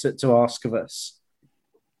to ask of us?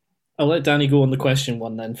 I'll let Danny go on the question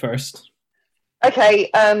one then first. Okay,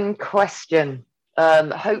 question.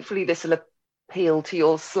 Hopefully this will appeal to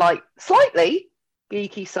your slightly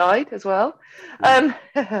geeky side as well.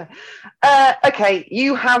 Okay,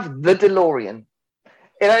 you have the DeLorean.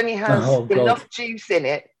 It only has enough juice in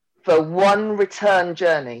it for one return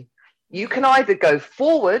journey. You can either go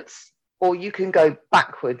forwards or you can go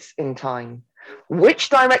backwards in time. Which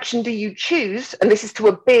direction do you choose? And this is to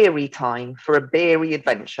a beery time, for a beery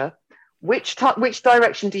adventure. Which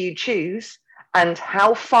direction do you choose? And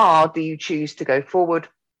how far do you choose to go forward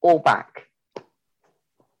or back?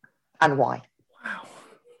 And why? Wow.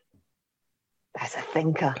 That's a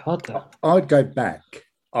thinker. I'd go back.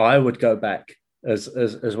 I would go back as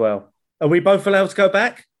well. Are we both allowed to go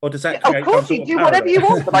back? Or does that create of course you do whatever you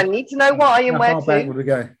want, but I need to know why and where to. How far back would we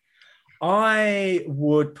go? I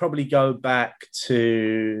would probably go back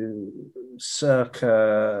to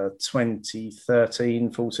circa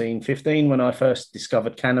 2013, 14, 15, when I first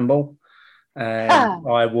discovered Cannonball.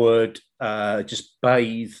 And I would just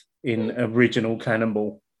bathe in original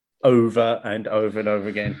Cannonball over and over and over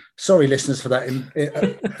again. Sorry, listeners, for that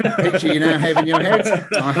picture you now have in your head.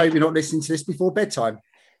 I hope you're not listening to this before bedtime.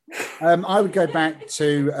 I would go back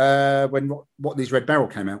to when What These Red Barrel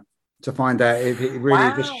came out to find out if it really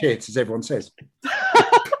is as shit as everyone says.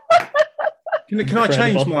 Can I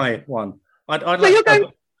change my one? I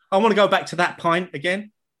want to go back to that pint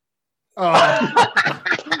again.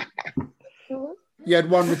 You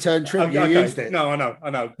had one return trip. You used it. No, I know.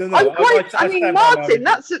 No, Martin,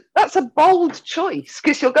 that's a bold choice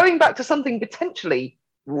because you're going back to something potentially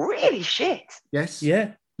really shit. Yes.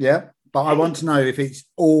 Yeah. But I want to know if it's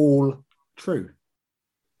all true.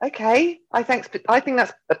 Okay, I think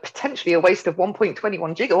that's potentially a waste of 1.21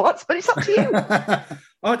 gigawatts, but it's up to you.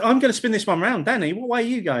 I'm going to spin this one round. Danny, what way are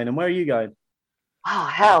you going and where are you going? Oh,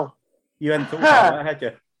 hell. You hadn't thought about that, had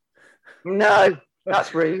you? No,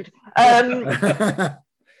 that's rude. Do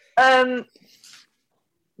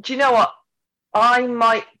you know what? I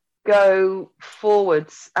might go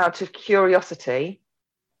forwards out of curiosity.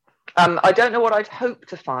 I don't know what I'd hope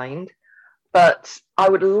to find, but I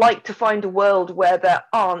would like to find a world where there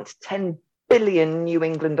aren't 10 billion New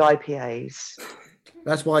England IPAs.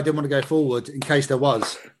 That's why I didn't want to go forward in case there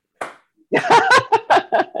was.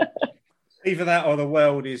 Either that or the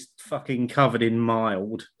world is fucking covered in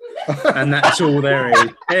mild. And that's all there is.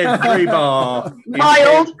 Every bar.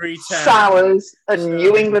 Mild, every town, sours, and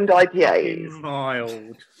New England IPAs.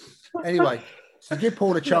 Mild. Anyway, so give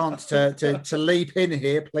Paul a chance to leap in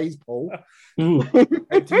here, please, Paul. Ooh.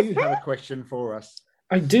 Do you have a question for us?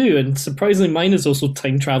 I do, and surprisingly, mine is also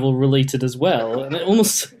time travel related as well. And it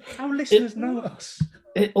almost how listeners know us.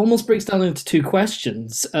 It almost breaks down into two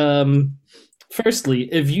questions. Firstly,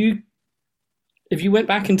 if you went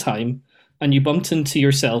back in time and you bumped into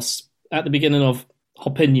yourselves at the beginning of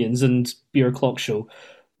Opinions and Beer O'Clock Show,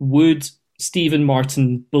 would Steve and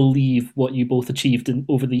Martin believe what you both achieved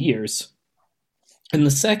over the years? And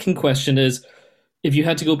the second question is, if you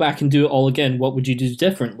had to go back and do it all again, what would you do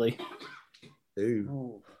differently? Ooh.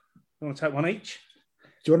 You want to take one each?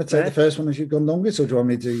 Do you want to take the first one as you've gone longest, or do you want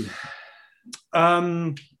me to do?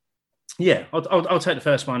 Yeah, I'll take the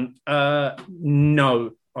first one.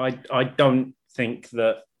 No, I don't think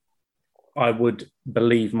that I would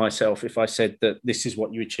believe myself if I said that this is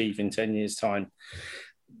what you achieve in 10 years' time.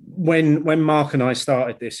 When Mark and I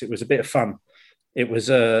started this, it was a bit of fun. It was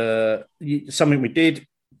something we did,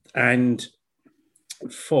 and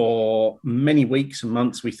for many weeks and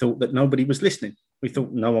months, we thought that nobody was listening. We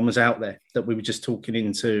thought no one was out there, that we were just talking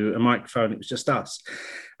into a microphone. It was just us.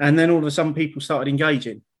 And then all of a sudden people started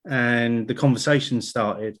engaging and the conversations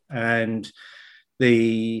started and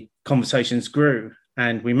the conversations grew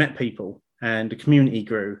and we met people and the community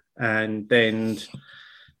grew. And then,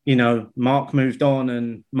 you know, Mark moved on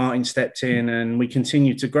and Martin stepped in and we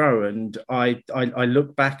continued to grow. And I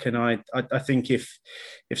look back and I think if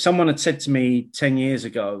someone had said to me 10 years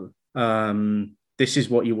ago, this is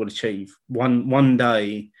what you will achieve. One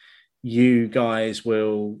day, you guys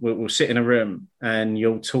will sit in a room and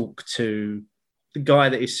you'll talk to the guy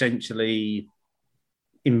that essentially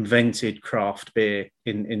invented craft beer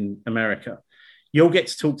in America. You'll get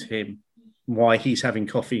to talk to him why he's having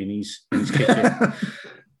coffee in his kitchen.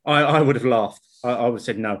 I would have laughed. I would have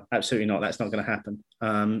said, no, absolutely not. That's not going to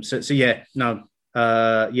happen. So yeah, no.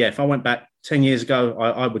 Yeah, if I went back 10 years ago,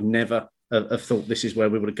 I would never have thought this is where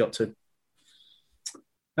we would have got to.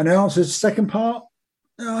 And the answer to the second part,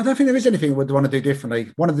 I don't think there is anything we'd want to do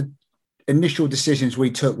differently. One of the initial decisions we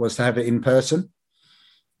took was to have it in person,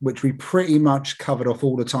 which we pretty much covered off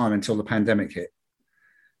all the time until the pandemic hit.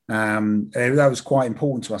 That was quite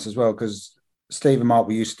important to us as well, because Steve and Mark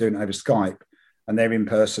were used to doing it over Skype, and their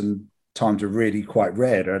in-person times were really quite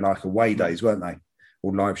rare. They're like away days, weren't they?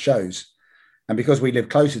 Or live shows. And because we live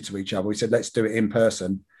closer to each other, we said, let's do it in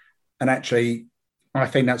person. And actually, I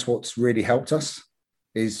think that's what's really helped us.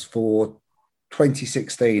 Is for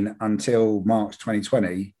 2016 until March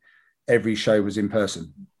 2020, every show was in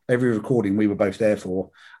person. Every recording we were both there for.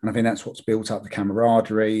 And I think that's what's built up the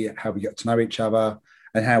camaraderie, how we got to know each other,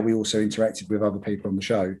 and how we also interacted with other people on the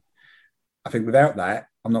show. I think without that,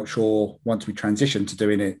 I'm not sure once we transitioned to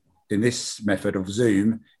doing it in this method of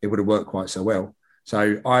Zoom, it would have worked quite so well.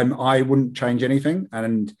 So I wouldn't change anything.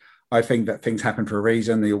 And I think that things happen for a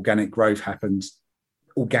reason. The organic growth happens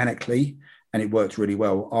organically. And it worked really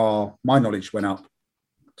well. My knowledge went up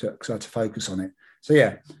because I had to focus on it. So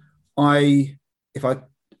yeah, if I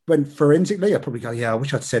went forensically, I'd probably go, yeah, I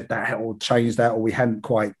wish I'd said that or changed that, or we hadn't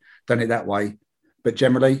quite done it that way. But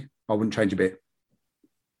generally, I wouldn't change a bit.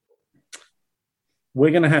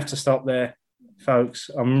 We're going to have to stop there, folks.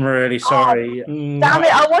 I'm really sorry. Damn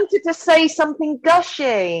it, I wanted to say something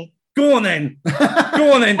gushy. Go on then.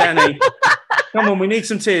 Go on then, Danny. Come on, we need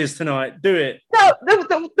some tears tonight. Do it. No,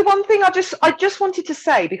 the one thing I just wanted to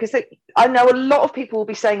say, because I know a lot of people will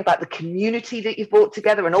be saying about the community that you've brought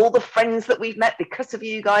together and all the friends that we've met because of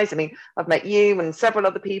you guys. I mean, I've met you and several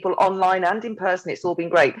other people online and in person. It's all been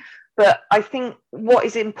great. But I think what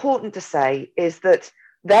is important to say is that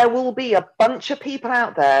there will be a bunch of people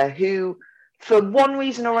out there who, for one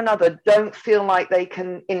reason or another, don't feel like they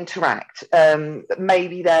can interact.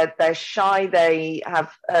 Maybe they're shy. They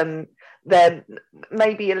have they're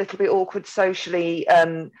maybe a little bit awkward socially.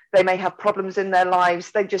 They may have problems in their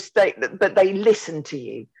lives. But they listen to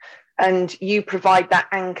you, and you provide that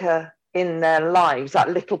anchor in their lives,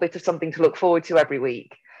 that little bit of something to look forward to every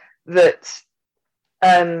week. That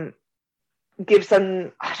gives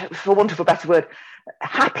them, for want of a better word,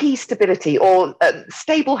 happy stability or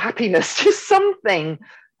stable happiness, just something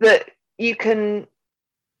that you can,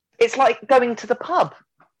 it's like going to the pub,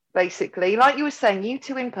 basically. Like you were saying, you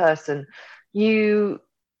two in person, you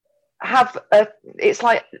have it's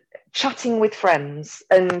like chatting with friends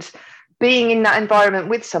and being in that environment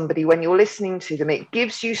with somebody when you're listening to them. It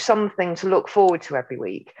gives you something to look forward to every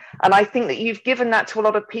week. And I think that you've given that to a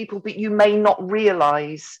lot of people that you may not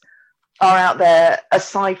realize are out there,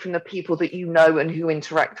 aside from the people that you know and who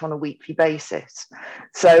interact on a weekly basis.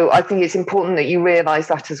 So I think it's important that you realize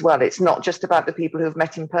that as well. It's not just about the people who have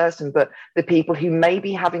met in person, but the people who may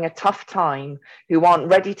be having a tough time, who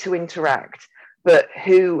aren't ready to interact, but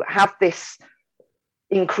who have this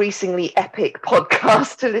increasingly epic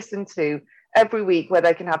podcast to listen to every week, where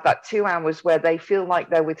they can have that 2 hours where they feel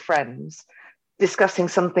like they're with friends discussing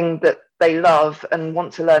something that they love and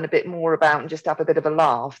want to learn a bit more about and just have a bit of a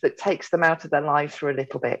laugh that takes them out of their lives for a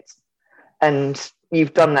little bit. And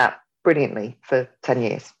you've done that brilliantly for 10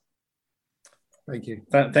 years. Thank you.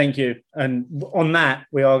 Thank you. And on that,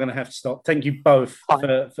 we are going to have to stop. Thank you both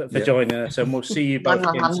for joining us, and we'll see you both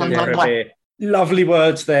again soon for a beer. Lovely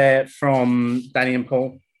words there from Danny and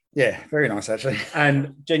Paul. Yeah, very nice, actually.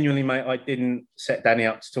 And genuinely, mate, I didn't set Danny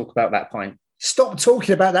up to talk about that pint. Stop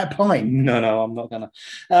talking about that pint. No, I'm not gonna.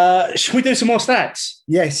 Should we do some more stats?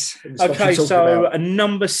 Yes. Okay, so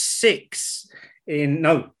number 7 in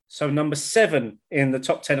the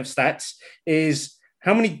top 10 of stats is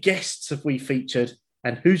how many guests have we featured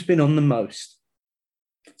and who's been on the most?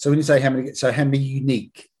 So when you say how many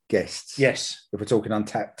unique guests? Yes. If we're talking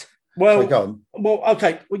untapped. Well, so go on. Well,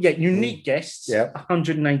 okay. Well, yeah, unique guests. Yeah.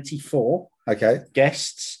 184. Okay.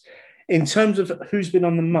 Guests. In terms of who's been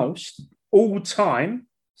on the most all time,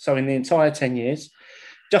 so in the entire 10 years,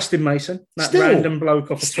 Justin Mason, that random bloke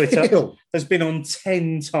off of Twitter, has been on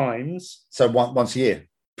 10 times. So once a year?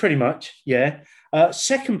 Pretty much, yeah.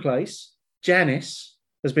 Second place, Janice,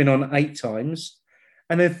 has been on 8 times.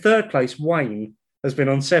 And then third place, Wayne, has been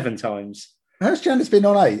on 7 times. How's Janice been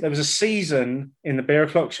on 8? There was a season in the Beer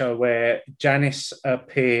O'Clock Show where Janice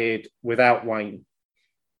appeared without Wayne.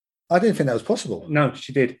 I didn't think that was possible. No,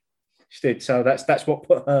 she did. She did. So that's what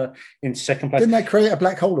put her in second place. Didn't they create a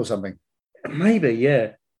black hole or something? Maybe,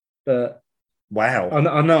 yeah. But wow.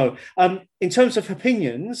 I know. In terms of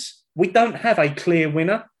opinions, we don't have a clear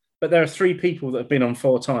winner, but there are 3 people that have been on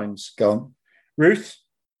 4 times. Go on. Ruth,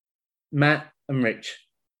 Matt, and Rich.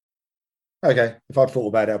 Okay. If I'd thought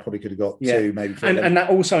about it, I probably could have got 2, maybe 3. And that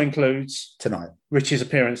also includes tonight. Rich's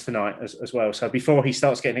appearance tonight as well. So before he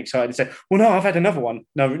starts getting excited and say, well, no, I've had another one.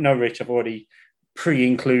 No, Rich, I've already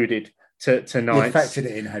pre-included tonight. You've factored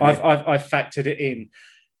it in, have you? I've factored it in.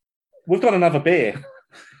 We've got another beer.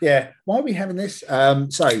 Yeah. Why are we having this?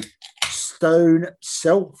 So Stone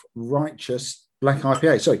Self-Righteous Black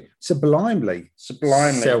IPA. Sorry, Sublimely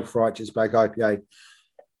Self-Righteous Black IPA.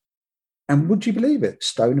 And would you believe it?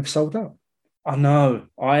 Stone have sold out. I know.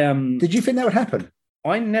 Did you think that would happen?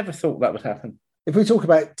 I never thought that would happen. If we talk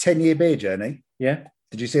about 10-year beer journey, yeah.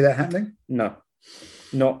 Did you see that happening? No,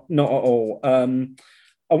 not at all.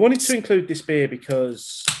 I wanted to include this beer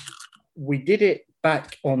because we did it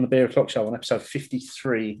back on the Beer O'Clock Show on episode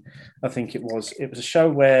 53, I think it was. It was a show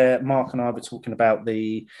where Mark and I were talking about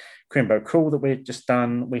the Crimbo Crawl that we'd just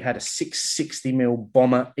done. We had a 660ml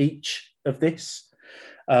bomber each of this.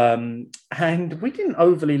 And we didn't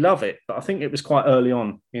overly love it, but I think it was quite early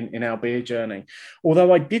on in our beer journey.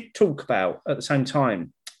 Although I did talk about, at the same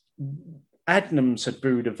time, Adnams had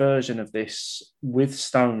brewed a version of this with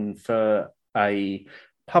Stone for a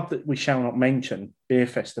pub that we shall not mention, Beer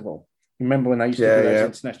Festival. Remember when they used to do those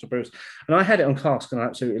international brews? And I had it on cask and I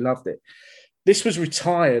absolutely loved it. This was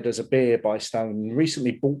retired as a beer by Stone and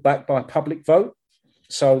recently bought back by public vote.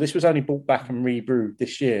 So this was only bought back and rebrewed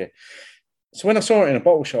this year. So when I saw it in a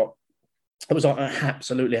bottle shop, I was like, I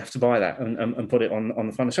absolutely have to buy that and put it on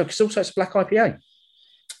the front of the show because also it's a black IPA.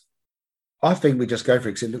 I think we just go for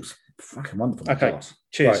it because it looks fucking wonderful. in the Okay, glass.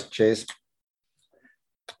 cheers. Right, cheers.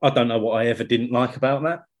 I don't know what I ever didn't like about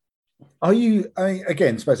that. Are you,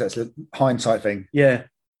 again, I suppose that's a hindsight thing. Yeah.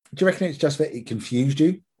 Do you reckon it's just that it confused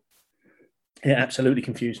you? It absolutely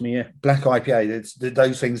confused me, yeah. Black IPA,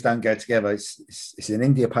 those things don't go together. It's an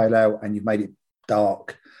India Pale Ale and you've made it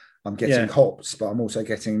dark. I'm getting hops, but I'm also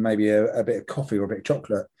getting maybe a bit of coffee or a bit of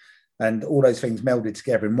chocolate. And all those things melded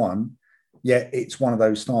together in one. Yet it's one of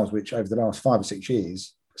those styles which over the last 5 or 6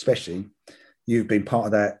 years, especially, you've been part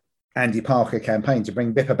of that Andy Parker campaign to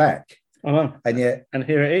bring Bipper back. I know. And yet, and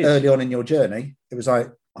here it is. Early on in your journey, it was like,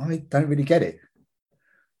 I don't really get it.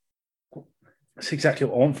 That's exactly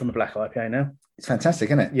what I want from a black IPA now. It's fantastic,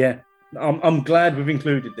 isn't it? Yeah. I'm glad we've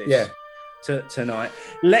included this tonight.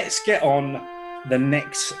 Let's get on the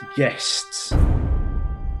next guests.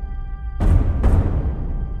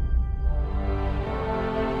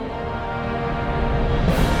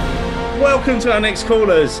 Welcome to our next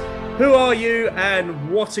callers. Who are you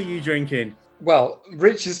and what are you drinking? Well,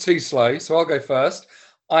 Rich is too slow, so I'll go first.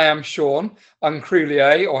 I am Sean. I'm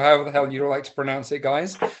Croulier, or however the hell you like to pronounce it,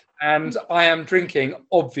 guys. And I am drinking,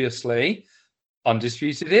 obviously,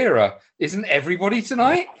 Undisputed Era. Isn't everybody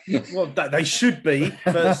tonight? Well, they should be,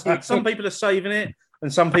 but some people are saving it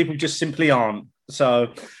and some people just simply aren't.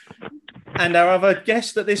 So, and our other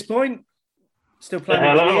guest at this point, still playing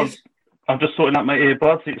with Hello. ears. I'm just sorting out my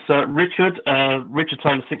earbuds. It's Richard Taylor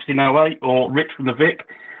 1608, or Rich from the Vic,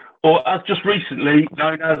 or as just recently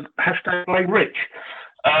known as #BlameRich.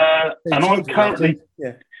 And I'm currently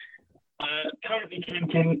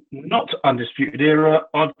drinking not Undisputed Era.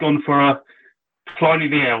 I've gone for a Pliny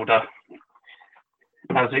the Elder.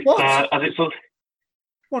 As it's sort of...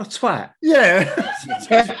 What a twat. Yeah.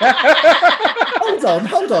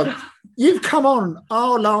 Hold on. You've come on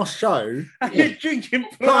our last show. You're drinking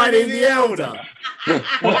Pliny the Elder.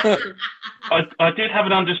 Well, I did have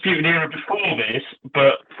an Undisputed Era before this,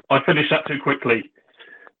 but I finished that too quickly.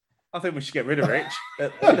 I think we should get rid of Rich.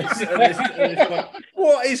 at this point.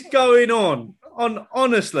 What is going on?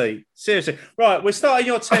 Honestly, seriously. Right, we're starting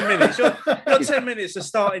your 10 minutes. Your 10 minutes are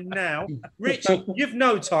starting now. Rich, you've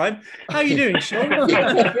no time. How are you doing, Sean?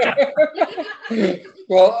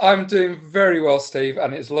 Well, I'm doing very well, Steve,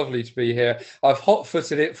 and it's lovely to be here. I've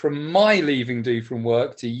hot-footed it from my leaving do from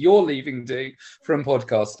work to your leaving do from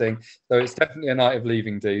podcasting. So it's definitely a night of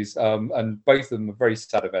leaving do's, and both of them are very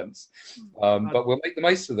sad events. But we'll make the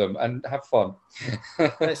most of them and have fun.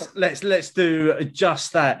 let's do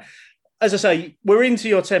just that. As I say, we're into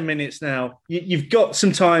your 10 minutes now. You've got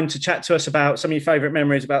some time to chat to us about some of your favourite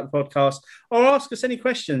memories about the podcast, or ask us any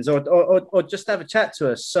questions, or just have a chat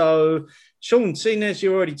to us. So, Sean, seeing as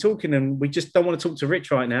you're already talking and we just don't want to talk to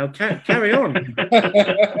Rich right now, carry on.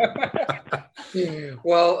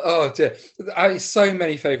 Well, oh dear, so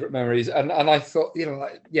many favourite memories, and I thought,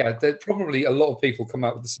 there probably a lot of people come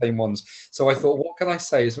out with the same ones. So I thought, what can I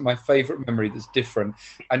say is my favourite memory that's different?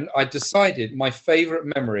 And I decided my favourite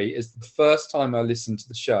memory is the first time I listened to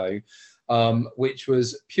the show, which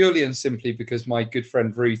was purely and simply because my good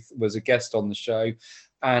friend Ruth was a guest on the show.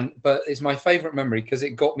 But it's my favourite memory because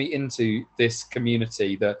it got me into this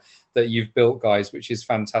community that you've built, guys, which is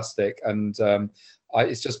fantastic. And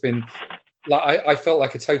it's just been like I felt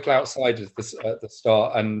like a total outsider at the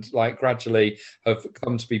start, and like gradually have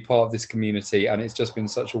come to be part of this community. And it's just been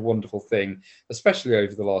such a wonderful thing, especially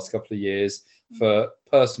over the last couple of years for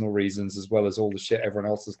personal reasons, as well as all the shit everyone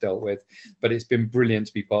else has dealt with. But it's been brilliant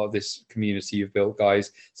to be part of this community you've built,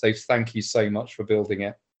 guys. So thank you so much for building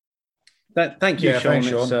it. Thank you, Sean. Thanks,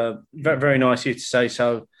 Sean. It's very, very nice of you to say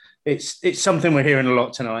so. It's something we're hearing a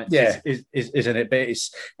lot tonight, isn't it? But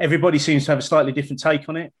everybody seems to have a slightly different take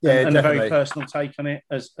on it, and a very personal take on it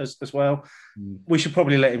as well. We should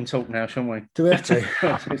probably let him talk now, shouldn't we? Do we have to?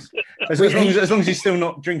 as long as he's still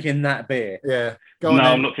not drinking that beer. Yeah. No,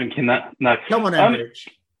 I'm not drinking that. No. Come on, Rich.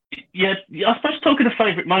 Yeah, I suppose talking of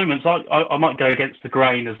favourite moments, I might go against the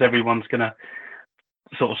grain, as everyone's going to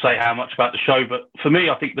sort of say how much about the show. But for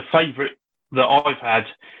me, I think the favourite that I've had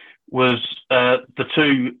was the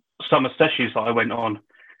two summer sessions that I went on,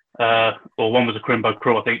 or one was a Crimbo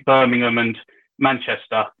Crew, I think, Birmingham and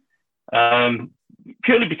Manchester,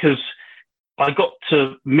 purely because I got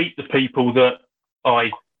to meet the people that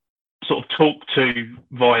I sort of talk to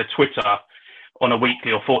via Twitter on a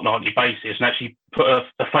weekly or fortnightly basis, and actually put a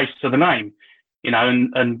face to the name,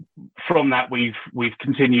 and from that we've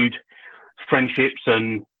continued friendships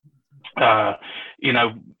and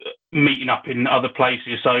meeting up in other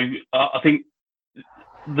places. So I think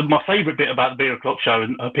my favourite bit about the Beer O'Clock Show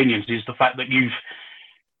and opinions is the fact that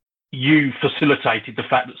you've facilitated the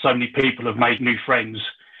fact that so many people have made new friends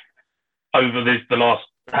over the last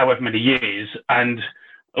however many years. And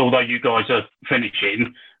although you guys are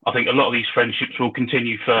finishing, I think a lot of these friendships will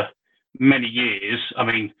continue for many years. I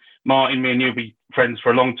mean, Martin, me and you'll be friends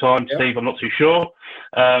for a long time. Yep. Steve, I'm not too sure.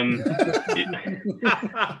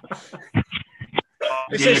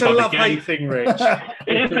 This is a love-hate thing, Rich.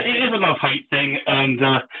 It is a love-hate thing, and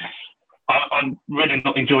I'm really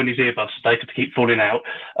not enjoying these earbuds today because they keep falling out.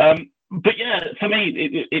 But yeah, for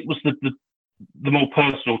me, it was the more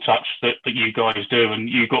personal touch that you guys do, and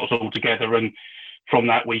you got us all together, and from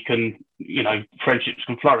that we can, friendships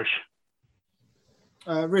can flourish.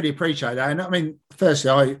 Really appreciate that. And I mean,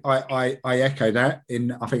 firstly, I echo that.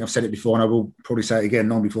 I think I've said it before, and I will probably say it again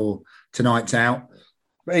long before tonight's out.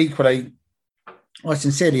 But equally, I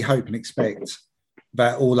sincerely hope and expect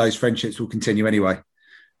that all those friendships will continue anyway.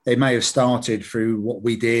 They may have started through what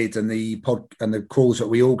we did and the calls that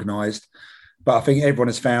we organised, but I think everyone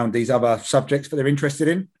has found these other subjects that they're interested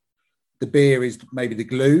in. The beer is maybe the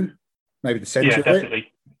glue, maybe the centre of it.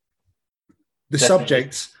 The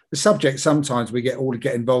subjects sometimes we get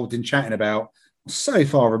involved in chatting about so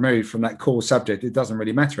far removed from that core subject, it doesn't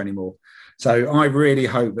really matter anymore. So I really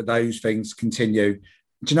hope that those things continue.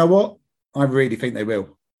 Do you know what? I really think they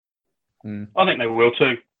will. I think they will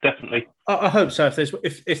too, definitely. I hope so.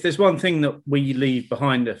 If there's one thing that we leave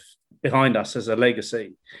behind us as a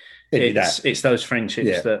legacy, it's those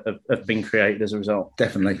friendships that have been created as a result.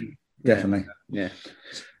 Definitely. Yeah.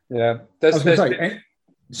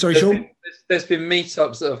 Sorry, Sean. There's been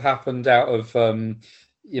meetups that have happened out of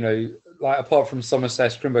like apart from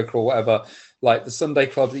Somerset, Crimbo Crawl, whatever. Like the Sunday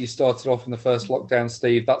Club that you started off in the first lockdown,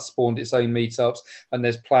 Steve, that spawned its own meetups, and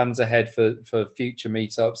there's plans ahead for future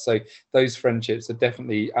meetups. So those friendships are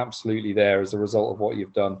definitely absolutely there as a result of what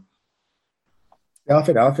you've done. Yeah,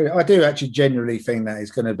 I do actually genuinely think that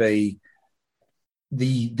is going to be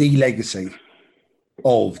the legacy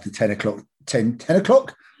of the 10 o'clock,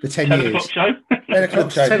 the 10 years. 10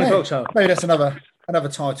 o'clock show. 10 o'clock show. Maybe that's another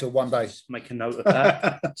title one day. Make a note of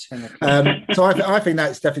that. So I think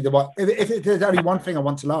that's definitely the one. If there's only one thing I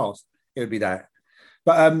want to last, it would be that.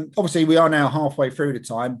 But obviously we are now halfway through the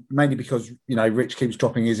time, mainly because Rich keeps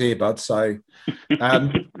dropping his earbuds. So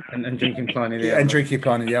and drinking Pliny the Elder. And drinking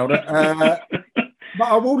Pliny the Elder. But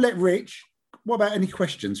I will let Rich. What about any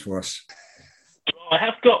questions for us? I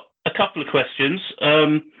have got a couple of questions.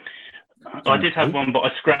 I did have one, but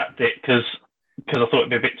I scrapped it because I thought it'd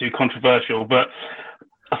be a bit too controversial. But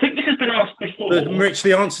I think this has been asked before. Rich,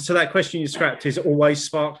 the answer to that question you scrapped is always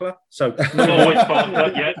Sparkler. So always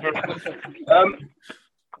Sparkler, yeah.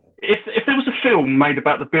 If there was a film made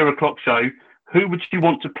about the Beer O'Clock Show, who would you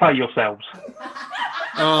want to play yourselves?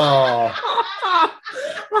 Oh,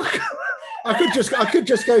 I could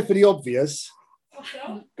just go for the obvious.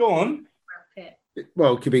 Go on.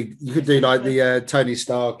 Well, you could do like the Tony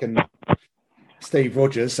Stark and Steve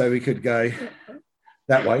Rogers, so we could go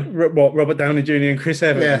that way. What, Robert Downey Jr. and Chris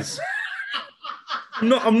Evans? Yes.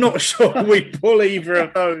 I'm not sure we pull either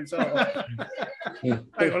of those off.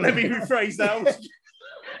 Hang on, let me rephrase that.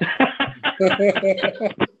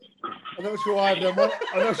 I'm not sure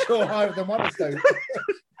either of them want to.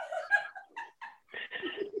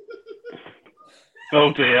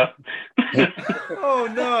 Oh dear. Oh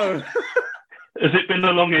no. Has it been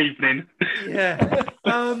a long evening? Yeah.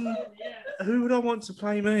 Who would I want to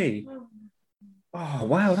play me? Oh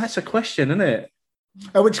wow, that's a question, isn't it?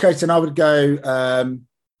 In which case, then I would go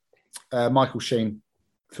Michael Sheen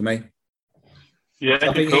for me. Yeah,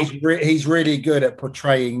 I think cool. he's really good at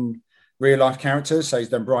portraying real life characters. So he's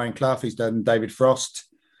done Brian Clough, he's done David Frost.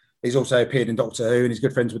 He's also appeared in Doctor Who, and he's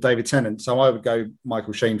good friends with David Tennant. So I would go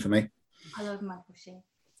Michael Sheen for me. I love Michael Sheen.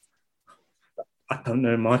 I don't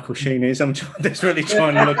know who Michael Sheen is. I'm desperately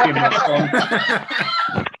trying to look him up.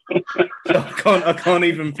 I can't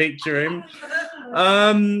even picture him.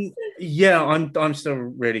 Yeah, I'm still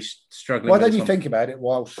really struggling. Why don't you think about it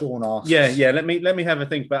while Sean asks? Yeah. Let me have a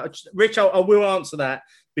think about it. Rich, I will answer that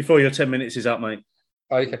before your 10 minutes is up, mate.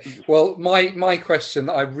 Okay. Well, my question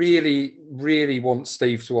that I really, really want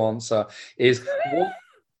Steve to answer is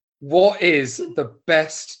what is the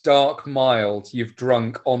best dark mild you've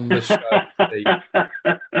drunk on the show, Steve?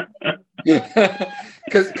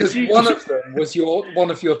 Because one of them was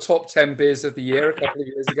one of your top 10 beers of the year a couple of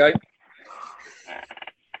years ago.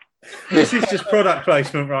 This is just product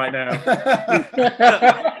placement right now.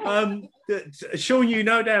 Sean, you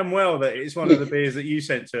know damn well that it's one of the beers that you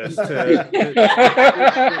sent to us to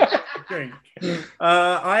drink.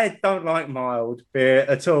 I don't like mild beer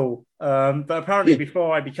at all. But apparently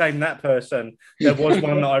before I became that person, there was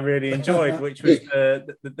one that I really enjoyed, which was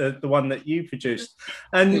the one that you produced.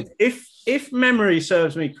 And if memory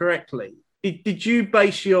serves me correctly, did you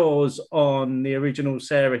base yours on the original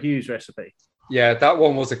Sarah Hughes recipe? Yeah, that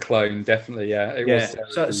one was a clone, definitely. Yeah, it was.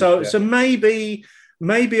 So maybe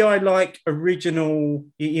I like original,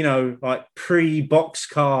 like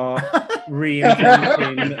pre-boxcar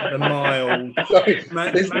reinventing the mild.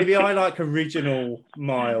 Maybe I like original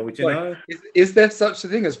mild. You know, is there such a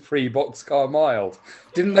thing as pre-boxcar mild?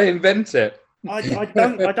 Didn't they invent it? I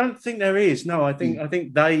don't think there is. No, I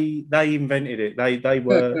think they invented it. They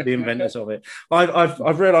were the inventors of it.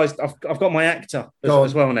 I've realised I've got my actor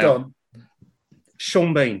as well now.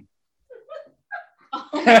 Sean Bean.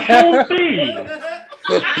 Sean Bean.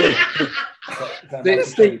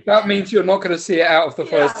 Steve, that means you're not going to see it out of the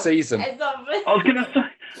first season. I was going to say.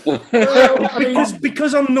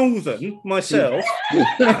 because I'm northern myself,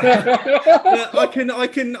 I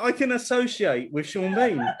can associate with Sean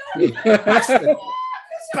Bean.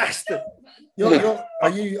 Bastard. Are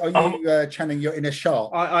you channeling your inner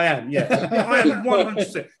Sharp? I am. Yeah, I am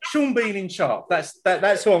 100%. Sean Bean in Sharp.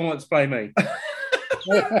 That's who I want to play me.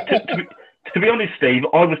 To be honest, Steve,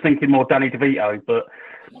 I was thinking more Danny DeVito, but.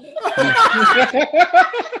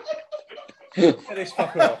 Get this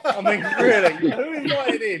fucker off. I mean, really, who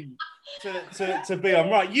invited him to be on?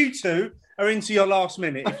 Right, you two are into your last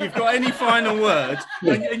minute. If you've got any final words,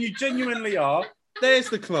 and you genuinely are, there's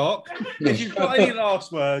the clock. If you've got any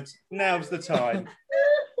last words, now's the time.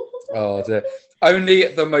 Oh dear. Only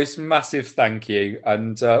the most massive thank you.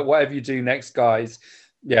 And whatever you do next, guys,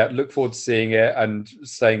 look forward to seeing it and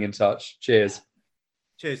staying in touch. Cheers.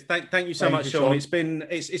 Cheers. Thank you so much, Sean. It's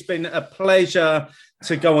been a pleasure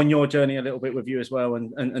to go on your journey a little bit with you as well,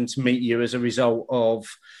 and to meet you as a result of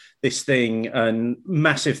this thing. And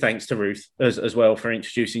massive thanks to Ruth as well for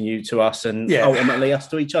introducing you to us and ultimately us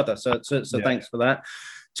to each other. So thanks for that.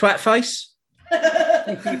 Twat face.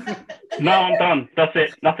 No, I'm done. That's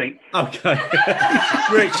it. Nothing. Okay.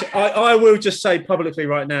 Rich, I will just say publicly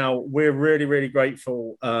right now, we're really, really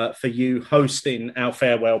grateful for you hosting our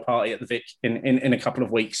farewell party at the Vic in a couple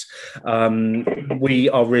of weeks. We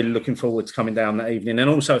are really looking forward to coming down that evening. And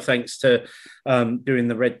also thanks to doing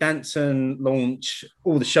the Red Danson launch,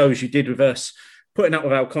 all the shows you did with us, putting up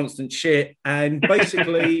with our constant shit, and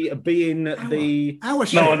basically being our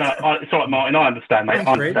shit. No, it's all right, Martin. I understand, mate.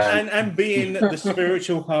 I understand. And being the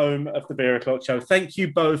spiritual home of the Beer O'Clock Show. Thank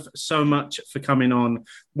you both so much for coming on.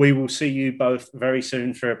 We will see you both very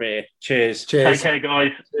soon for a beer. Cheers. Take care,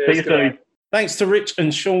 guys. See you soon. Thanks to Rich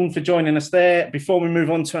and Sean for joining us there. Before we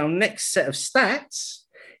move on to our next set of stats,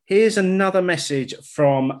 here's another message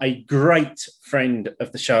from a great friend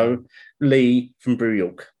of the show, Lee from Brew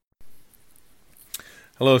York.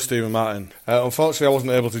 Hello, Steve and Martin. Unfortunately, I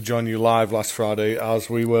wasn't able to join you live last Friday as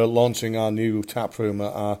we were launching our new tap room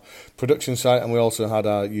at our production site, and we also had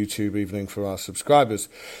our YouTube evening for our subscribers.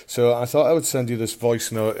 So I thought I would send you this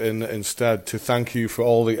voice note instead to thank you for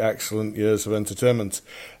all the excellent years of entertainment.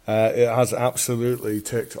 It has absolutely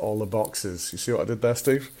ticked all the boxes. You see what I did there,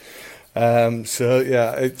 Steve?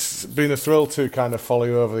 It's been a thrill to kind of follow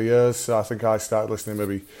you over the years. So I think I started listening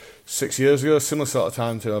maybe 6 years ago, similar sort of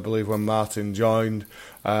time to, I believe, when Martin joined.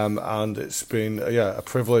 And it's been a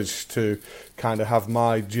privilege to kind of have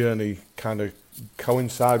my journey kind of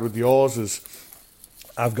coincide with yours as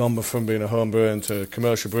I've gone from being a home brewer into a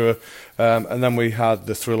commercial brewer. And then we had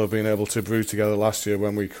the thrill of being able to brew together last year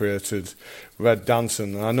when we created Red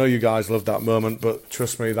Danson. And I know you guys loved that moment, but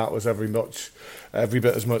trust me, that was every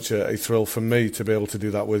bit as much a thrill for me to be able to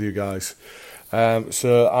do that with you guys.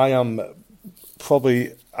 So I am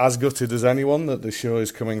probably as gutted as anyone that the show is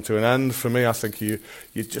coming to an end. For me, I think you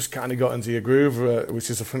just kind of got into your groove, which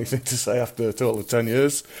is a funny thing to say after a total of 10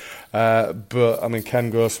 years. But, I mean, Ken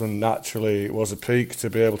Grossman naturally was a peak. To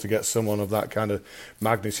be able to get someone of that kind of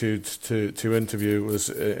magnitude to interview was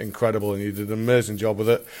incredible, and you did an amazing job with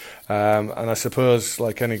it. And I suppose,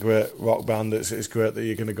 like any great rock band, it's great that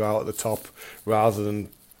you're going to go out at the top rather than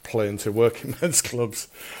playing to working men's clubs.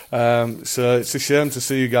 So it's a shame to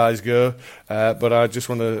see you guys go, but I just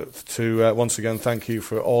wanted to once again thank you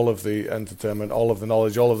for all of the entertainment, all of the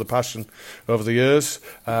knowledge, all of the passion over the years.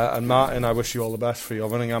 And Martin, I wish you all the best for your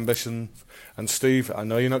running ambition. And Steve, I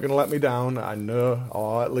know you're not going to let me down. I know,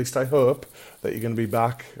 or at least I hope, that you're going to be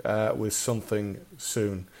back with something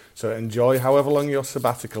soon. So enjoy however long your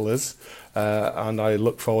sabbatical is, and I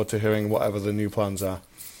look forward to hearing whatever the new plans are.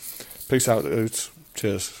 Peace out, dudes.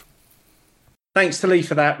 Cheers. Thanks to Lee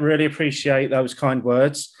for that. Really appreciate those kind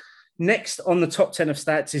words. Next on the top 10 of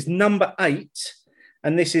stats is number 8.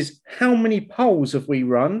 And this is how many polls have we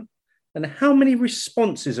run and how many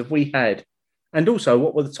responses have we had? And also,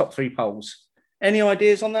 what were the top 3 polls? Any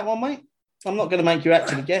ideas on that one, mate? I'm not going to make you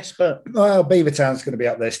actually guess, but... Well, Beavertown's going to be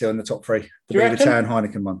up there still in the top 3. The Beavertown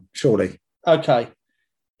Heineken one, surely. Okay.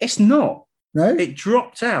 It's not. No? It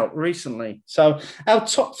dropped out recently. So our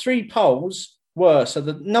top 3 polls were, so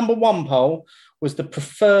the number 1 poll was the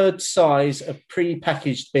preferred size of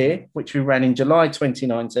pre-packaged beer, which we ran in July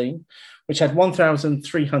 2019, which had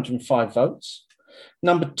 1,305 votes.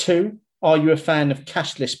 Number 2, are you a fan of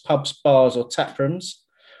cashless pubs, bars or tap rooms?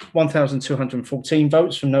 1,214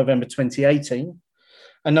 votes from November 2018.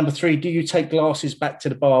 And number 3, do you take glasses back to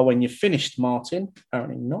the bar when you're finished, Martin?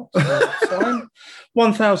 Apparently not. So that's fine.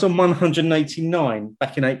 1,189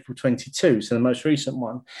 back in April 22, so the most recent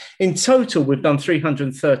one. In total, we've done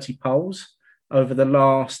 330 polls over the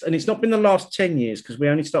last, and it's not been the last 10 years because we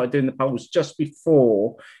only started doing the polls just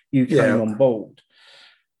before you came on board.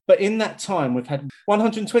 But in that time, we've had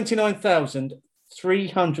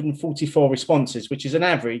 129,344 responses, which is an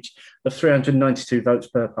average of 392 votes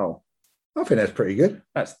per poll. I think that's pretty good.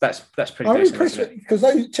 That's pretty I'm decent, impressed isn't it? because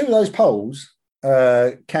two of those polls,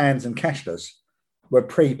 cans and cashless, were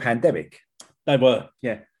pre-pandemic. They were,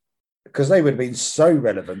 yeah. Because they would have been so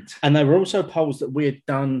relevant. And they were also polls that we had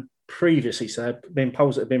done previously. So they've been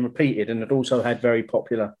polls that have been repeated and had also had very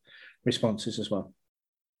popular responses as well.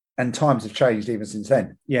 And times have changed even since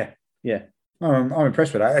then. Yeah, yeah. I'm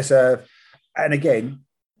impressed with that. And again,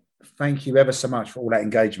 thank you ever so much for all that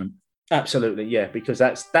engagement. Absolutely, yeah, because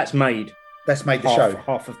that's made the show.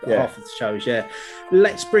 Half of the shows, yeah.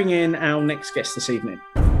 Let's bring in our next guest this evening.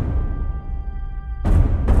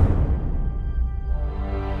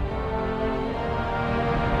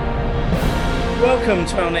 Welcome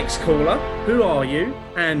to our next caller. Who are you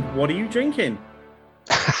and what are you drinking?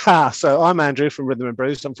 So I'm Andrew from Rhythm and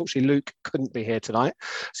Brews. Unfortunately, Luke couldn't be here tonight,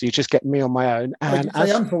 so you just get me on my own. And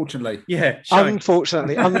unfortunately, yeah,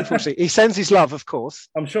 unfortunately, he sends his love, of course.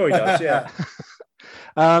 I'm sure he does. Yeah.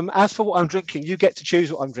 As for what I'm drinking, you get to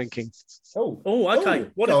choose what I'm drinking. Oh, okay.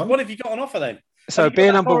 What have you got on offer then? So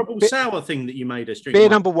beer number horrible sour thing that you made us drink. Beer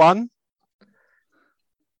number 1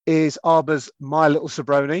 is Arbor's My Little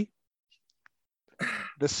Sabroni,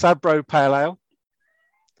 the Sabro Pale Ale.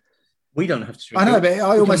 We don't have to drink. I know, but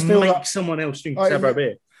I almost feel like like someone else drink Sabro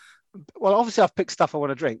beer. Well, obviously, I've picked stuff I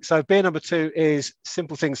want to drink. So, beer number 2 is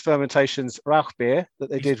Simple Things Fermentations Rauch beer that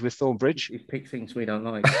they did with Thornbridge. You pick things we don't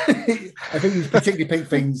like. I think you particularly pick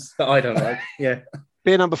things that I don't like. Yeah.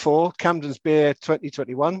 Beer number 4, Camden's Beer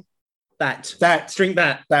 2021. Drink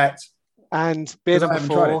that. And beer number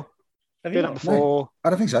 4. Beer number 4. No, I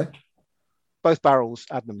don't think so. Both barrels,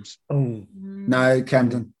 Adnams. Oh no,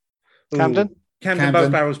 Camden. Camden. Camden.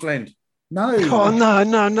 Both barrels blend. No. Oh no.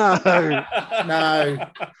 No.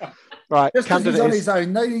 Right. Just because Camden he's on is. his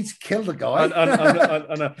own, no need to kill the guy.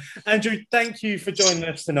 I know. Andrew, thank you for joining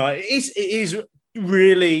us tonight. It is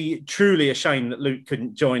really, truly a shame that Luke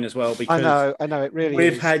couldn't join as well because I know. It really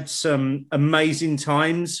we've is. had some amazing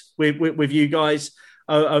times with you guys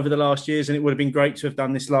over the last years, and it would have been great to have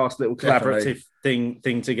done this last little collaborative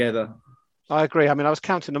thing together. I agree. I mean, I was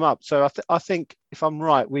counting them up. So I think, if I'm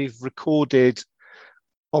right, we've recorded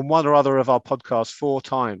on one or other of our podcasts 4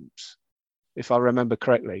 times, if I remember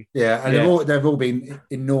correctly. Yeah, and they've all been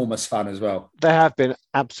enormous fun as well. They have been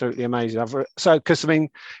absolutely amazing. Because, I mean,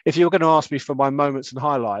 if you were going to ask me for my moments and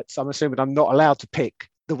highlights, I'm assuming I'm not allowed to pick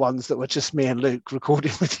the ones that were just me and Luke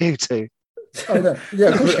recording with you two. Oh, no. Yeah,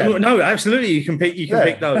 of course you can. No, absolutely. You can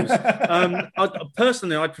pick those.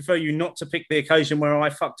 Personally, I'd prefer you not to pick the occasion where I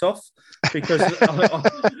fucked off because.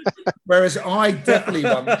 Whereas I definitely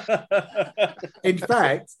won. In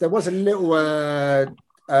fact, there was a little a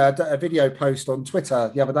video post on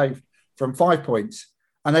Twitter the other day from 5 Points,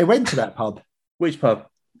 and they went to that pub. Which pub?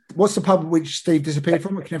 What's the pub which Steve disappeared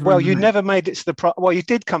from? You never made it to the. Well, you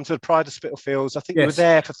did come to the Pride of Spitalfields. I think you were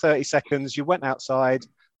there for 30 seconds. You went outside.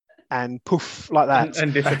 And poof, like that.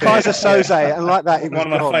 And Kaiser Soze, and like that.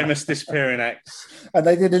 One of my famous disappearing acts. And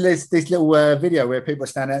they did this little video where people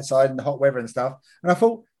stand outside in the hot weather and stuff. And I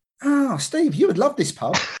thought, Steve, you would love this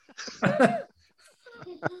pub.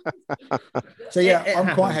 So,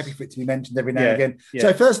 I'm quite happy for it to be mentioned every now and again. Yeah.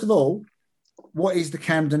 So, first of all, what is the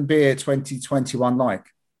Camden Beer 2021 like?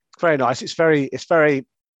 Very nice. It's very.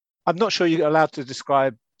 I'm not sure you're allowed to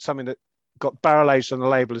describe something that got barrel aged on the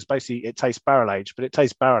label as basically it tastes barrel aged, but it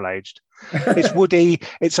tastes barrel aged. It's woody,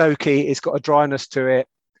 it's oaky, it's got a dryness to it.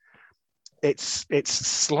 It's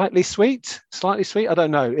slightly sweet. I don't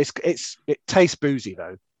know. It tastes boozy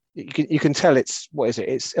though. You can tell it's what is it?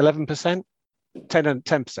 It's 11%,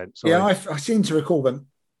 10%. Yeah, I seem to recall them.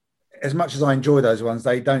 As much as I enjoy those ones,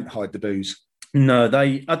 they don't hide the booze. No,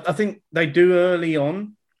 I think they do early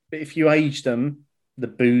on, but if you age them, the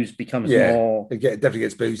booze becomes more. It definitely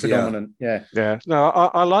gets boozy. Predominant. Yeah. No,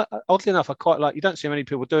 I like. Oddly enough, I quite like. You don't see many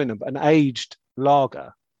people doing them, but an aged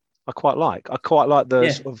lager, I quite like. I quite like the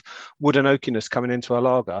Yeah. sort of wood and oakiness coming into a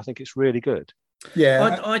lager. I think it's really good.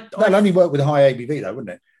 Yeah, that'll only work with high ABV though,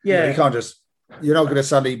 wouldn't it? Yeah. You can't just. You're not going to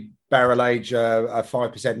suddenly barrel age a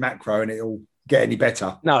 5% macro and it'll get any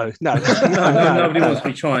better. No. Nobody wants to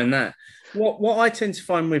be trying that. What I tend to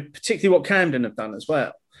find with particularly what Camden have done as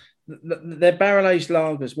well, their barrel aged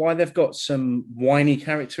lagers, why they've got some winey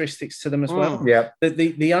characteristics to them as well. Yeah.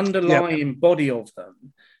 The underlying body of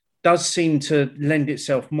them does seem to lend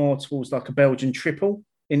itself more towards like a Belgian triple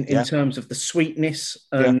in terms of the sweetness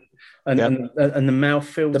and the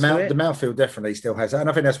mouthfeel. The mouthfeel definitely still has that, and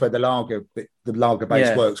I think that's where the lager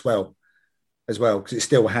base works well as well, because it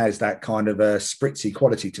still has that kind of a spritzy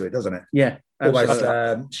quality to it, doesn't it? Yeah,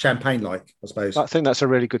 almost champagne-like, I suppose. I think that's a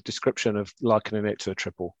really good description of likening it to a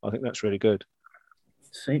triple. I think that's really good.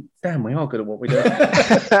 See, damn, we are good at what we do.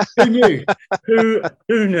 Who knew?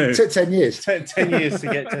 Who knew? It took 10 years. 10 years to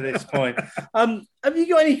get to this point. Have you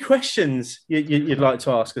got any questions you'd like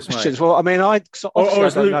to ask us, mate? Questions? Well, I mean, or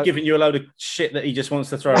is Luke giving you a load of shit that he just wants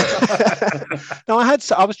to throw at us? No,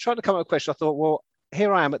 I was trying to come up with a question. I thought, well,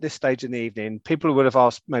 here I am at this stage in the evening. People would have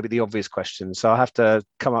asked maybe the obvious questions, so I have to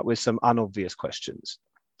come up with some unobvious questions.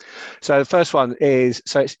 So the first one is,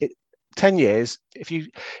 10 years, if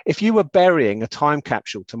you were burying a time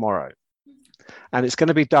capsule tomorrow and it's going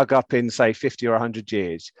to be dug up in, say, 50 or 100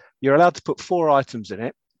 years, you're allowed to put 4 items in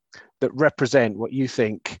it that represent what you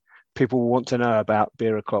think people will want to know about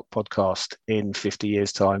Beer O'Clock podcast in 50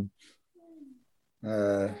 years' time.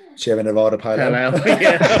 Sierra Nevada Pale Ale.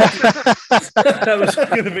 Yeah. That was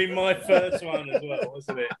going to be my first one as well,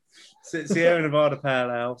 wasn't it? Sierra Nevada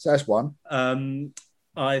Pale Ale. So that's one.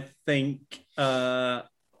 I think...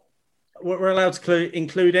 we're allowed to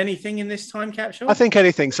include anything in this time capsule? I think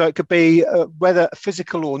anything. So it could be whether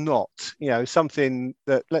physical or not, something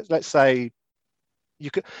that let's say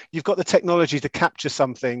you've got the technology to capture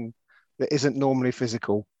something that isn't normally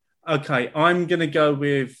physical. Okay, I'm going to go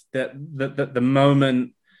with the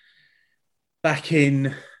moment back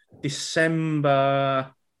in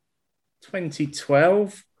December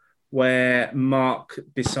 2012 where Mark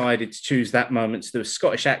decided to choose that moment to do a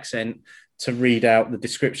Scottish accent to read out the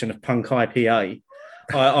description of Punk IPA.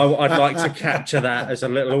 I'd like to capture that as a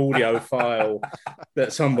little audio file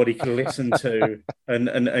that somebody can listen to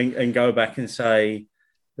and go back and say,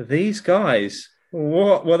 these guys,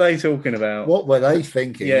 what were they talking about? What were they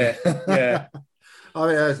thinking? Yeah. I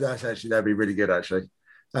mean, that's actually, that'd be really good, actually.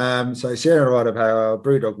 So Sierra Nevada Pale Ale,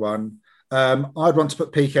 Brewdog one. I'd want to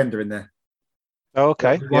put Peak Ender in there. Oh,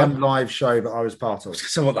 okay. One live show that I was part of.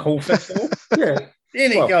 So what, the whole festival? Yeah.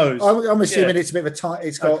 In it goes. I'm assuming it's a bit of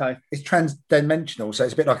a it's trans-dimensional, so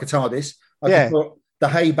it's a bit like a TARDIS. I can put the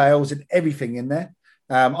hay bales and everything in there.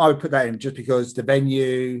 I would put that in just because the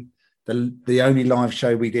venue, the only live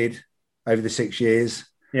show we did over the 6 years.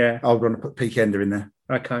 Yeah. I would want to put Peak Ender in there.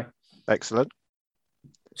 Okay. Excellent.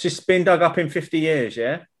 It's just been dug up in 50 years,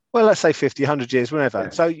 yeah? Well, let's say 50, 100 years, whenever. Yeah.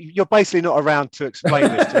 So you're basically not around to explain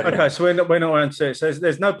this to me. Okay, so we're not around to it. So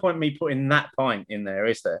there's no point in me putting that pint in there,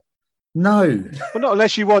 is there? No. Well, not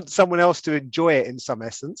unless you want someone else to enjoy it in some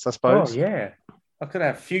essence, I suppose. Oh, yeah. I could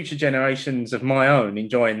have future generations of my own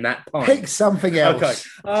enjoying that pint. Pick something else,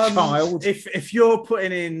 okay. child. If you're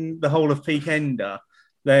putting in the whole of Peak Ender,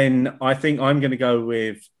 then I think I'm going to go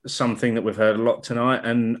with something that we've heard a lot tonight,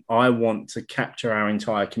 and I want to capture our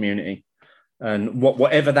entire community. And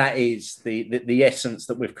whatever that is, the essence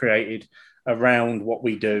that we've created around what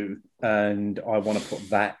we do, and I want to put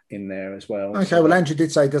that in there as well. Okay, well, Andrew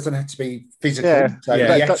did say it doesn't have to be physical. Yeah,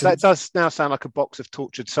 so that does now sound like a box of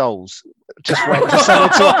tortured souls. Just waiting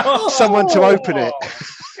for someone to open it.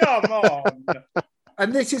 Come on.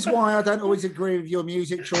 And this is why I don't always agree with your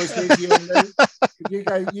music choices. You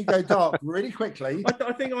go dark really quickly.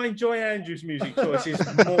 I think I enjoy Andrew's music choices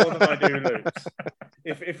more than I do Luke's.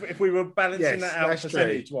 If we were balancing that out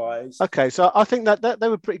percentage-wise. Okay, so I think that they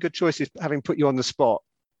were pretty good choices, having put you on the spot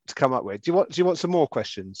to come up with. Do you want some more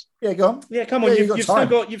questions? Yeah, go on. Yeah, come on. You've got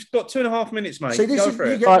 2.5 minutes, mate. See, this go is for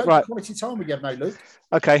it. You get right. Quality time we have, no, Luke.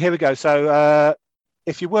 Okay, here we go. So,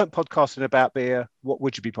 if you weren't podcasting about beer, what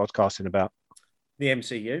would you be podcasting about? The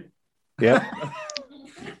MCU. Yeah.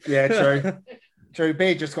 Yeah, true. True.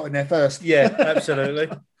 Beer just got in there first. Yeah, absolutely.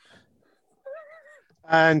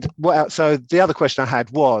 And what else? So the other question I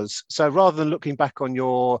had was, so rather than looking back on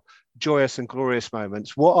your joyous and glorious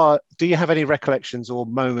moments, do you have any recollections or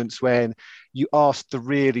moments when you asked the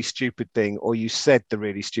really stupid thing or you said the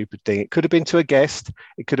really stupid thing? It could have been to a guest,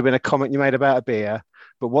 it could have been a comment you made about a beer,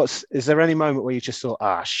 but is there any moment where you just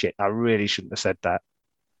thought, shit, I really shouldn't have said that?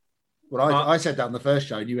 Well, I said that on the first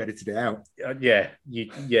show, and you edited it out. Yeah,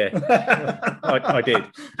 I did,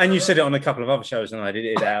 and you said it on a couple of other shows, and I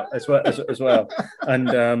edited it out as well.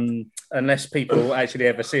 And unless people actually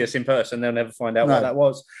ever see us in person, they'll never find out what that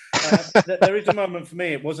was. There is a moment for me;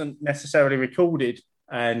 it wasn't necessarily recorded,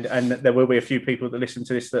 and there will be a few people that listen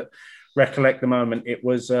to this that recollect the moment. It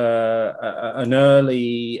was an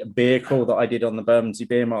early beer crawl that I did on the Bermondsey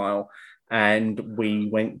Beer Mile. And we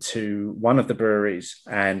went to one of the breweries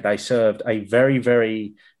and they served a very,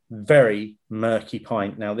 very, very murky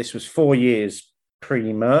pint. Now, this was 4 years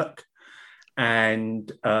pre-Merc. And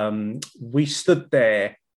we stood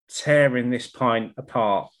there tearing this pint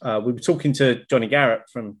apart. We were talking to Johnny Garrett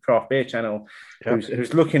from Craft Beer Channel,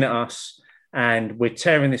 who's looking at us, and we're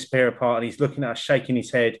tearing this beer apart. And he's looking at us, shaking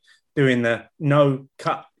his head, doing the no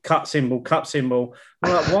cut symbol.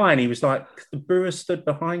 We're like, why? And he was like, the brewer stood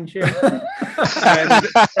behind you. And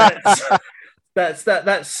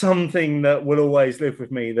that's something that will always live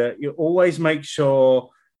with me, that you always make sure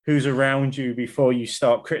who's around you before you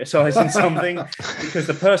start criticizing something, because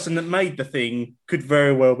the person that made the thing could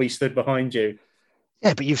very well be stood behind you.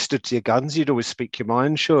 Yeah, but you've stood to your guns. You'd always speak your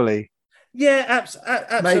mind, surely. Yeah,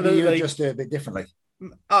 absolutely. Maybe you just do it a bit differently.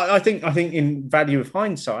 I think in value of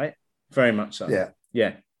hindsight, very much so.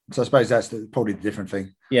 Yeah. So I suppose that's probably the different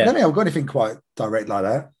thing. Yeah. I don't think I've got anything quite direct like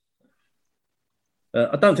that.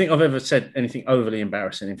 I don't think I've ever said anything overly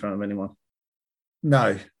embarrassing in front of anyone.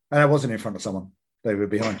 No, and I wasn't in front of someone. They were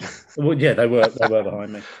behind you. Well, yeah, they were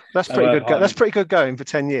behind me. That's pretty good. That's pretty good going for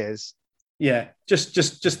 10 years. Yeah, just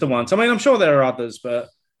the once. I mean, I'm sure there are others, but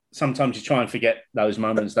sometimes you try and forget those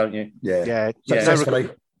moments, don't you? Yeah.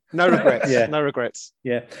 No regrets. Yeah. No regrets.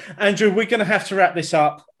 Yeah. Andrew, we're going to have to wrap this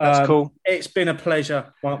up. That's cool. It's been a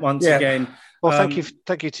pleasure once again. Well,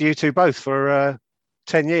 thank you to you two both for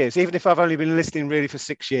 10 years, even if I've only been listening really for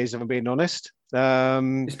 6 years, if I'm being honest.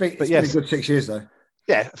 It's been a good 6 years, though.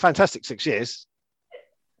 Yeah, fantastic 6 years.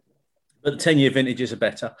 But 10-year vintages are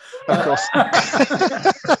better. Of course.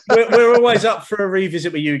 we're always up for a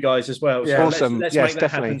revisit with you guys as well. So awesome. Let's yes, make that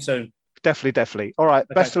definitely. happen soon. Definitely. All right.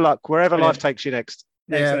 Okay. Best of luck wherever life takes you next.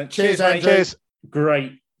 Yeah. Cheers, Andrew. Cheers.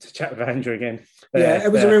 Great to chat with Andrew again. Yeah,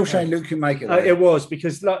 it was a real shame Luke couldn't make it. It was,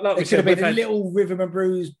 because like we it could have been a little Rhythm and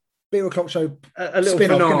Brews Beer O'Clock show, a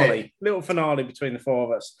little finale between the four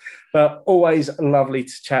of us. But always lovely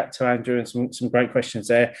to chat to Andrew, and some great questions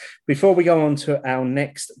there. Before we go on to our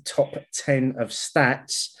next top 10 of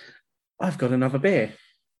stats, I've got another beer.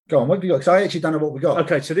 Go on, what have you got? Because I actually don't know what we got.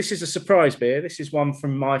 Okay, so this is a surprise beer. This is one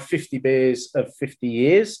from my 50 beers of 50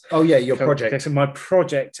 years. Oh, yeah, your project. Okay, so my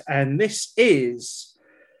project. And this is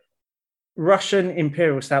Russian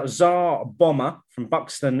Imperial Stout Tsar Bomber from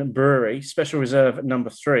Buxton Brewery, Special Reserve number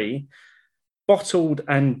 3, bottled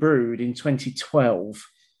and brewed in 2012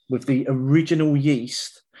 with the original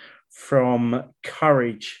yeast from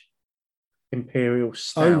Courage Imperial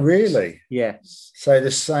Stout. Oh, really? Yes. So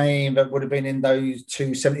the same that would have been in those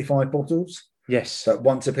 275 bottles? Yes. That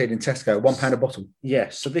once appeared in Tesco, £1 a bottle.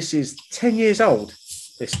 Yes. So this is 10 years old,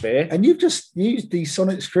 this beer. And you've just used the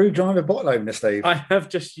sonic screwdriver bottle opener, Steve. I have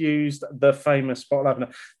just used the famous bottle opener.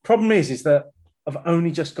 Problem is that I've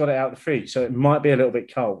only just got it out of the fridge, so it might be a little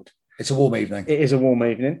bit cold. It's a warm evening. It is a warm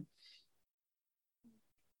evening.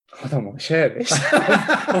 I don't want to share this.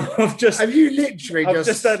 Have you literally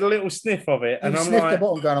just had a little sniff of it, and I'm sniffed like, the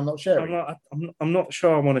bottle going, I'm not sharing. I'm not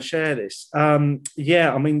sure I want to share this.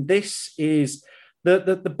 Yeah, I mean, this is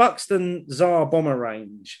the Buxton Tsar Bomber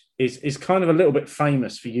range is kind of a little bit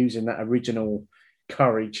famous for using that original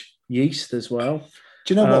Courage yeast as well.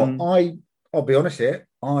 Do you know what? I'll be honest here.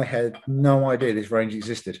 I had no idea this range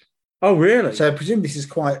existed. Oh, really? So I presume this is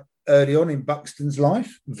quite early on in Buxton's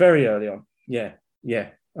life. Very early on. Yeah.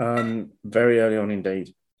 Very early on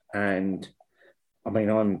indeed. And I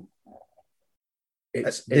mean,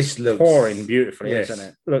 it's looks pouring beautifully, isn't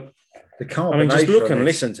it? Look, the carbonation. I mean, just look and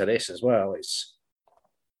listen to this as well.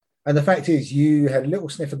 And the fact is, you had a little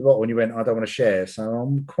sniff of the bottle and you went, I don't want to share. So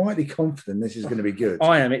I'm quietly confident this is going to be good.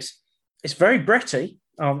 I am. It's very breatty.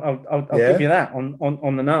 I'll give you that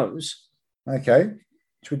on the nose. Okay.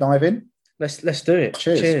 Should we dive in? Let's do it.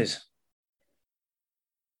 Cheers.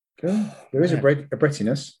 Good. There is a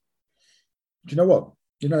breatiness. Do you know what?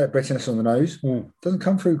 You know that breatiness on the nose doesn't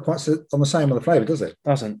come through quite on the same on the flavour, does it?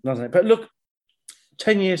 Doesn't it? But look,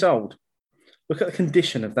 10 years old. Look at the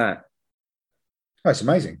condition of that. Oh, it's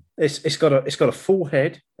amazing. It's got a full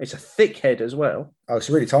head. It's a thick head as well. Oh, it's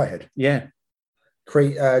a really tight head. Yeah.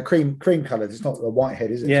 Cream coloured. It's not a white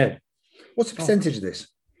head, is it? Yeah. What's the percentage of this?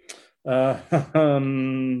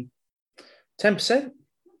 10%.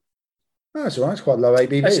 Oh, that's all right. It's quite low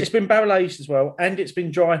ABV. It's been barrel aged as well, and it's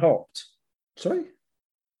been dry hopped. Sorry?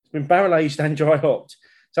 been barrel aged and dry hopped.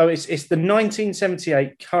 So it's the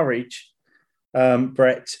 1978 Courage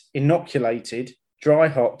Brett inoculated, dry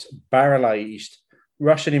hopped, barrel aged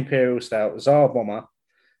Russian Imperial Stout Tsar Bomber,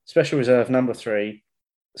 Special Reserve number 3,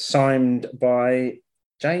 signed by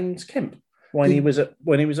James Kemp when he was at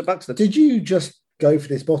Buxton. Did you just go for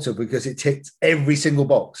this bottle because it ticked every single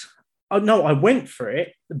box? Oh no, I went for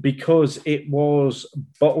it because it was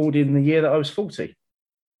bottled in the year that I was 40,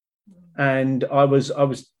 and I was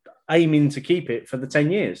aiming to keep it for the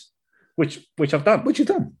 10 years, which I've done. Which you've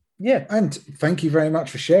done, yeah. And thank you very much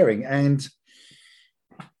for sharing. And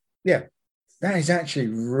yeah, that is actually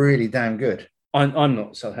really damn good. I'm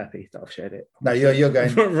not so happy that I've shared it. No, you're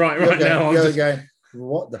going right now. You're going.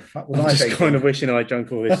 What the fuck was I'm I just thinking? kind of wishing I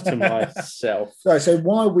drank all this to myself. So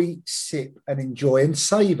while we sip and enjoy and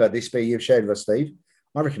savour this beer you've shared with us, Steve,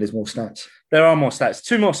 I reckon there's more stats. There are more stats.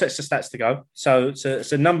 2 more sets of stats to go. So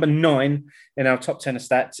number 9 in our top 10 of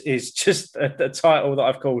stats is just a title that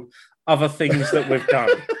I've called Other Things That We've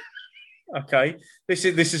Done. Okay. This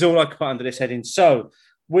is all I can put under this heading. So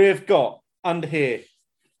we've got under here,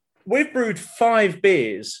 we've brewed 5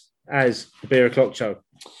 beers as the Beer O'Clock Show.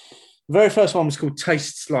 The very first one was called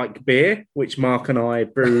Tastes Like Beer, which Mark and I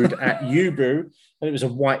brewed at U-Brew, and it was a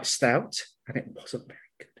white stout, and it wasn't very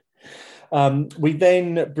good. We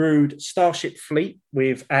then brewed Starship Fleet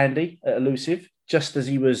with Andy at Elusive, just as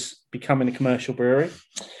he was becoming a commercial brewery.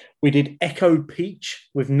 We did Echo Peach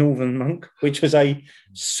with Northern Monk, which was a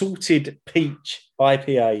salted peach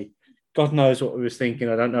IPA. God knows what we was thinking.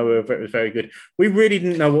 I don't know whether it was very good. We really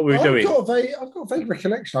didn't know what we were doing. I've got a vague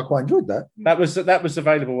recollection. I quite enjoyed that. That was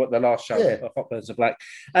available at the last show, Yeah. Hot Burns of Black.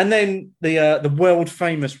 And then the world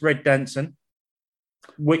famous Red Danson,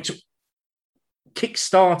 which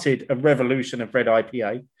kick-started a revolution of red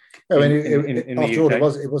IPA. In the after all, UK.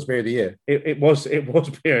 it was beer of the year. It was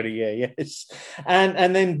beer of the year, yes.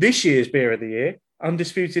 And then this year's beer of the year,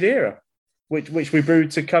 Undisputed Era, which we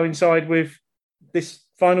brewed to coincide with this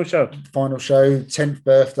final show. 10th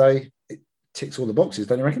birthday. It ticks all the boxes,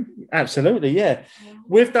 don't you reckon? Absolutely, yeah.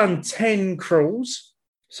 We've done 10 crawls.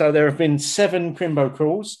 So there have been 7 Crimbo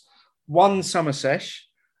crawls, 1 summer sesh.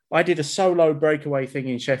 I did a solo breakaway thing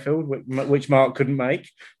in Sheffield, which Mark couldn't make.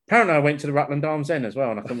 Apparently, I went to the Rutland Arms End as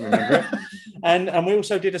well, and I couldn't remember it. And we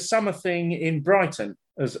also did a summer thing in Brighton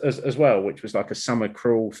as well, which was like a summer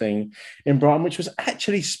crawl thing in Brighton, which was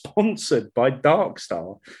actually sponsored by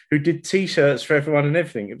Darkstar, who did T-shirts for everyone and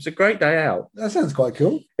everything. It was a great day out. That sounds quite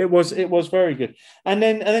cool. It was very good. And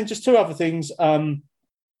then just 2 other things.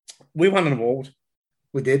 We won an award.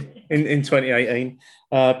 We did in 2018.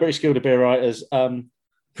 British Guild of Beer Writers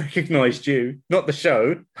recognised you, not the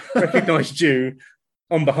show, recognised you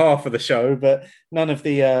on behalf of the show, but none of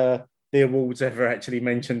the awards ever actually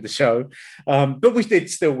mentioned the show. But we did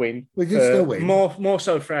still win. We did still win. More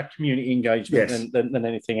so for our community engagement Yes. than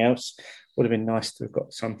anything else. Would have been nice to have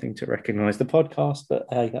got something to recognise the podcast, but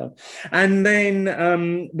there you go. And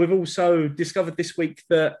then we've also discovered this week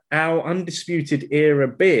that our Undisputed Era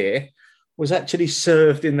beer was actually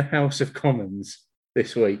served in the House of Commons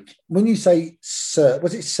this week. When you say served,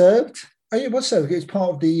 was it served? Oh, it was served. It was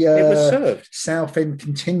part of the It was served. Southend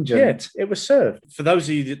contingent. Yeah, it was served. For those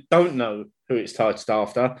of you that don't know who it's titled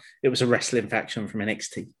after, it was a wrestling faction from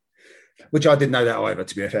NXT. Which I didn't know that either,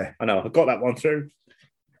 to be fair. I know, I got that one through.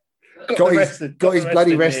 Got his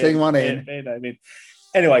bloody wrestling one in.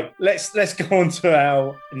 Anyway, let's go on to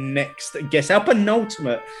our next guest, our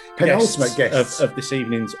penultimate guest of this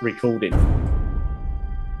evening's recording.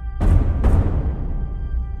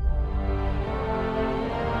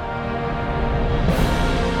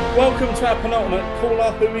 Welcome to our penultimate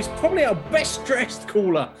caller, who is probably our best dressed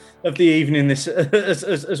caller of the evening this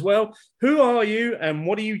as well. Who are you and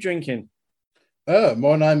what are you drinking?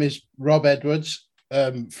 My name is Rob Edwards,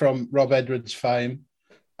 from Rob Edwards fame,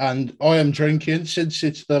 and I am drinking, since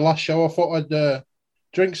it's the last show, I thought I'd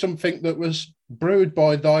drink something that was brewed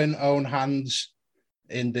by thine own hands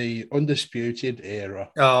in the Undisputed Era.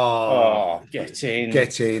 Oh, get in.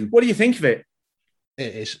 Get in. What do you think of it?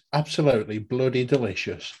 It is absolutely bloody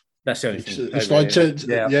delicious. That's the only thing. It's like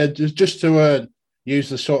just to use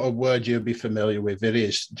the sort of word you'll be familiar with. It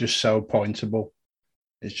is just so pointable.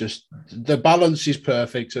 It's just the balance is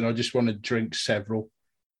perfect, and I just want to drink several.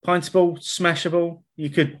 Pintable, smashable. You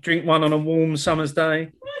could drink one on a warm summer's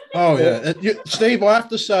day. Oh yeah, Steve. I have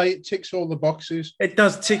to say, it ticks all the boxes. It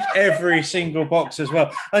does tick every single box as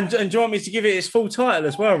well. And do you want me to give it its full title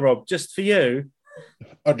as well, Rob? Just for you.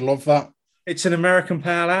 I'd love that. It's an American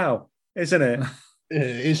Pale Ale, isn't it? It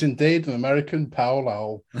is indeed an American Pale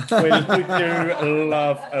Ale. We do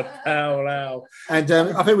love a Pale Ale. And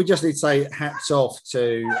I think we just need to say hats off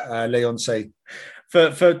to Leon C.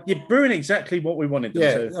 for you're brewing exactly what we wanted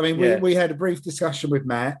them to. I mean, we had a brief discussion with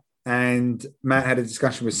Matt, and Matt had a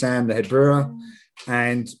discussion with Sam, the head brewer,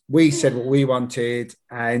 and we said what we wanted,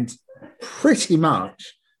 and pretty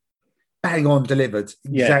much bang on delivered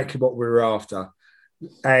exactly what we were after.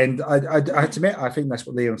 And I have to admit, I think that's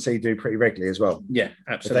what Leon C do pretty regularly as well. Yeah,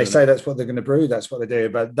 absolutely. If they say that's what they're going to brew, that's what they do.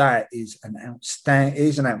 But that is an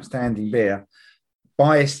outstanding beer.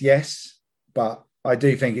 Biased, yes, but I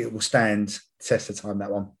do think it will stand test of time,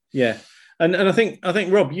 that one. Yeah. And I think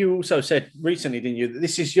Rob, you also said recently, didn't you, that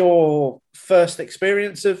this is your first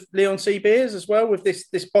experience of Leon C beers as well with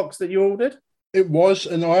this box that you ordered? It was,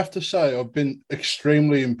 and I have to say I've been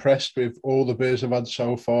extremely impressed with all the beers I've had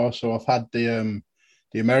so far. So I've had the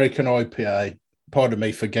American IPA, pardon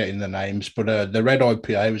me for getting the names, but the red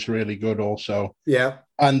IPA was really good also. Yeah.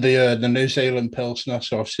 And the New Zealand Pilsner,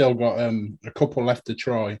 so I've still got a couple left to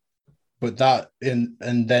try. But and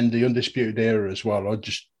then the Undisputed Era as well.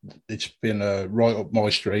 It's been right up my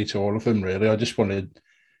street, all of them really. At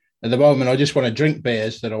the moment, I just want to drink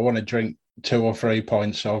beers that I want to drink 2 or 3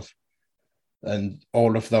 pints of, and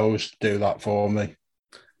all of those do that for me.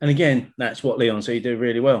 And again, that's what Leon C do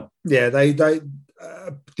really well. Yeah, they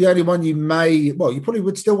the only one you probably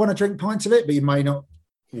would still want to drink pints of it, but you may not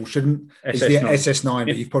or shouldn't. SS9. Is the SS9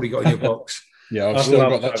 that you've probably got in your box. Yeah, I've still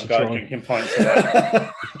got that to try. Drinking pints of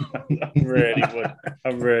that. I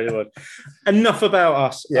really would. Enough about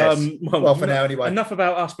us. Yes. Well, for now anyway. Enough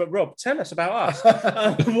about us, but Rob, tell us about us.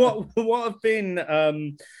 What have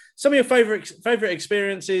been some of your favourite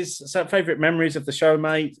experiences, some favourite memories of the show,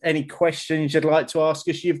 mate? Any questions you'd like to ask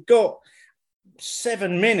us? You've got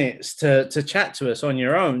 7 minutes to chat to us on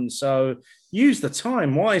your own, so use the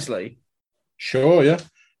time wisely. Sure, yeah.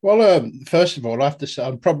 Well, first of all, I have to say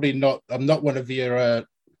I'm not one of your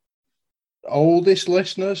oldest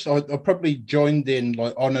listeners. I probably joined in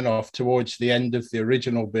like on and off towards the end of the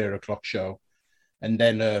original Beer O'Clock show, and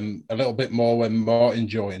then a little bit more when Martin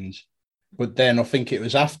joined. But then I think it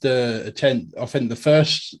was after I think the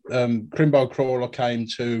first Crimbo Crawler came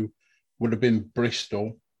to would have been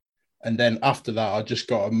Bristol. And then after that, I just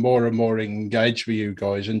got more and more engaged with you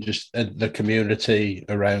guys and just the community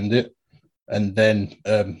around it. And then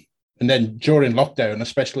during lockdown,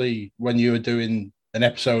 especially when you were doing an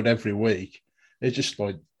episode every week, it's just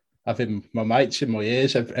like having my mates in my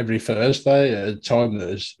ears every Thursday at a time that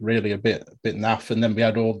was really a bit naff. And then we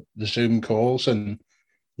had all the Zoom calls, and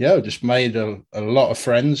just made a lot of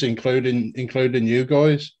friends, including you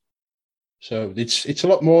guys. So it's a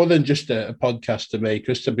lot more than just a podcast to me,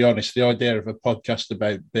 because to be honest, the idea of a podcast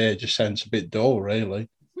about beer just sounds a bit dull, really.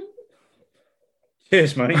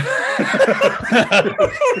 Cheers, mate.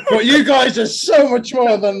 But you guys are so much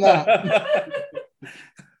more than that.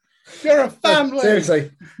 You're a family.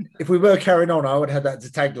 Seriously, if we were carrying on, I would have that as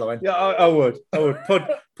a tagline. Yeah, I would.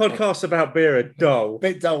 Podcasts about beer are dull.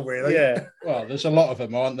 Bit dull, really. Yeah. Well, there's a lot of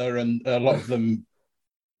them, aren't there? And a lot of them.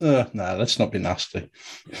 No, let's not be nasty.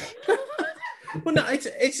 Well, no, it's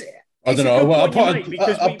I don't know. Well,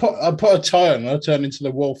 I put a tie on. I turn into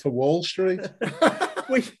the Wolf of Wall Street.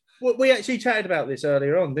 We actually chatted about this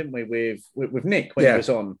earlier on, didn't we? With Nick when he was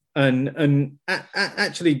on, and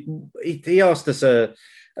actually he asked us a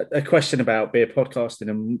question about beer podcasting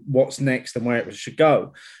and what's next and where it should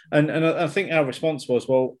go, and I think our response was,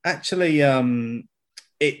 well, actually,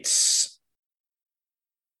 it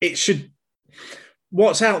should.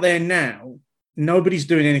 What's out there now? Nobody's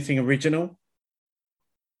doing anything original.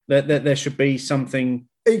 There should be something.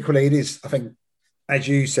 Equally, it is. I think, as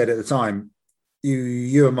you said at the time,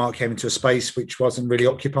 you and Mark came into a space which wasn't really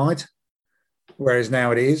occupied, whereas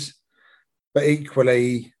now it is. But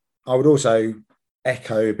equally, I would also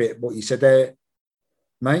echo a bit what you said there,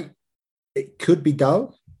 mate. It could be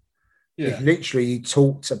dull. Yeah. If literally you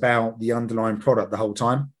talked about the underlying product the whole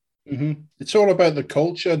time. Mm-hmm. It's all about the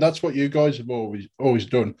culture. That's what you guys have always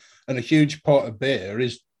done. And a huge part of beer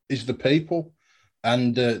is the people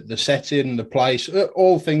and the setting, the place,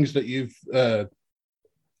 all things that you've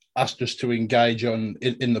asked us to engage on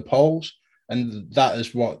in the polls. And that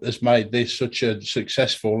is what has made this such a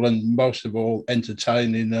successful and most of all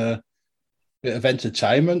entertaining bit of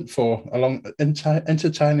entertainment for a long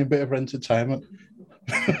entertaining bit of entertainment.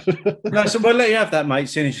 No, so we'll let you have that, mate,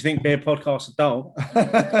 seeing as you think beer podcasts are dull.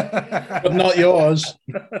 But not yours.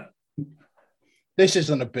 This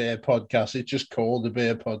isn't a beer podcast. It's just called a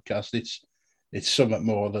beer podcast. It's something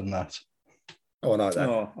more than that. Oh, I like that.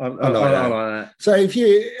 I like that. So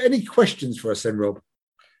any questions for us then, Rob?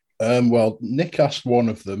 Well, Nick asked one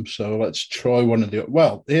of them, so let's try one of the...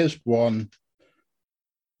 Well, here's one.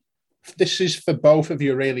 This is for both of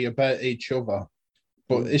you really about each other.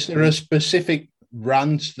 But is there a specific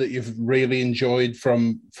rant that you've really enjoyed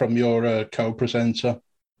from your co-presenter?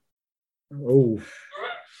 Oh,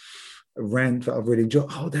 a rant that I've really enjoyed.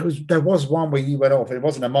 Oh, there was one where you went off. It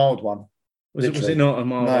wasn't a mild one. Was it not a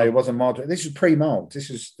mild? No, it wasn't mild. This was pre-mild. This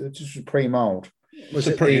was pre-mild. Was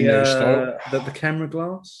it the camera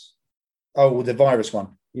glass? Oh, the virus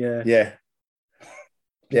one. Yeah. Yeah.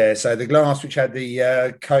 Yeah. So the glass which had the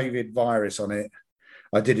COVID virus on it,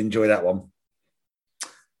 I did enjoy that one.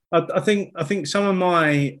 I think some of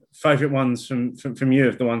my favourite ones from you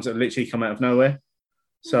are the ones that literally come out of nowhere.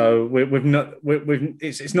 So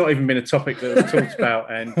it's not even been a topic that we've talked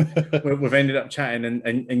about, and we've ended up chatting,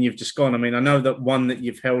 and you've just gone. I mean, I know that one that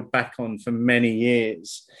you've held back on for many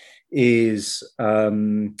years is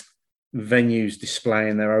venues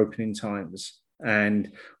displaying their opening times.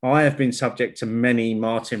 And I have been subject to many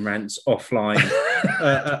Martin rants offline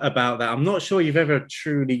about that. I'm not sure you've ever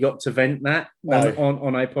truly got to vent that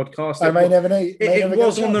on a podcast. I may never know. It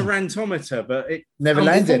was on the rantometer, but it never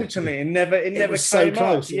landed. Unfortunately, it never was so came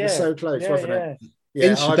close. up. It was so close, wasn't it?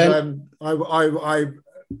 Yeah.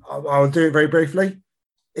 I'll do it very briefly.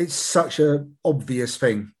 It's such an obvious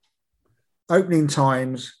thing. Opening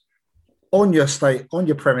times on your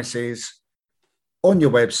premises, on your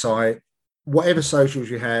website, whatever socials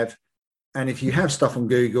you have, and if you have stuff on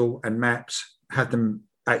Google and Maps, have them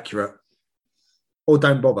accurate, or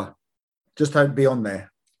don't bother. Just don't be on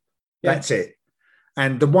there. Yeah. That's it.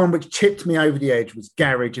 And the one which tipped me over the edge was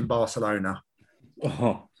Garage in Barcelona.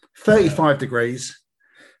 35 degrees,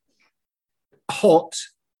 hot,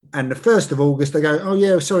 and the 1st of August, they go, oh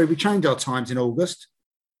yeah, sorry, we changed our times in August.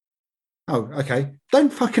 Oh, okay.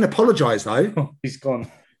 Don't fucking apologise though. Oh, he's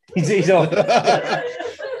gone. He's on.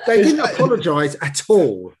 They didn't apologise at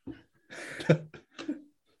all.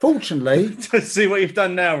 Fortunately, see what you've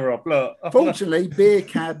done now, Rob. Look. Fortunately, Beer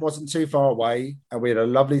Cab wasn't too far away, and we had a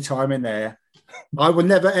lovely time in there. I will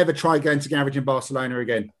never ever try going to Garage in Barcelona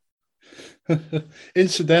again.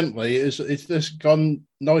 Incidentally, it's just gone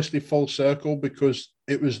nicely full circle, because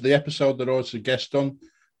it was the episode that I was a guest on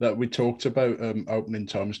that we talked about opening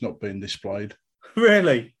times not being displayed.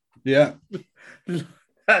 Really? Yeah.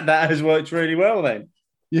 That has worked really well then.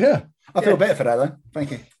 Yeah. I feel better for that though.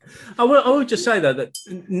 Thank you. I will just say though that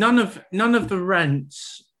none of the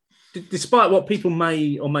rants, despite what people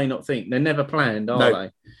may or may not think, they're never planned,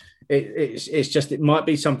 are they? It's just, it might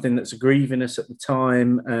be something that's grieving us at the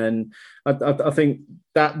time, and I think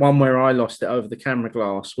that one where I lost it over the camera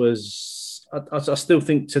glass was, I still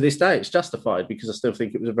think to this day it's justified, because I still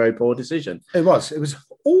think it was a very poor decision. It was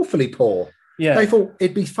awfully poor. Yeah, they thought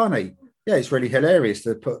it'd be funny. Yeah, it's really hilarious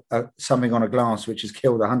to put something on a glass which has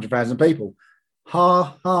killed 100,000 people.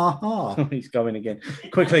 Ha, ha, ha. He's going again.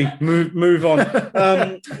 Quickly, move on.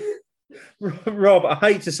 Rob, I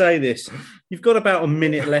hate to say this. You've got about a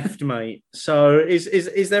minute left, mate. So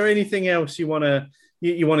is there anything else you want to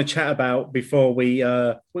chat about before we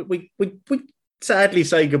sadly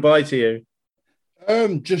say goodbye to you?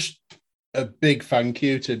 Just a big thank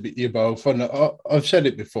you to you both. And I've said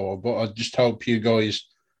it before, but I just hope you guys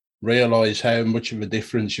realise how much of a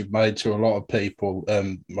difference you've made to a lot of people,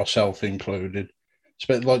 myself included. It's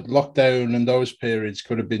been like lockdown and those periods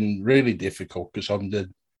could have been really difficult, because I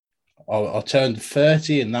turned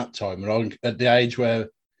 30 in that time, and I'm at the age where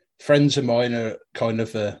friends of mine are kind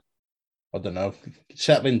of, I don't know,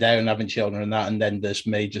 settling down, having children and that, and then there's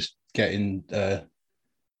me just getting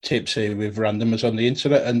tipsy with randomers on the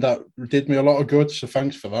internet, and that did me a lot of good, so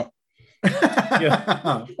thanks for that.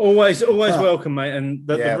 Yeah. Always welcome, mate. And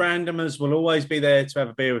the randomers will always be there to have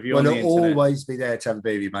a beer with you on the internet. Always be there to have a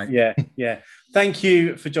beer with you, mate. Yeah. Thank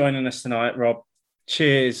you for joining us tonight, Rob.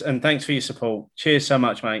 Cheers, and thanks for your support. Cheers so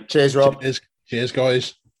much, mate. Cheers, Rob. Cheers,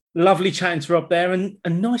 guys. Lovely chatting to Rob there, and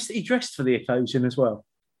nice that he dressed for the occasion as well.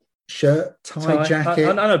 Shirt, tie, jacket.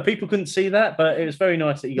 I know people couldn't see that, but it was very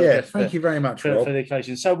nice that you got dressed. Thank you very much, Rob, for the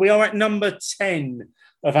occasion. So we are at number 10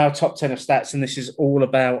 of our top 10 of stats, and this is all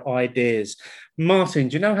about ideas. Martin,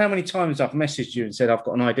 do you know how many times I've messaged you and said I've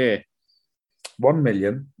got an idea? 1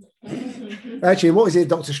 million. Actually, what is it?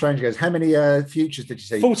 Doctor Strange goes, how many futures did you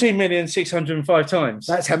see? 14,605 times.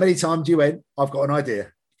 That's how many times you went, I've got an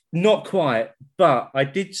idea. Not quite, but I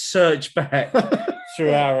did search back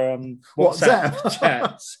through our WhatsApp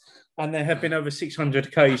chats, and there have been over 600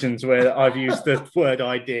 occasions where I've used the word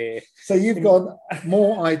idea. So you've got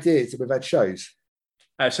more ideas than we've had shows?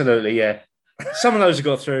 Absolutely, yeah. Some of those have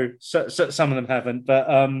got through, some of them haven't,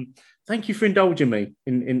 but thank you for indulging me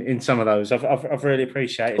in some of those. I've really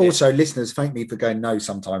appreciated it. Also, listeners, thank me for going no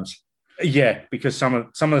sometimes. Yeah, because some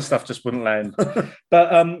of the stuff just wouldn't land.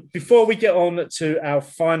 But before we get on to our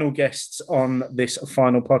final guests on this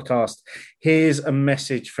final podcast, here's a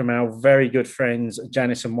message from our very good friends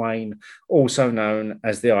Janice and Wayne, also known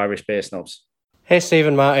as the Irish Beer Snobs. Hey,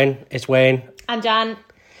 Stephen, Martin, it's Wayne. And Jan.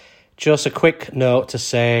 Just a quick note to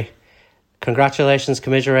say congratulations,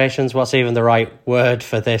 commiserations, what's even the right word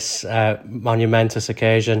for this monumentous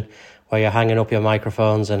occasion where you're hanging up your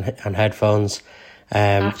microphones and headphones.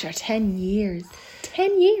 After 10 years.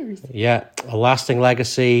 10 years. Yeah, a lasting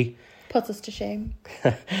legacy. Puts us to shame.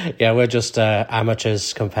 Yeah, we're just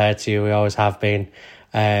amateurs compared to you. We always have been.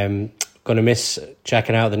 Going to miss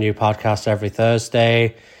checking out the new podcast every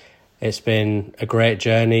Thursday. It's been a great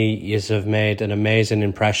journey. You have made an amazing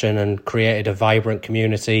impression and created a vibrant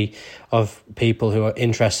community of people who are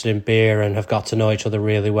interested in beer and have got to know each other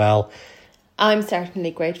really well. I'm certainly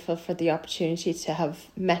grateful for the opportunity to have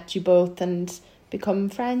met you both and become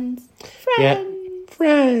friends. Yeah,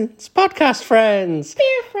 friends. Podcast friends.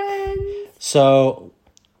 Beer friends. So,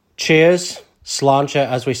 cheers. Sláinte,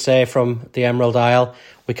 as we say from the Emerald Isle.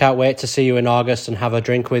 We can't wait to see you in August and have a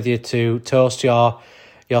drink with you to toast your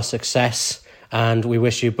success, and we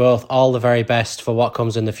wish you both all the very best for what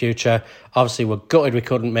comes in the future. Obviously, we're gutted we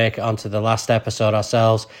couldn't make it onto the last episode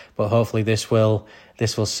ourselves, but hopefully this will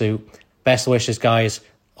suit. Best wishes, guys.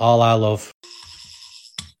 All our love.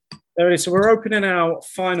 There it is. So we're opening our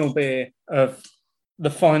final beer of the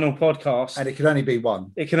final podcast. And it can only be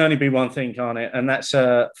one. It can only be one thing, can't it? And that's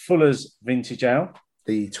Fuller's Vintage Ale.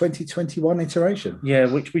 The 2021 iteration. Yeah,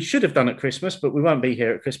 which we should have done at Christmas, but we won't be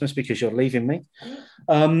here at Christmas because you're leaving me.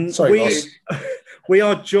 Sorry, boss. We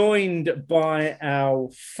are joined by our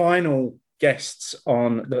final guests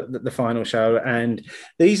on the final show, and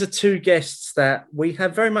these are two guests that we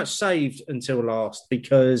have very much saved until last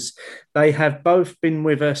because they have both been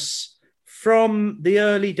with us from the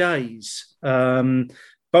early days.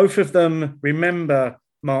 Both of them remember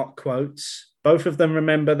Mark Quotes. Both of them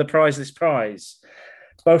remember the Prizeless Prize.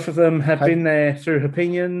 Both of them have been there through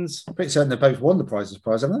opinions. I'm pretty certain they both won the Prizeless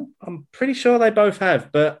Prize, haven't they? I'm pretty sure they both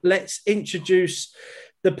have, but let's introduce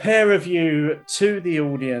the pair of you to the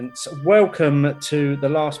audience. Welcome to the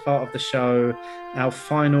last part of the show, our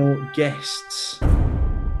final guests.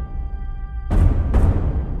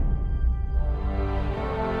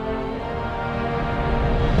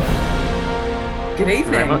 Good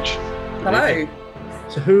evening. Very much. Hello.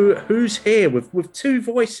 So who's here with two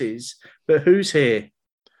voices, but who's here?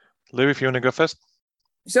 Lou, if you want to go first.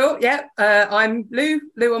 Sure, yeah. I'm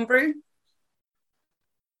Lou on brew.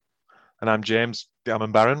 And I'm James, the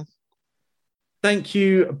Almond Baron. Thank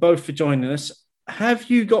you both for joining us. Have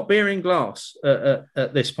you got beer in glass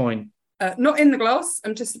at this point? Not in the glass.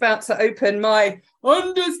 I'm just about to open my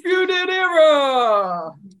Undisputed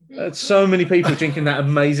Era. So many people drinking that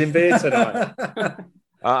amazing beer tonight.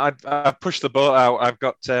 I pushed the boat out. I've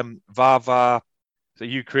got Varvar, the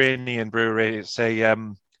Ukrainian brewery. It's a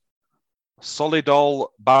Solidol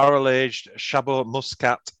barrel-aged Chabot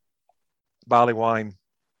Muscat barley wine.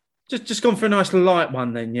 Just gone for a nice light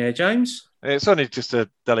one then, yeah, James? It's only just a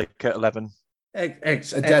delicate 11. A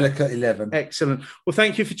delicate 11. Excellent. Well,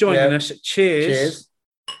 thank you for joining us. Cheers.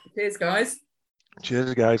 Cheers, guys.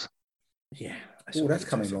 Cheers, guys. Yeah. That's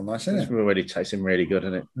coming along nice, isn't it? It's already tasting really good,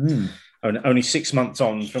 isn't it? Mm. Only 6 months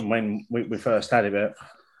on from when we first had it, but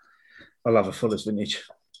I love a Fuller's Vintage.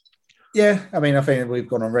 Yeah, I mean, I think we've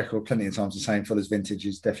gone on record plenty of times saying Fuller's Vintage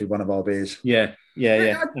is definitely one of our beers. Yeah.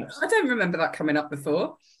 I don't remember that coming up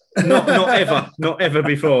before. Not ever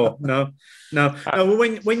before. No. Well,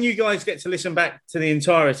 when you guys get to listen back to the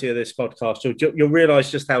entirety of this podcast, you'll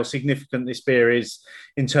realise just how significant this beer is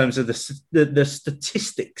in terms of the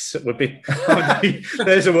statistics that would be.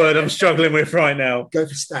 There's a word I'm struggling with right now. Go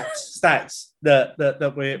for stats. Stats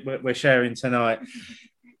that we're sharing tonight.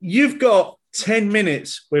 You've got 10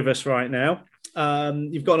 minutes with us right now.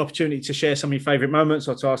 You've got an opportunity to share some of your favourite moments,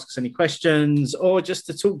 or to ask us any questions, or just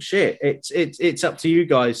to talk shit. It's up to you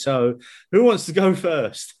guys. So, who wants to go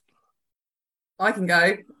first? I can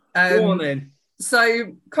go. Go on then.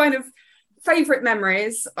 So, kind of favourite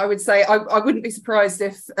memories. I would say I wouldn't be surprised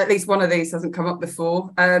if at least one of these hasn't come up before.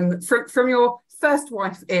 From your first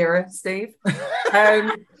wife era, Steve.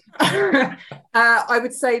 I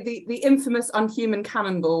would say the infamous Unhuman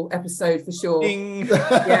Cannonball episode for sure.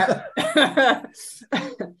 Yeah.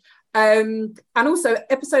 And also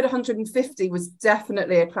episode 150 was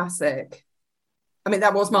definitely a classic. I mean,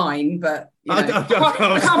 that was mine, but you know,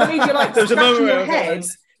 I can't believe you're like scratching your head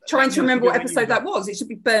trying to remember what episode that was. It should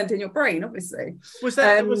be burned in your brain, obviously. Was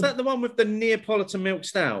that the one with the Neapolitan milk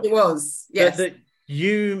stout? It was, yes.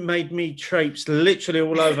 you made me traipse literally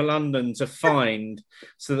all over London to find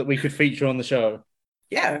so that we could feature on the show.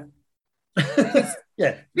 Yeah.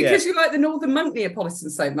 Yeah. Because you like the Northern Monk Neapolitan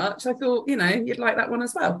so much, I thought, you'd like that one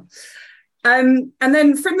as well. And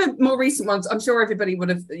then from the more recent ones, I'm sure everybody would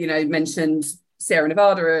have, mentioned Sierra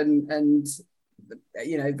Nevada and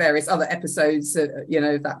various other episodes,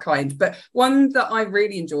 that kind. But one that I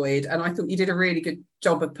really enjoyed, and I thought you did a really good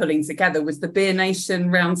job of pulling together, was the Beer Nation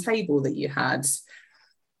round table that you had.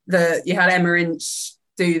 You had Emma Inch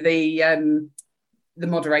do the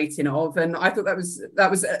moderating of, and I thought that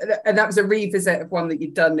was a revisit of one that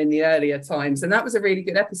you'd done in the earlier times, and that was a really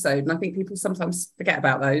good episode. And I think people sometimes forget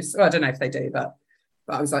about those. Well, I don't know if they do, but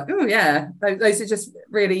I was like, oh yeah, those are just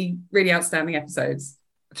really, really outstanding episodes.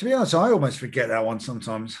 To be honest, I almost forget that one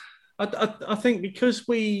sometimes. I think because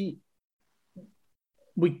we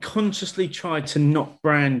consciously tried to not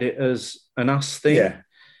brand it as an us thing,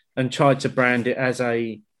 and tried to brand it as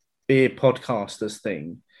a beer podcasters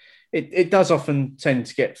thing. It does often tend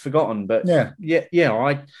to get forgotten, but and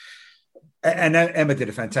Emma did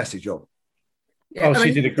a fantastic job. Yeah,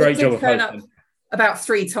 she did a great job of hosting. About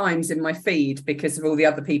 3 times in my feed because of all the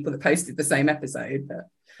other people that posted the same episode. But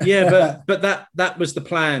that was the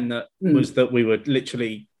plan. That was that we would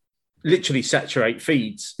literally saturate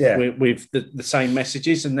feeds with the same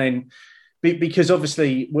messages, and then because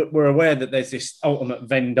obviously we're aware that there's this ultimate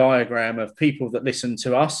Venn diagram of people that listen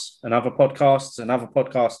to us and other podcasts and other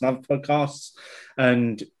podcasts and other podcasts,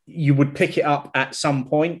 and you would pick it up at some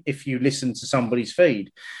point if you listen to somebody's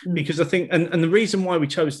feed. Because I think, and the reason why we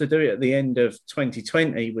chose to do it at the end of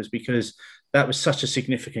 2020 was because that was such a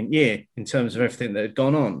significant year in terms of everything that had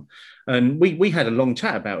gone on. And we had a long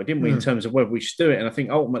chat about it, didn't we, in terms of whether we should do it. And I think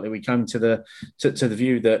ultimately we came to the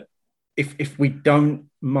view that if we don't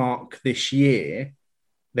mark this year,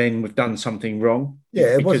 then we've done something wrong.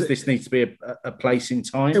 Yeah, because this needs to be a place in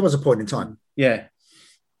time. It was a point in time. Yeah.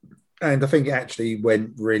 And I think it actually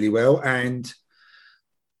went really well. And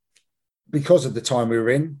because of the time we were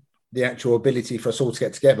in, the actual ability for us all to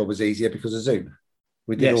get together was easier because of Zoom.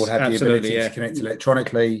 We did all have the ability to connect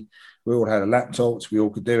electronically. We all had a laptops. We all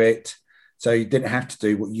could do it. So you didn't have to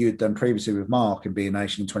do what you had done previously with Mark and Beer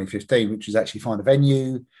Nation in 2015, which was actually find a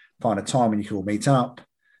venue, find a time when you could all meet up.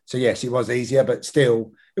 So yes, it was easier, but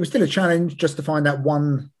still, it was still a challenge just to find that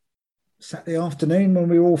one Saturday afternoon when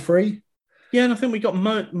we were all free. Yeah, and I think we got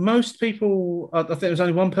most people. I think there was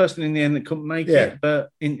only one person in the end that couldn't make it, but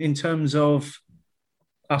in terms of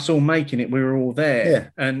us all making it, we were all there. Yeah,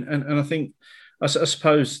 and I think. I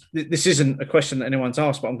suppose this isn't a question that anyone's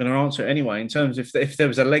asked, but I'm going to answer it anyway. In terms of if there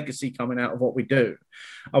was a legacy coming out of what we do,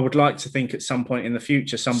 I would like to think at some point in the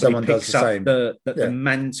future someone picks up the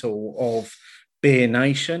mantle of Beer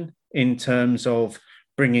Nation in terms of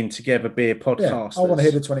bringing together beer podcasts. I want to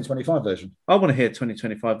hear the 2025 version. I want to hear the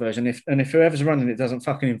 2025 version. If whoever's running it doesn't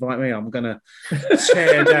fucking invite me, I'm going to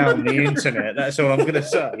tear down the internet. That's all I'm going to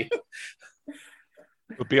say.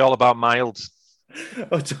 It would be all about Milds.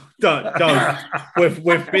 Oh, don't.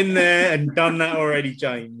 We've been there and done that already,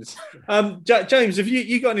 James. James, have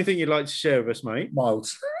you got anything you'd like to share with us, mate?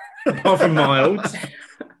 Milds. Apart from Milds.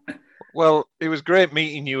 Well, it was great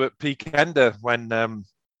meeting you at Peakender when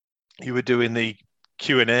you were doing the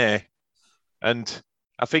Q&A, and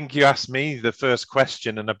I think you asked me the first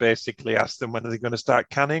question, and I basically asked them when are they going to start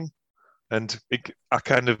canning, and I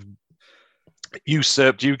kind of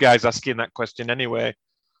usurped you guys asking that question anyway,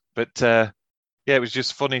 but. Yeah, it was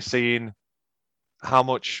just funny seeing how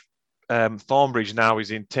much Thornbridge now is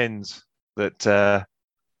in tins and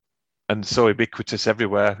so ubiquitous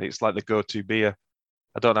everywhere. It's like the go-to beer.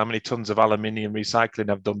 I don't know how many tons of aluminium recycling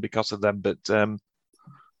I've done because of them, but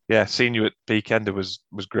seeing you at Peakender was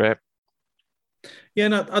great. Yeah,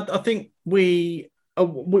 no, I think we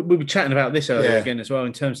were chatting about this earlier again as well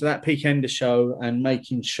in terms of that Peakender show and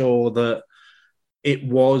making sure that it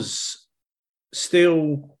was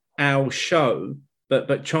still our show,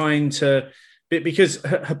 but trying to, because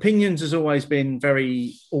Opinions has always been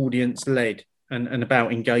very audience led and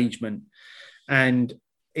about engagement, and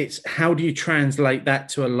it's how do you translate that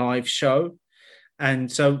to a live show?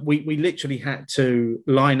 And so we literally had to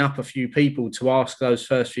line up a few people to ask those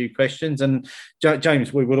first few questions. And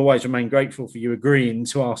James, we will always remain grateful for you agreeing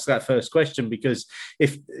to ask that first question, because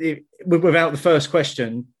if without the first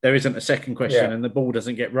question, there isn't a second question and the ball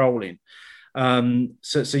doesn't get rolling.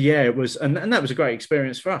 So it was, and that was a great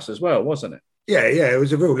experience for us as well, wasn't it? Yeah, it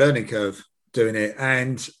was a real learning curve doing it,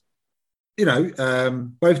 and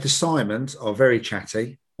both the Simons are very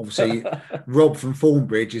chatty. Obviously, Rob from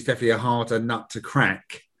Thornbridge is definitely a harder nut to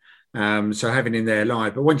crack. So having him there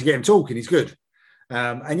live, but once you get him talking, he's good.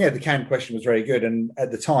 The can question was very good, and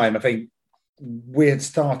at the time, I think we had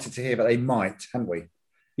started to hear that they might, hadn't we?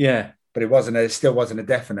 Yeah. But it still wasn't a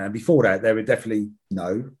definite. And before that, they were definitely,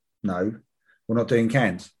 no, we're not doing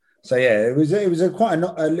cans. So yeah, it was quite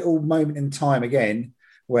a little moment in time again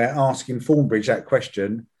where asking Thornbridge that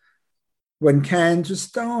question when cans was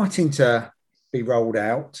starting to be rolled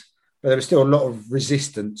out, but there was still a lot of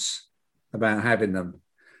resistance about having them.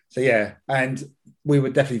 So yeah, and we were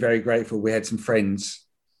definitely very grateful. We had some friends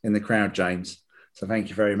in the crowd, James. So thank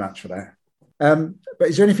you very much for that. But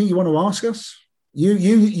is there anything you want to ask us?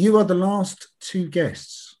 You are the last two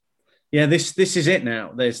guests. Yeah, this is it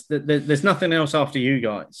now. There's nothing else after you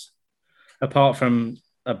guys, apart from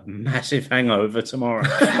a massive hangover tomorrow.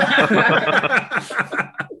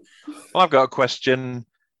 I've got a question.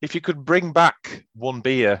 If you could bring back one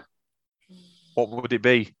beer, what would it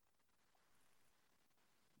be?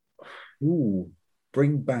 Ooh,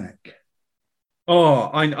 bring back. Oh,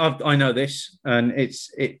 I know this, and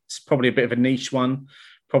it's probably a bit of a niche one,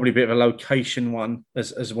 probably a bit of a location one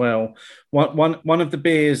as well. One of the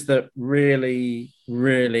beers that really,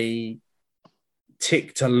 really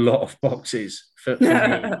ticked a lot of boxes for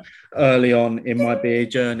me early on in my beer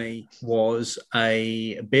journey was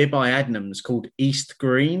a beer by Adnams called East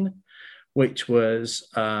Green, which was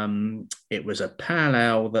it was a pale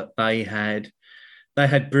ale that they had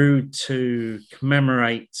brewed to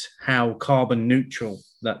commemorate how carbon neutral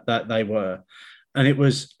that they were. And it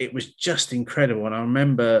was just incredible. And I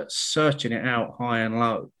remember searching it out high and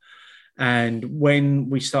low. And when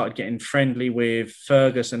we started getting friendly with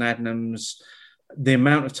Fergus and Adnams, the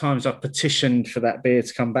amount of times I've petitioned for that beer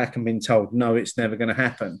to come back and been told, no, it's never going to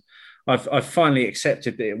happen. I've finally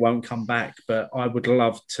accepted that it won't come back, but I would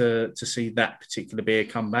love to see that particular beer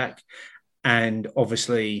come back. And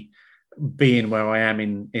obviously, being where I am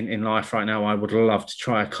in life right now, I would love to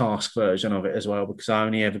try a cask version of it as well, because I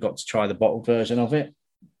only ever got to try the bottled version of it.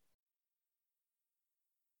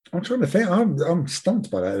 I'm trying to think. I'm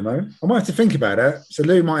stumped by that at the moment. I might have to think about it. So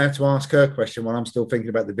Lou might have to ask her question while I'm still thinking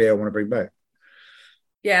about the beer I want to bring back.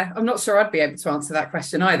 Yeah, I'm not sure I'd be able to answer that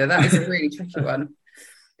question either. That is a really tricky one.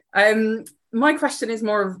 My question is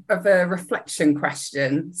more of a reflection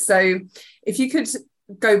question. So if you could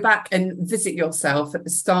go back and visit yourself at the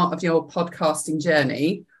start of your podcasting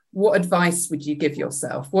journey, what advice would you give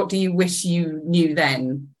yourself? What do you wish you knew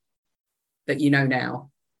then that you know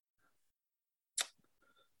now?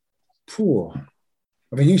 Poor.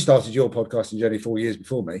 I mean, you started your podcasting journey 4 years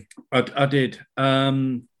before me. I did.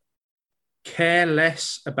 Care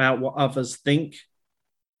less about what others think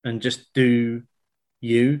and just do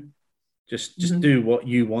you. Just do what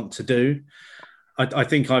you want to do. I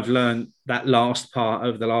think I've learned that last part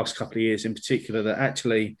over the last couple of years in particular, that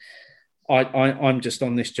actually I'm just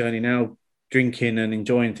on this journey now, drinking and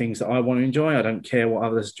enjoying things that I want to enjoy. I don't care what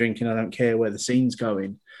others are drinking. I don't care where the scene's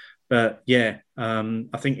going. But yeah,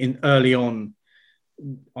 I think early on,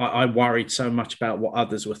 I worried so much about what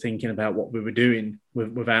others were thinking about what we were doing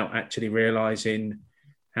without actually realizing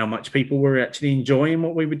how much people were actually enjoying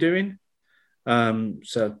what we were doing.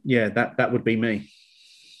 So yeah, that would be me.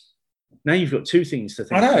 Now you've got two things to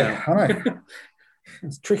think about. I know.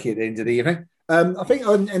 It's tricky at the end of the evening. I think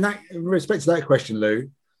in respect to that question, Lou,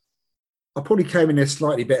 I probably came in a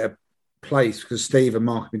slightly better place because Steve and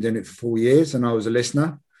Mark have been doing it for 4 years and I was a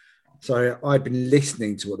listener. So I'd been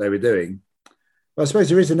listening to what they were doing. But I suppose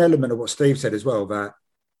there is an element of what Steve said as well, that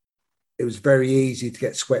it was very easy to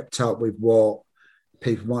get swept up with what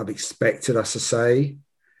people might have expected us to say.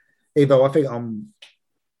 Even though I think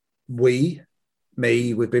we've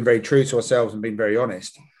been very true to ourselves and been very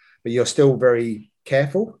honest, but you're still very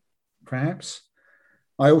careful, perhaps.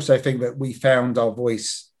 I also think that we found our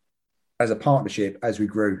voice as a partnership as we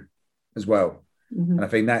grew as well. Mm-hmm. And I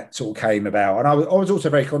think that sort of came about. And I was also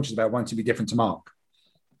very conscious about wanting to be different to Mark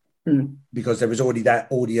because there was already that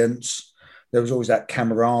audience. There was always that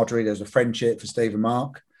camaraderie. There was a friendship for Steve and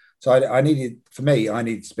Mark. So I needed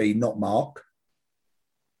to be not Mark,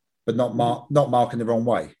 but not Mark in the wrong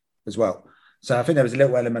way as well. So I think there was a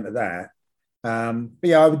little element of that. But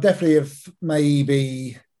yeah, I would definitely have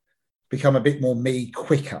maybe become a bit more me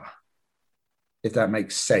quicker, if that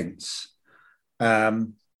makes sense.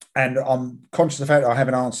 And I'm conscious of the fact that I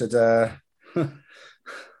haven't answered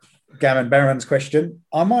Gavin Barron's question.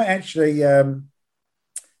 I might actually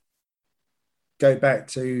go back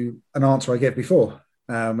to an answer I gave before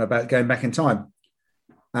about going back in time.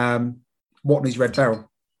 Watney's Red Barrel.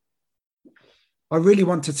 I really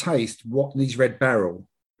want to taste Watney's Red Barrel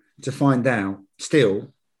to find out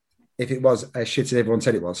still if it was as shit as everyone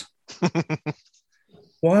said it was.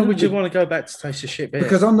 Why would you want to go back to taste a shit beer?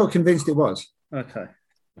 Because I'm not convinced it was. Okay.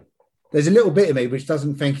 There's a little bit of me which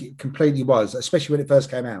doesn't think it completely was, especially when it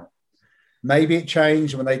first came out. Maybe it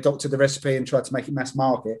changed when they doctored the recipe and tried to make it mass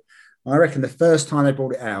market. I reckon the first time they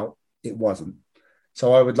brought it out, it wasn't.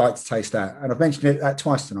 So I would like to taste that. And I've mentioned it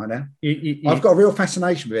twice tonight now. I've got a real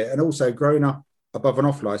fascination with it. And also growing up above and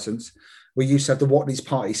off license, we used to have the Watley's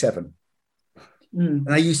Party 7. And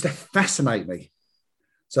they used to fascinate me.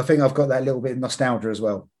 So I think I've got that little bit of nostalgia as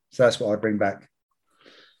well. So that's what I'd bring back.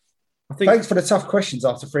 Thanks for the tough questions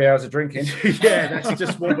after 3 hours of drinking. Yeah, that's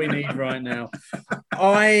just what we need right now.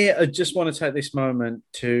 I just want to take this moment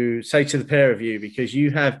to say to the pair of you, because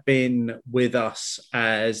you have been with us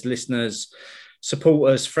as listeners,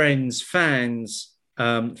 supporters, friends, fans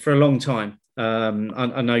for a long time.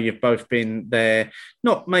 I know you've both been there,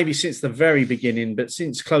 not maybe since the very beginning, but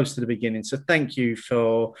since close to the beginning. So thank you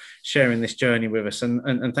for sharing this journey with us,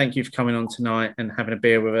 and thank you for coming on tonight and having a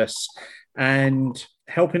beer with us and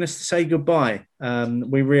helping us to say goodbye.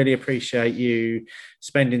 We really appreciate you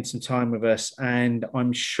spending some time with us, and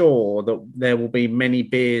I'm sure that there will be many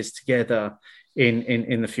beers together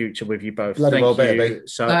in the future with you both. Bloody Thank well you better be.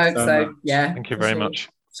 so much. Yeah. Thank you very much.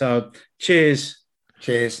 So cheers.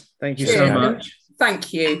 Cheers. Thank you Cheers. so much.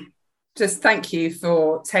 Thank you. Just thank you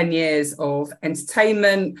for 10 years of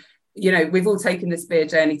entertainment. You know, we've all taken this beer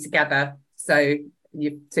journey together. So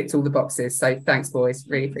you've ticked all the boxes. So thanks, boys.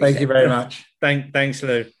 Really appreciate it. Thank you very much. Thanks,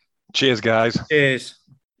 Lou. Cheers, guys. Cheers.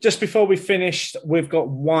 Just before we finished, we've got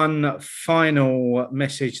one final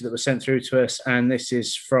message that was sent through to us, and this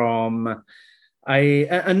is from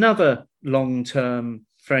another long-term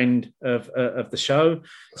friend of the show,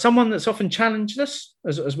 someone that's often challenged us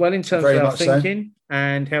as well in terms Very of our much so. thinking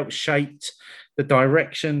and helped shape the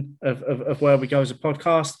direction of where we go as a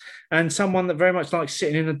podcast, and someone that very much likes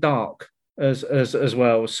sitting in the dark as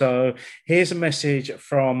well. So here's a message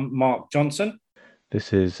from Mark Johnson.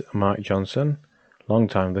 This is Mark Johnson,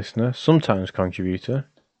 long-time listener, sometimes contributor.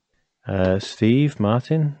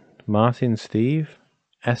 Martin, Steve,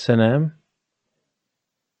 S&M.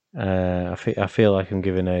 I feel like I'm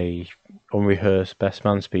giving a unrehearsed best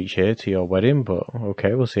man speech here to your wedding, but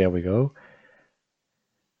okay, we'll see how we go.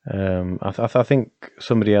 I think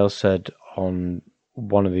somebody else said on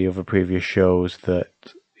one of the other previous shows that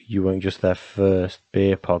you weren't just their first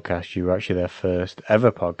beer podcast, you were actually their first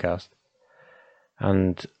ever podcast.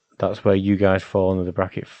 And that's where you guys fall under the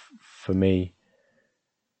bracket for me.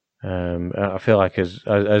 I feel like as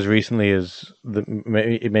recently as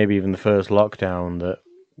maybe even the first lockdown, that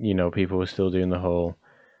people were still doing the whole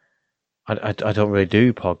I don't really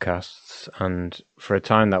do podcasts, and for a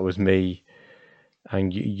time that was me,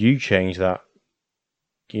 and you changed that,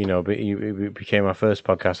 but it became my first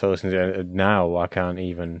podcast I listen to. Now I can't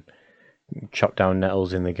even chop down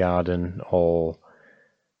nettles in the garden or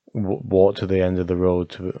walk to the end of the road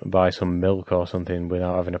to buy some milk or something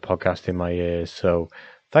without having a podcast in my ears. So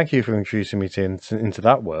thank you for introducing me into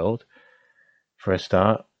that world for a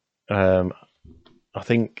start. I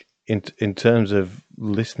think in terms of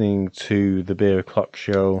listening to the Beer O'Clock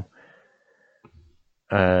show,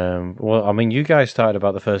 well, I mean, you guys started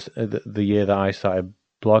about the year that I started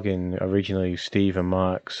blogging, originally Steve and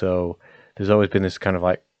Mark, so there's always been this kind of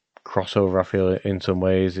like crossover, I feel, in some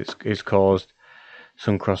ways. It's caused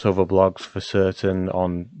some crossover blogs for certain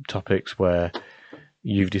on topics where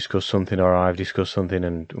you've discussed something or I've discussed something,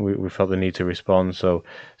 and we felt the need to respond, so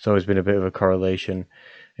it's always been a bit of a correlation.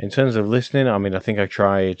 In terms of listening, I mean, I think I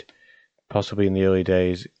tried possibly in the early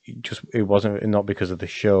days, it wasn't, not because of the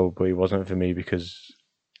show, but it wasn't for me because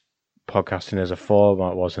podcasting as a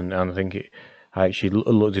format wasn't, and I think I actually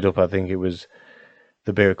looked it up. I think it was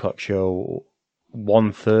the Beer O'Clock show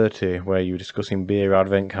 130 where you were discussing beer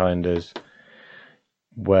advent calendars,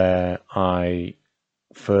 where I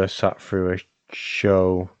first sat through a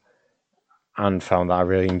show and found that I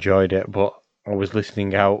really enjoyed it, but I was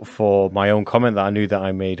listening out for my own comment that I knew that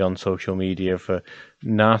I made on social media for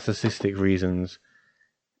narcissistic reasons,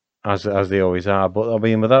 as they always are. But I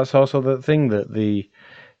mean, but that's also the thing that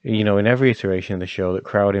in every iteration of the show, that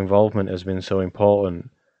crowd involvement has been so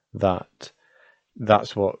important,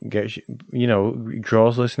 that's what gets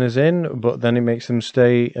draws listeners in, but then it makes them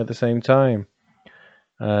stay at the same time.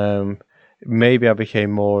 Maybe I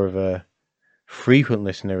became more of a frequent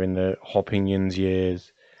listener in the Hopinions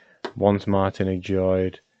years, once Martin had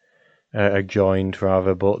joined,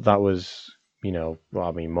 but that was,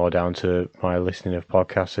 more down to my listening of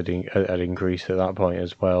podcasts had increased at that point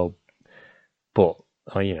as well. But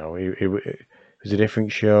it was a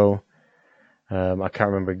different show. I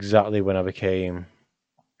can't remember exactly when I became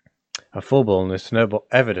a full-blown listener, but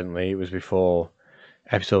evidently it was before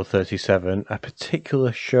episode 37, a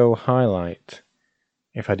particular show highlight,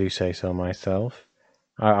 if I do say so myself,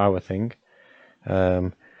 I would think.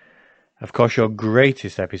 Of course, your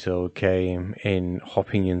greatest episode came in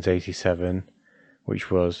Hopinions 87,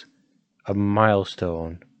 which was a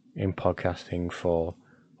milestone in podcasting for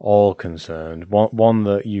all concerned. One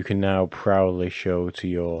that you can now proudly show to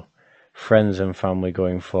your friends and family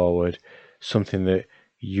going forward. Something that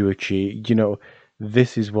you achieved. You know,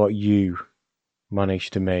 this is what you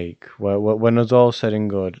managed to make. When it's all said and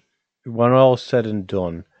good, when all said and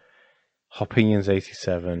done, Hopinions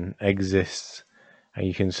 87 exists, and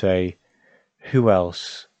you can say, who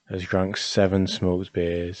else has drank 7 smoked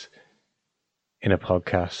beers in a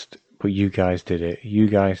podcast? But you guys did it. You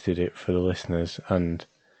guys did it for the listeners, and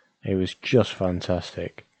it was just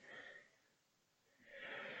fantastic.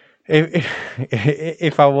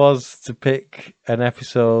 If I was to pick an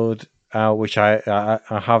episode out, which I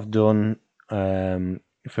have done,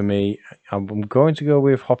 for me, I'm going to go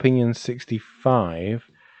with Hopinions 65.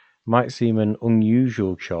 Might seem an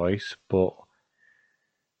unusual choice, but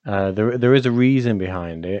there is a reason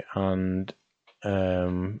behind it, and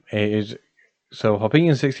it is. So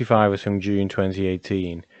Hopinions 65 was from June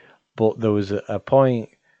 2018, but there was a point,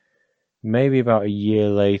 maybe about a year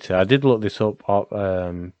later. I did look this up.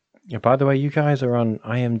 By the way, you guys are on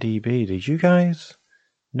IMDb. Did you guys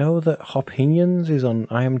know that Hopinions is on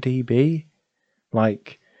IMDb?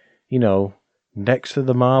 Like, you know, next to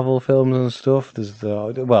the Marvel films and stuff, there's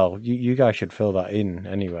the... Well, you guys should fill that in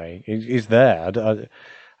anyway. It's there.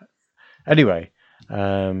 Anyway,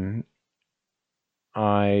 I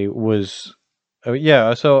was...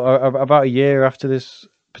 so about a year after this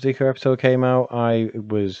particular episode came out, I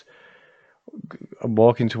was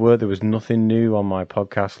walking to work. There was nothing new on my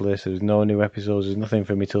podcast list. There was no new episodes. There's nothing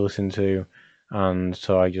for me to listen to. And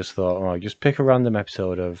so I just thought, oh, just pick a random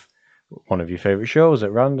episode of one of your favourite shows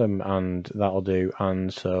at random, and that'll do.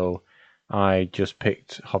 And so I just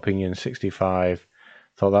picked Hopinions 65.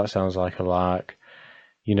 Thought that sounds like a lark.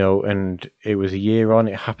 You know, and it was a year on.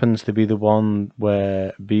 It happens to be the one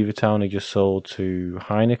where Beavertown had just sold to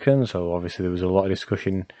Heineken, so obviously there was a lot of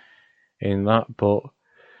discussion in that. But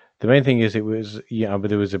the main thing is, but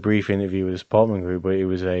there was a brief interview with the Sportman Group, but it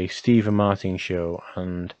was a Stephen Martin show,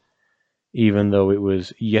 and even though it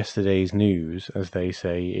was yesterday's news, as they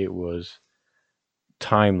say, it was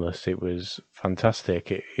timeless. It was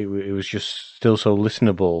fantastic. It was just still so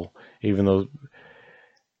listenable, even though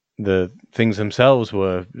the things themselves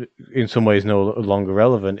were in some ways no longer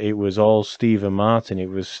relevant. It was all Stephen Martin. It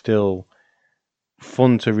was still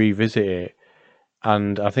fun to revisit it.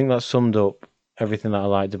 And I think that summed up everything that I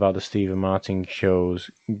liked about the Stephen Martin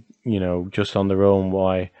shows, you know, just on their own.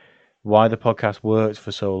 Why the podcast worked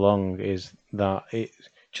for so long is that it's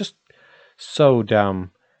just so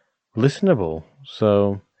damn listenable.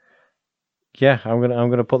 So yeah, I'm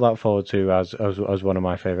gonna put that forward too as one of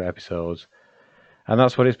my favorite episodes. And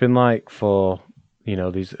that's what it's been like for, you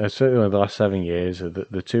know, these certainly the last 7 years.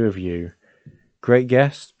 The two of you, great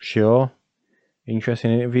guests, sure,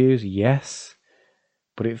 interesting interviews, yes,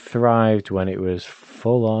 but it thrived when it was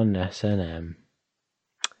full on S&M.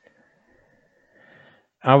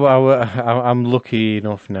 I'm lucky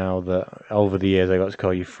enough now that over the years I got to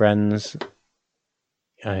call you friends.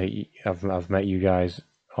 I've met you guys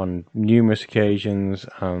on numerous occasions,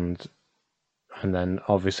 and then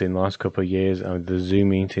obviously in the last couple of years, the Zoom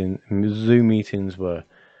meetings were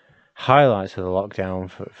highlights of the lockdown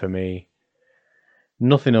for me.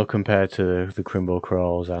 Nothing will compare to the Crimble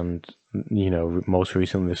Crawls and, you know, most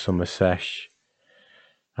recently the Summer Sesh.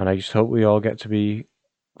 And I just hope we all get to be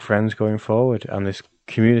friends going forward. And this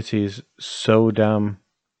community is so damn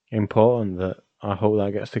important that I hope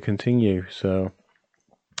that gets to continue. So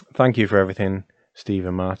thank you for everything,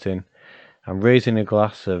 Stephen Martin. I'm raising a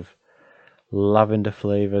glass of lavender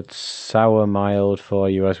flavoured sour mild for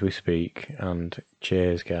you as we speak, and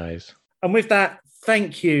cheers, guys. And with that,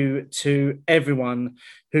 thank you to everyone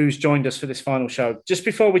who's joined us for this final show. Just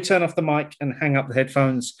before we turn off the mic and hang up the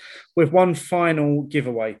headphones, with one final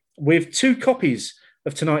giveaway, with 2 copies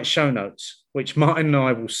of tonight's show notes, which Martin and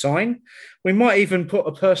I will sign. We might even put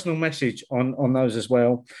a personal message on those as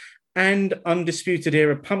well, and Undisputed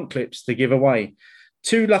Era pump clips to give away.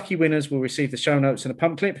 2 lucky winners will receive the show notes and a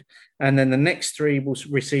pump clip, and then the next 3 will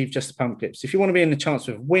receive just the pump clips. If you want to be in the chance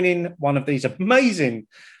of winning one of these amazing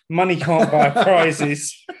money can't buy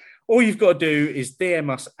prizes, all you've got to do is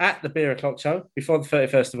DM us at the Beer O'Clock Show before the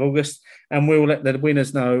 31st of August, and we'll let the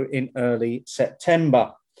winners know in early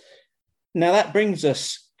September. Now that brings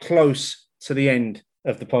us close to the end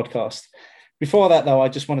of the podcast. Before that, though, I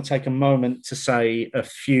just want to take a moment to say a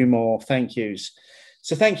few more thank yous.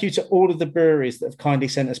 So thank you to all of the breweries that have kindly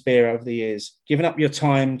sent us beer over the years, given up your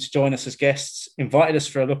time to join us as guests, invited us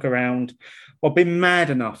for a look around, or been mad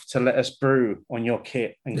enough to let us brew on your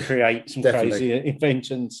kit and create some crazy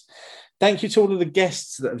inventions. Thank you to all of the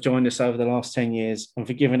guests that have joined us over the last 10 years and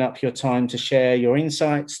for giving up your time to share your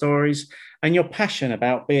insights, stories, and your passion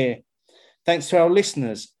about beer. Thanks to our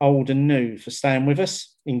listeners, old and new, for staying with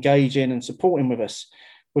us, engaging and supporting with us.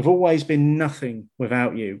 We've always been nothing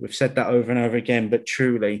without you. We've said that over and over again, but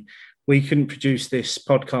truly, we couldn't produce this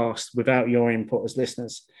podcast without your input as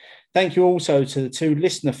listeners. Thank you also to the 2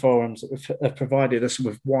 listener forums that have provided us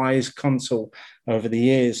with wise counsel over the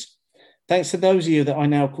years. Thanks to those of you that I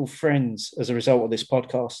now call friends as a result of this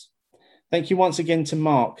podcast. Thank you once again to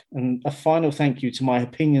Mark, and a final thank you to my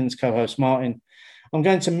opinions co-host Martin. I'm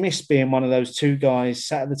going to miss being one of those 2 guys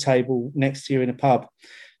sat at the table next to you in a pub,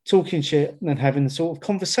 talking shit and having the sort of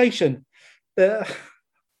conversation that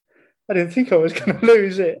I didn't think I was going to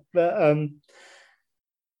lose it, but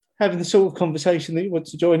having the sort of conversation that you want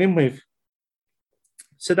to join in with.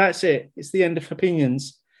 So that's it. It's the end of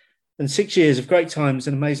opinions and 6 years of great times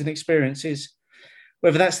and amazing experiences.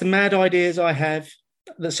 Whether that's the mad ideas I have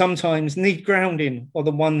that sometimes need grounding or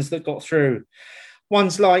the ones that got through.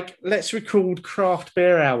 Ones like, let's record Craft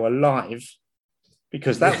Beer Hour live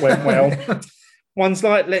because that went well. Ones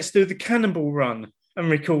like, let's do the Cannonball Run and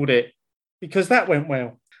record it because that went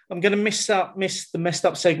well. I'm going to miss the messed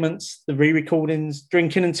up segments, the re-recordings,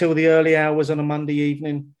 drinking until the early hours on a Monday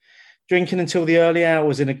evening, drinking until the early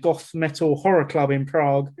hours in a goth metal horror club in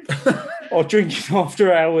Prague, or drinking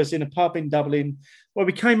after hours in a pub in Dublin, where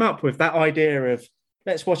we came up with that idea of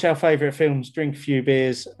let's watch our favourite films, drink a few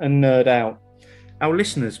beers and nerd out. Our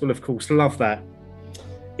listeners will, of course, love that.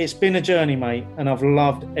 It's been a journey, mate, and I've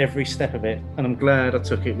loved every step of it, and I'm glad I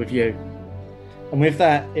took it with you. And with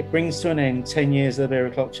that, it brings to an end 10 years of the Beer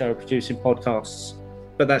O'Clock Show producing podcasts.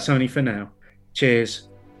 But that's only for now. Cheers.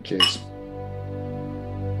 Cheers.